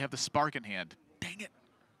 you know they have the Spark in hand. Dang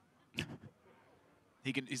it.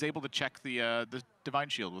 He's able to check the Divine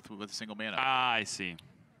Shield with a single mana. Ah, I see.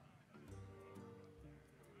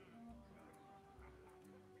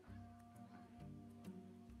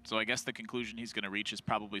 So I guess the conclusion he's going to reach is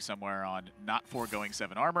probably somewhere on not foregoing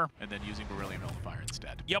 7 armor and then using Beryllium Nullifier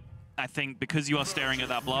instead. Yep. I think because you are staring at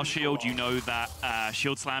that Blast Shield, you know that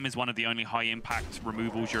Shield Slam is one of the only high-impact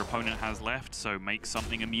removals your opponent has left, so make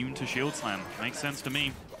something immune to Shield Slam. Makes sense to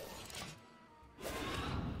me.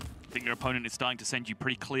 I think your opponent is starting to send you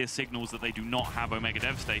pretty clear signals that they do not have Omega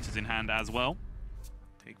Devastators in hand as well.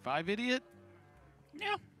 Take 5, idiot.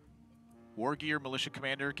 Yeah. War Gear Militia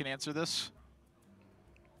Commander can answer this.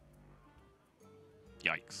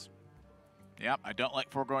 Yikes. Yep, I don't like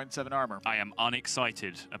foregoing 7 armor. I am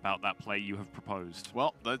unexcited about that play you have proposed.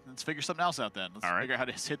 Well, let's figure something else out then. Let's figure out how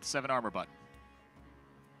to hit the 7 armor button.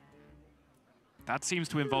 That seems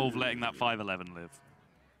to involve letting that 5/11 live.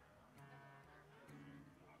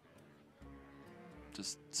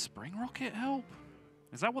 Does Spring Rocket help?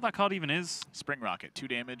 Is that what that card even is? Spring Rocket, 2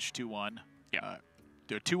 damage, 2/1. Yeah.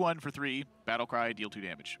 They're 2/1 for 3. Battle Cry, deal 2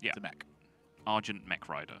 damage. Yeah. It's a mech. Argent Mech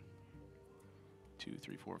Rider. 2,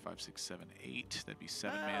 3, 4, 5, 6, 7, 8. That'd be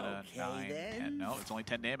 7 mana, 9, 10. No, it's only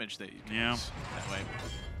 10 damage that you can use that way.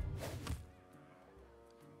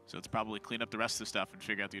 So it's probably clean up the rest of the stuff and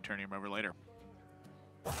figure out the Eternium Rover later.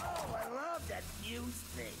 Oh, I love that fuse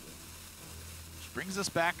thing. Which brings us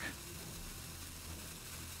back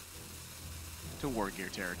to War Gear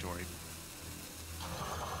territory.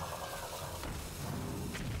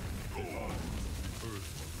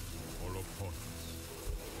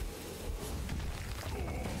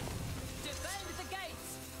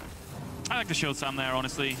 I like the Shield Slam there,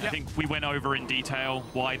 honestly. Yep. I think we went over in detail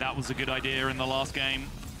why that was a good idea in the last game.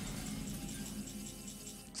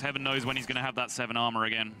 Because heaven knows when he's going to have that 7 armor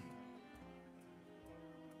again.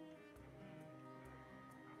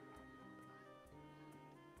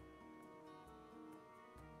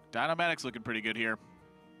 Dynamatic's looking pretty good here.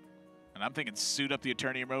 And I'm thinking suit up the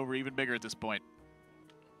Eternium Rover even bigger at this point.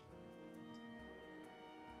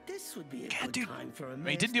 This would be a good time for a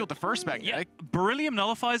he didn't deal with the first magnetic. Yeah, Beryllium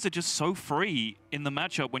Nullifiers are just so free in the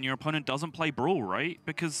matchup when your opponent doesn't play Brawl, right?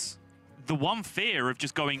 Because the one fear of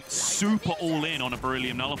just going super all in on a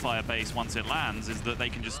Beryllium Nullifier base once it lands is that they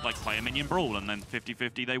can just like play a minion Brawl and then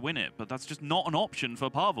 50-50 they win it. But that's just not an option for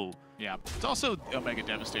Pavel. Yeah, it's also Omega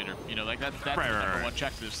Devastator. You know, like that's the number one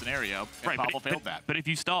check to this scenario. And Pavel failed that. But if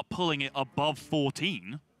you start pulling it above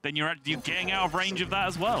 14, then you're getting out of range of that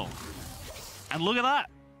as well. And look at that.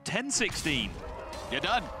 10-16. You're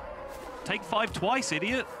done. Take 5 twice,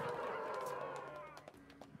 idiot.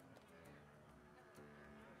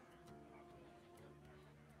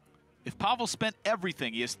 If Pavel spent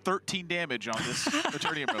everything, he has 13 damage on this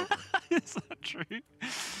Eternium Rover. Is that true? 2,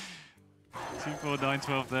 4, 9,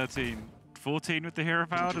 12, 13. 14 with the hero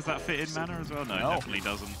power? Does that fit in mana as well? No, it definitely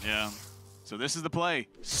doesn't. Yeah. So this is the play.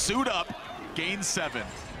 Suit up. Gain 7.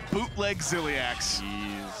 Bootleg Ziliax.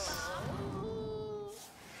 Jeez.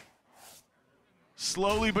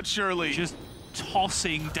 Slowly but surely. Just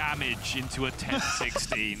tossing damage into a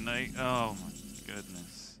 10-16. Like, oh my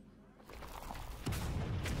goodness.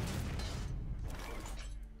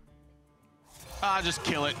 Just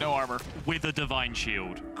kill it. No armor. With a Divine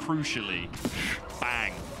Shield, crucially.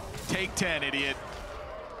 Bang. Take 10, idiot.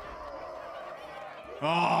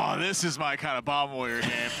 Oh, this is my kind of Bomb Warrior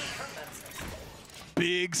game.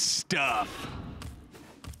 Big stuff.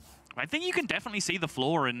 I think you can definitely see the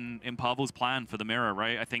flaw in Pavel's plan for the mirror,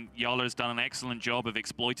 right? I think Jarla's done an excellent job of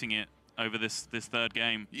exploiting it over this third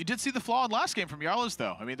game. You did see the flaw in last game from Jarla's,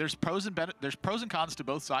 though. I mean, there's pros and cons to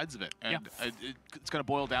both sides of it, and it's going to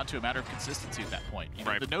boil down to a matter of consistency at that point. You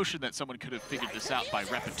know, right. The notion that someone could have figured this out by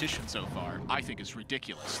repetition so far, I think, is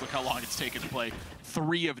ridiculous. Look how long it's taken to play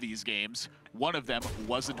 3 of these games. One of them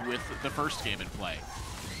wasn't with the first game in play.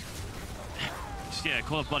 Yeah,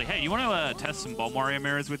 call up buddy. Hey, you want to test some Bomb Warrior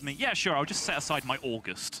mirrors with me? Yeah, sure. I'll just set aside my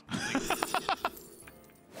August.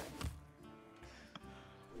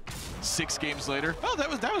 6 games later. Oh,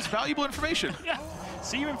 that was valuable information. Yeah.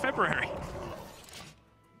 See you in February.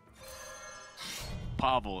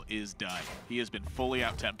 Pavel is done. He has been fully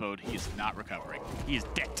out-tempoed. He is not recovering. He is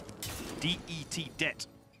debt. D-E-T, debt.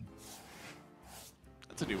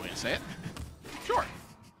 That's a new way to say it. Sure.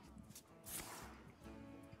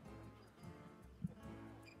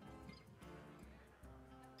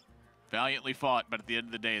 Valiantly fought, but at the end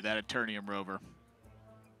of the day, that Eternium rover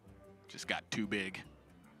just got too big.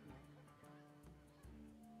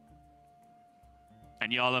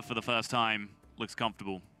 And Jarla, for the first time, looks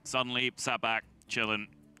comfortable. Suddenly, sat back, chilling.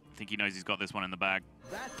 I think he knows he's got this one in the bag.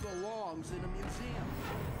 That belongs in a museum.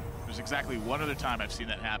 There's exactly one other time I've seen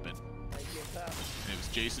that happen. And it was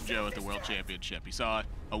Jason Joe at the World Championship. He saw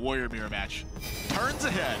a Warrior Mirror match, turns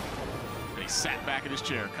ahead, and he sat back in his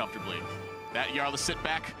chair comfortably. That Jarla sit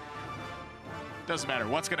back, doesn't matter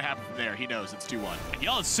what's going to happen from there. He knows it's 2-1. And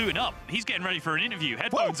Jarla's suiting up. He's getting ready for an interview.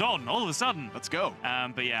 Headphones on, all of a sudden. Let's go.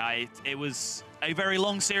 But yeah, it was a very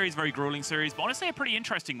long series, very grueling series, but honestly a pretty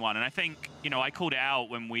interesting one. And I think, you know, I called it out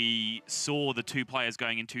when we saw the 2 players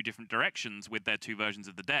going in 2 different directions with their 2 versions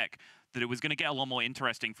of the deck, that it was going to get a lot more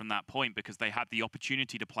interesting from that point because they had the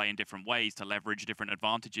opportunity to play in different ways, to leverage different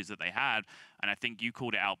advantages that they had. And I think you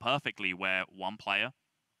called it out perfectly where one player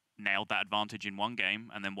nailed that advantage in one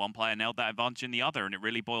game, and then one player nailed that advantage in the other, and it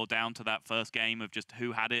really boiled down to that first game of just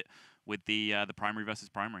who had it with the primary versus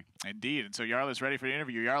primary. Indeed, and so Jarla's ready for the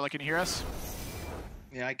interview. Jarla, can you hear us?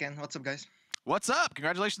 Yeah, I can. What's up, guys? What's up?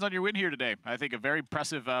 Congratulations on your win here today. I think a very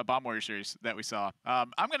impressive Bomb Warrior series that we saw.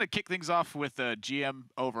 I'm going to kick things off with GM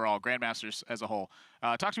overall, Grandmasters as a whole.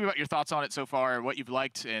 Talk to me about your thoughts on it so far, what you've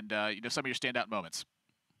liked, and you know, some of your standout moments.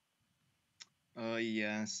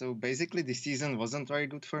 Yeah, so basically this season wasn't very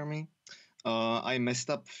good for me. I messed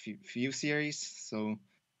up few series, so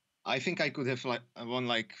I think I could have won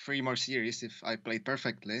like 3 more series if I played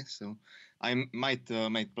perfectly. So I might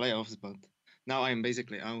make playoffs, but now I'm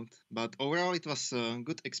basically out. But overall, it was a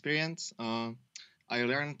good experience. I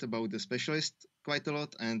learned about the specialist quite a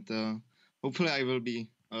lot, and hopefully I will be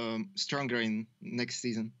stronger in next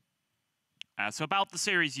season. So about the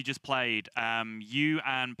series you just played, you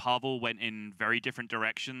and Pavel went in very different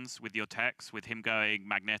directions with your techs, with him going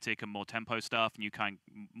magnetic and more tempo stuff, and you kind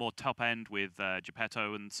of more top end with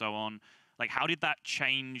Geppetto and so on. Like, how did that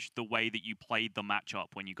change the way that you played the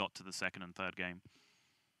matchup when you got to the second and third game?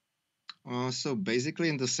 So basically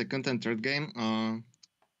in the second and third game,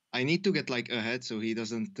 I need to get like ahead so he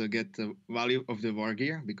doesn't get the value of the war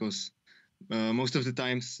gear, because most of the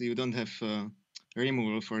times you don't have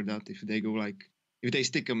removal for that. If they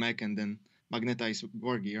stick a mech and then magnetize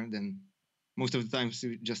war gear, then most of the times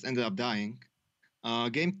you just ended up dying.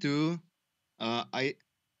 Game 2,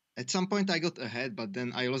 at some point I got ahead, but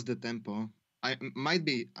then I lost the tempo. I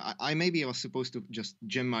maybe was supposed to just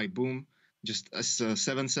gem my boom just as a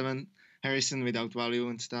 7/7 Harrison without value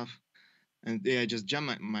and stuff, and yeah, just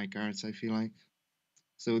jam my cards, I feel like.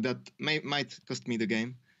 So that might cost me the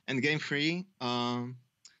game. And game 3,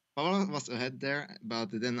 Pavel was ahead there, but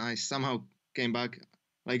then I somehow came back.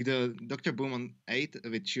 Like the Dr. Boom on 8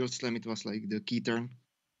 with Shield Slam, it was like the key turn.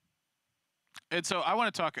 And so I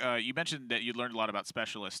want to talk, you mentioned that you learned a lot about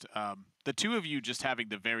Specialist. The 2 of you just having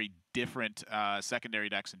the very different secondary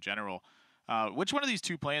decks in general. Which one of these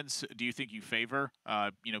 2 plans do you think you favor,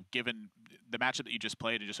 you know, given the matchup that you just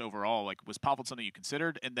played and just overall? Like, was Pavel something you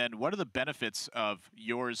considered? And then what are the benefits of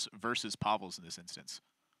yours versus Pavel's in this instance?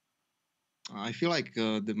 I feel like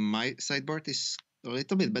my sideboard is a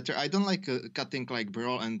little bit better. I don't like cutting like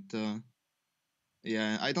Brawl and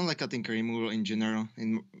Yeah, I don't like cutting removal in general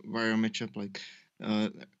in Warrior matchup. Like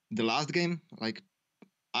the last game, like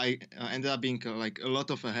I ended up being like a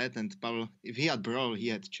lot of ahead, and Pavel, if he had Brawl, he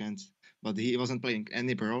had chance, but he wasn't playing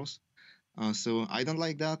any Brawls. So I don't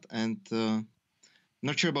like that, and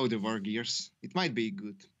not sure about the War Gears. It might be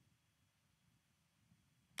good.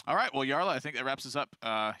 All right, well, Jarla, I think that wraps us up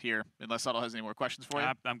here, unless Subtle has any more questions for you.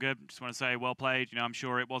 I'm good. Just want to say, well played. You know, I'm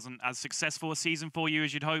sure it wasn't as successful a season for you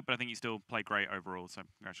as you'd hope, but I think you still played great overall, so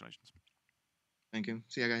congratulations. Thank you.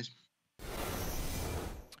 See ya, guys.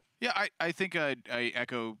 Yeah, I think I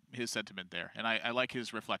echo his sentiment there, and I like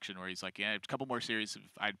his reflection where he's like, yeah, a couple more series, if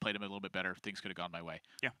I'd played him a little bit better, things could have gone my way.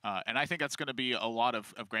 Yeah. And I think that's going to be a lot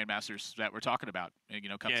of Grandmasters that we're talking about, you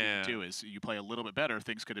know, come season 2, is you play a little bit better,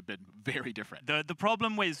 things could have been very different. The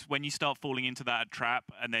problem is when you start falling into that trap,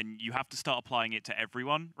 and then you have to start applying it to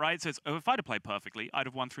everyone, right? So it's, oh, if I'd have played perfectly, I'd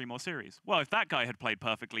have won 3 more series. Well, if that guy had played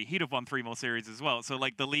perfectly, he'd have won 3 more series as well. So,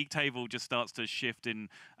 like, the league table just starts to shift in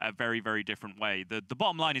a very, very different way. The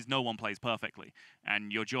bottom line is no one plays perfectly.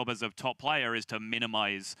 And your job as a top player is to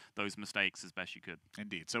minimize those mistakes as best you could.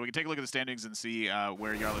 Indeed. So we can take a look at the standings and see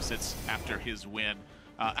where Jarla sits after his win.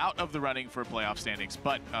 Out of the running for playoff standings,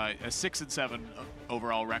 but a 6-7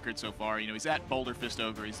 overall record so far. You know, he's at Boulder Fist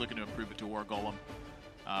Ogre. He's looking to improve it to War Golem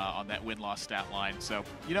on that win-loss stat line. So,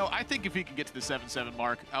 you know, I think if he can get to the 7-7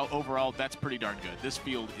 mark, overall, that's pretty darn good. This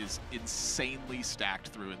field is insanely stacked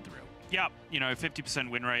through and through. Yeah, you know, 50%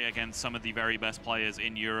 win rate against some of the very best players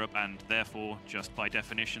in Europe, and therefore, just by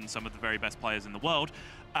definition, some of the very best players in the world,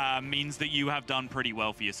 means that you have done pretty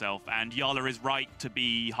well for yourself. And Jarla is right to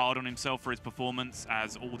be hard on himself for his performance,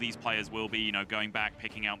 as all these players will be, you know, going back,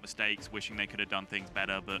 picking out mistakes, wishing they could have done things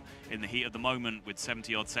better. But in the heat of the moment, with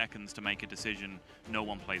 70-odd seconds to make a decision, no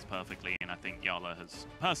one plays perfectly, and I think Jarla has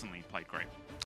personally played great.